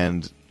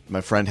 And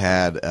my friend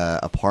had an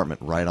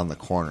apartment right on the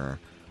corner,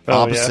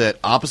 Oh,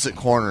 opposite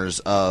corners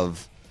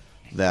of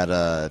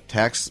that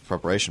tax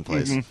preparation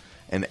place. Mm-hmm.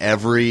 And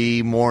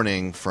every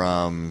morning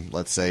from,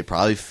 let's say,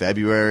 probably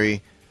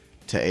February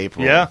to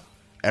April,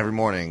 every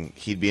morning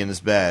he'd be in his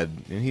bed.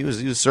 And he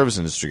was a service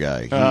industry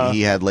guy.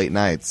 He had late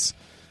nights.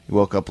 He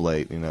woke up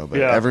late,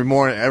 But every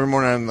morning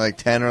on like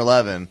 10 or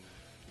 11,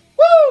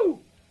 woo!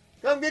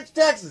 Come get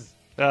your taxes.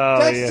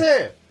 Taxes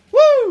here.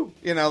 Woo!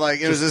 It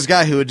was this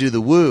guy who would do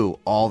the woo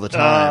all the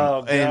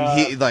time. And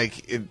he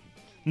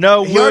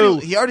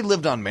already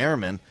lived on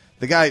Merriman.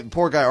 The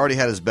poor guy already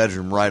had his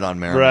bedroom right on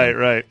Merriman.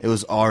 Right. It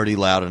was already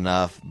loud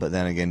enough, but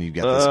then again, you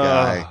get this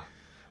guy.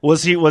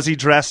 Was he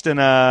dressed in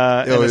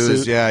a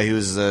suit? He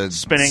was a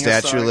spinning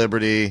Statue of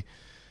Liberty.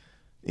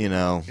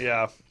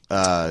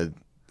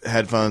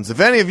 Headphones.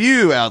 If any of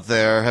you out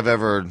there have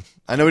ever,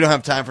 I know we don't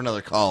have time for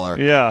another caller.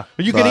 Yeah,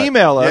 you can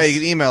email us. Yeah, you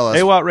can email us.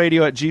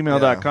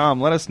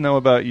 awattradio@gmail.com. Let us know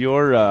about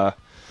your.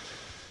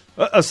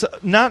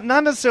 Not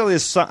necessarily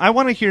I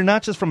want to hear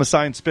not just from a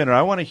sign spinner.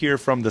 I want to hear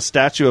from the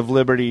Statue of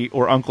Liberty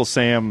or Uncle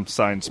Sam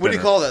sign spinner. What do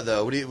you call that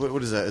though? What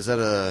is that? Is that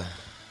a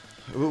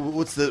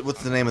what's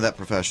the name of that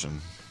profession?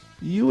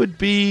 You would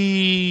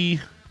be,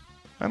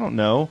 I don't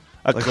know,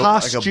 a like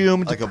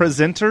costumed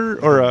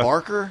presenter or a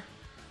barker.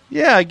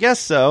 Yeah, I guess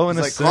so.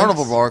 It's like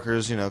carnival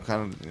barkers, do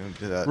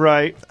that.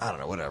 Right. I don't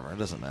know. Whatever. It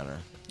doesn't matter.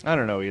 I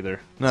don't know either.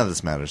 None of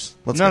this matters.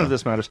 None of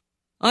this matters.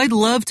 I'd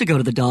love to go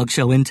to the dog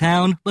show in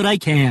town, but I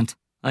can't.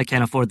 I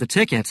can't afford the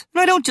ticket.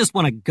 And I don't just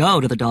want to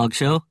go to the dog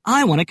show.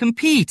 I want to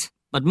compete.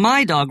 But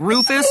my dog,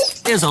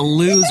 Rufus, is a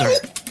loser.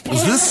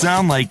 Does this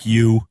sound like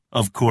you?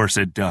 Of course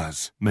it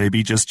does.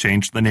 Maybe just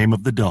change the name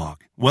of the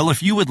dog. Well,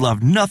 if you would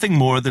love nothing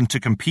more than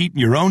to compete in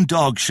your own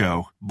dog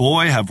show,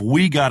 boy, have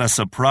we got a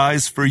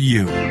surprise for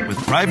you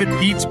with Private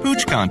Pete's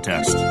Pooch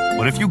Contest.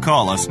 What if you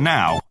call us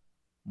now,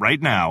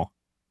 right now?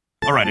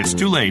 All right, it's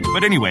too late,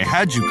 but anyway,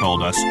 had you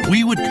called us,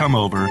 we would come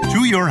over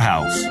to your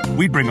house.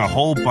 We'd bring a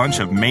whole bunch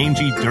of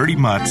mangy, dirty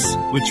mutts,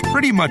 which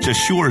pretty much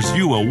assures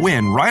you a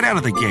win right out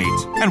of the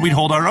gate. And we'd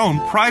hold our own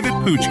private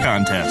pooch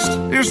contest.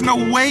 There's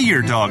no way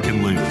your dog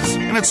can lose.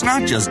 And it's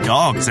not just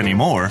dogs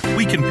anymore.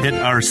 We can pit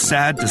our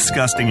sad,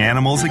 disgusting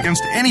animals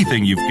against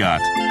anything you've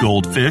got.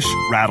 Goldfish,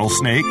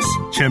 rattlesnakes,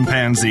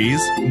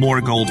 chimpanzees,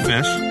 more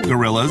goldfish,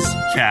 gorillas,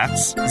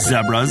 cats,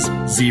 zebras,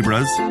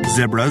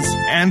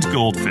 and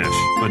goldfish,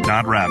 but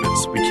not rabbits.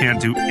 We can't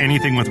do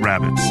anything with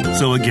rabbits.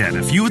 So again,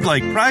 if you would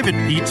like Private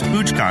Pete's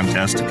Pooch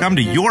Contest to come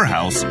to your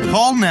house,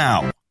 call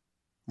now.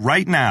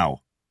 Right now.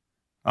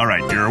 All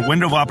right, your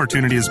window of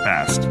opportunity is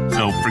passed,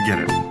 so forget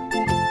it.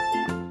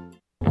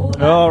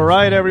 All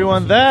right,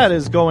 everyone, that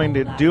is going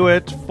to do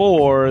it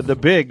for the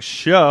big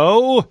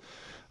show.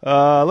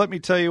 Let me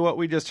tell you what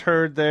we just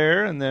heard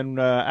there, and then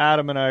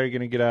Adam and I are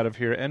going to get out of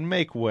here and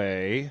make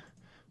way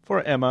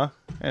for Emma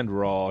and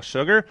Raw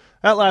Sugar.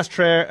 That last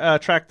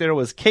track there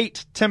was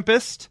Kate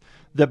Tempest,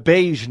 The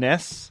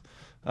Beigeness.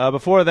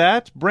 Before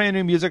that, brand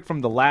new music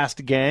from The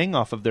Last Gang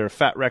off of their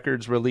Fat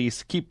Records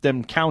release, Keep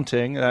Them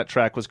Counting. That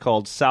track was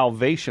called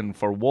Salvation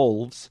for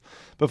Wolves.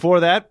 Before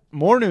that,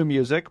 more new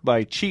music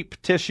by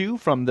Cheap Tissue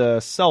from the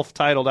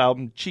self-titled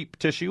album Cheap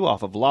Tissue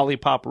off of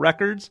Lollipop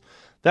Records.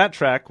 That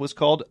track was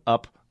called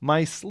Up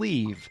My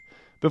Sleeve.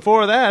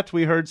 Before that,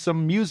 we heard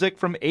some music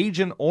from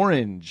Agent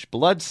Orange,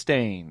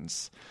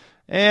 Bloodstains,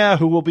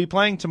 who will be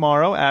playing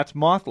tomorrow at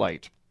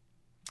Mothlight.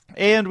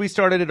 And we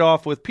started it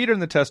off with Peter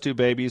and the Test Tube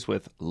Babies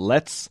with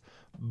Let's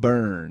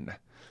Burn.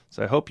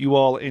 So I hope you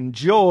all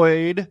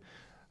enjoyed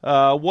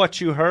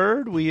what you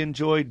heard. We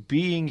enjoyed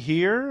being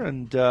here,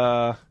 and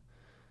we'll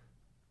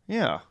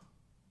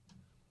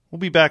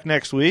be back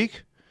next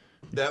week.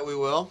 That we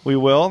will. We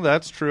will,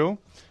 that's true.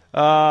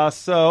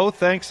 So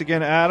thanks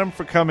again, Adam,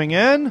 for coming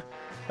in.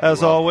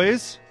 As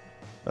always,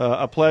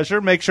 a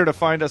pleasure. Make sure to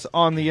find us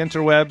on the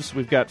interwebs.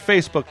 We've got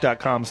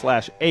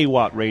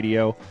Facebook.com/AWatt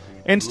Radio.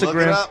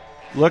 Instagram.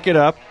 Look it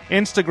up.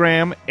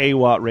 Instagram,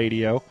 AWatt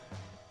Radio.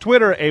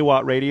 Twitter,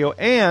 AWatt Radio.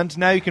 And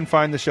now you can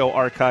find the show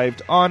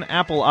archived on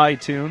Apple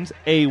iTunes,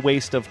 A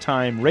Waste of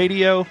Time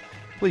Radio.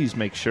 Please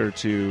make sure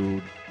to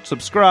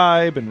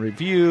subscribe and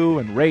review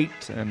and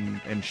rate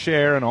and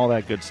share and all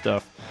that good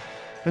stuff.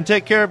 And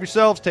take care of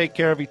yourselves. Take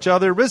care of each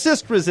other.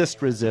 Resist,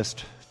 resist,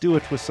 resist. Do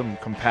it with some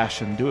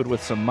compassion. Do it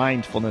with some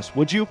mindfulness,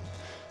 would you?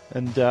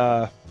 And,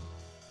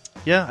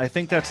 yeah, I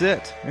think that's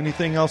it.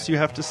 Anything else you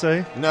have to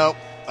say? Nope.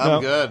 I'm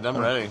No. good. I'm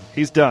ready.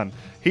 He's done.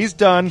 He's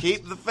done.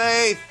 Keep the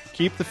faith.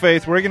 Keep the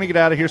faith. We're going to get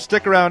out of here.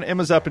 Stick around.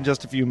 Emma's up in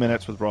just a few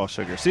minutes with Raw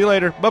Sugar. See you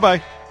later.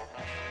 Bye-bye.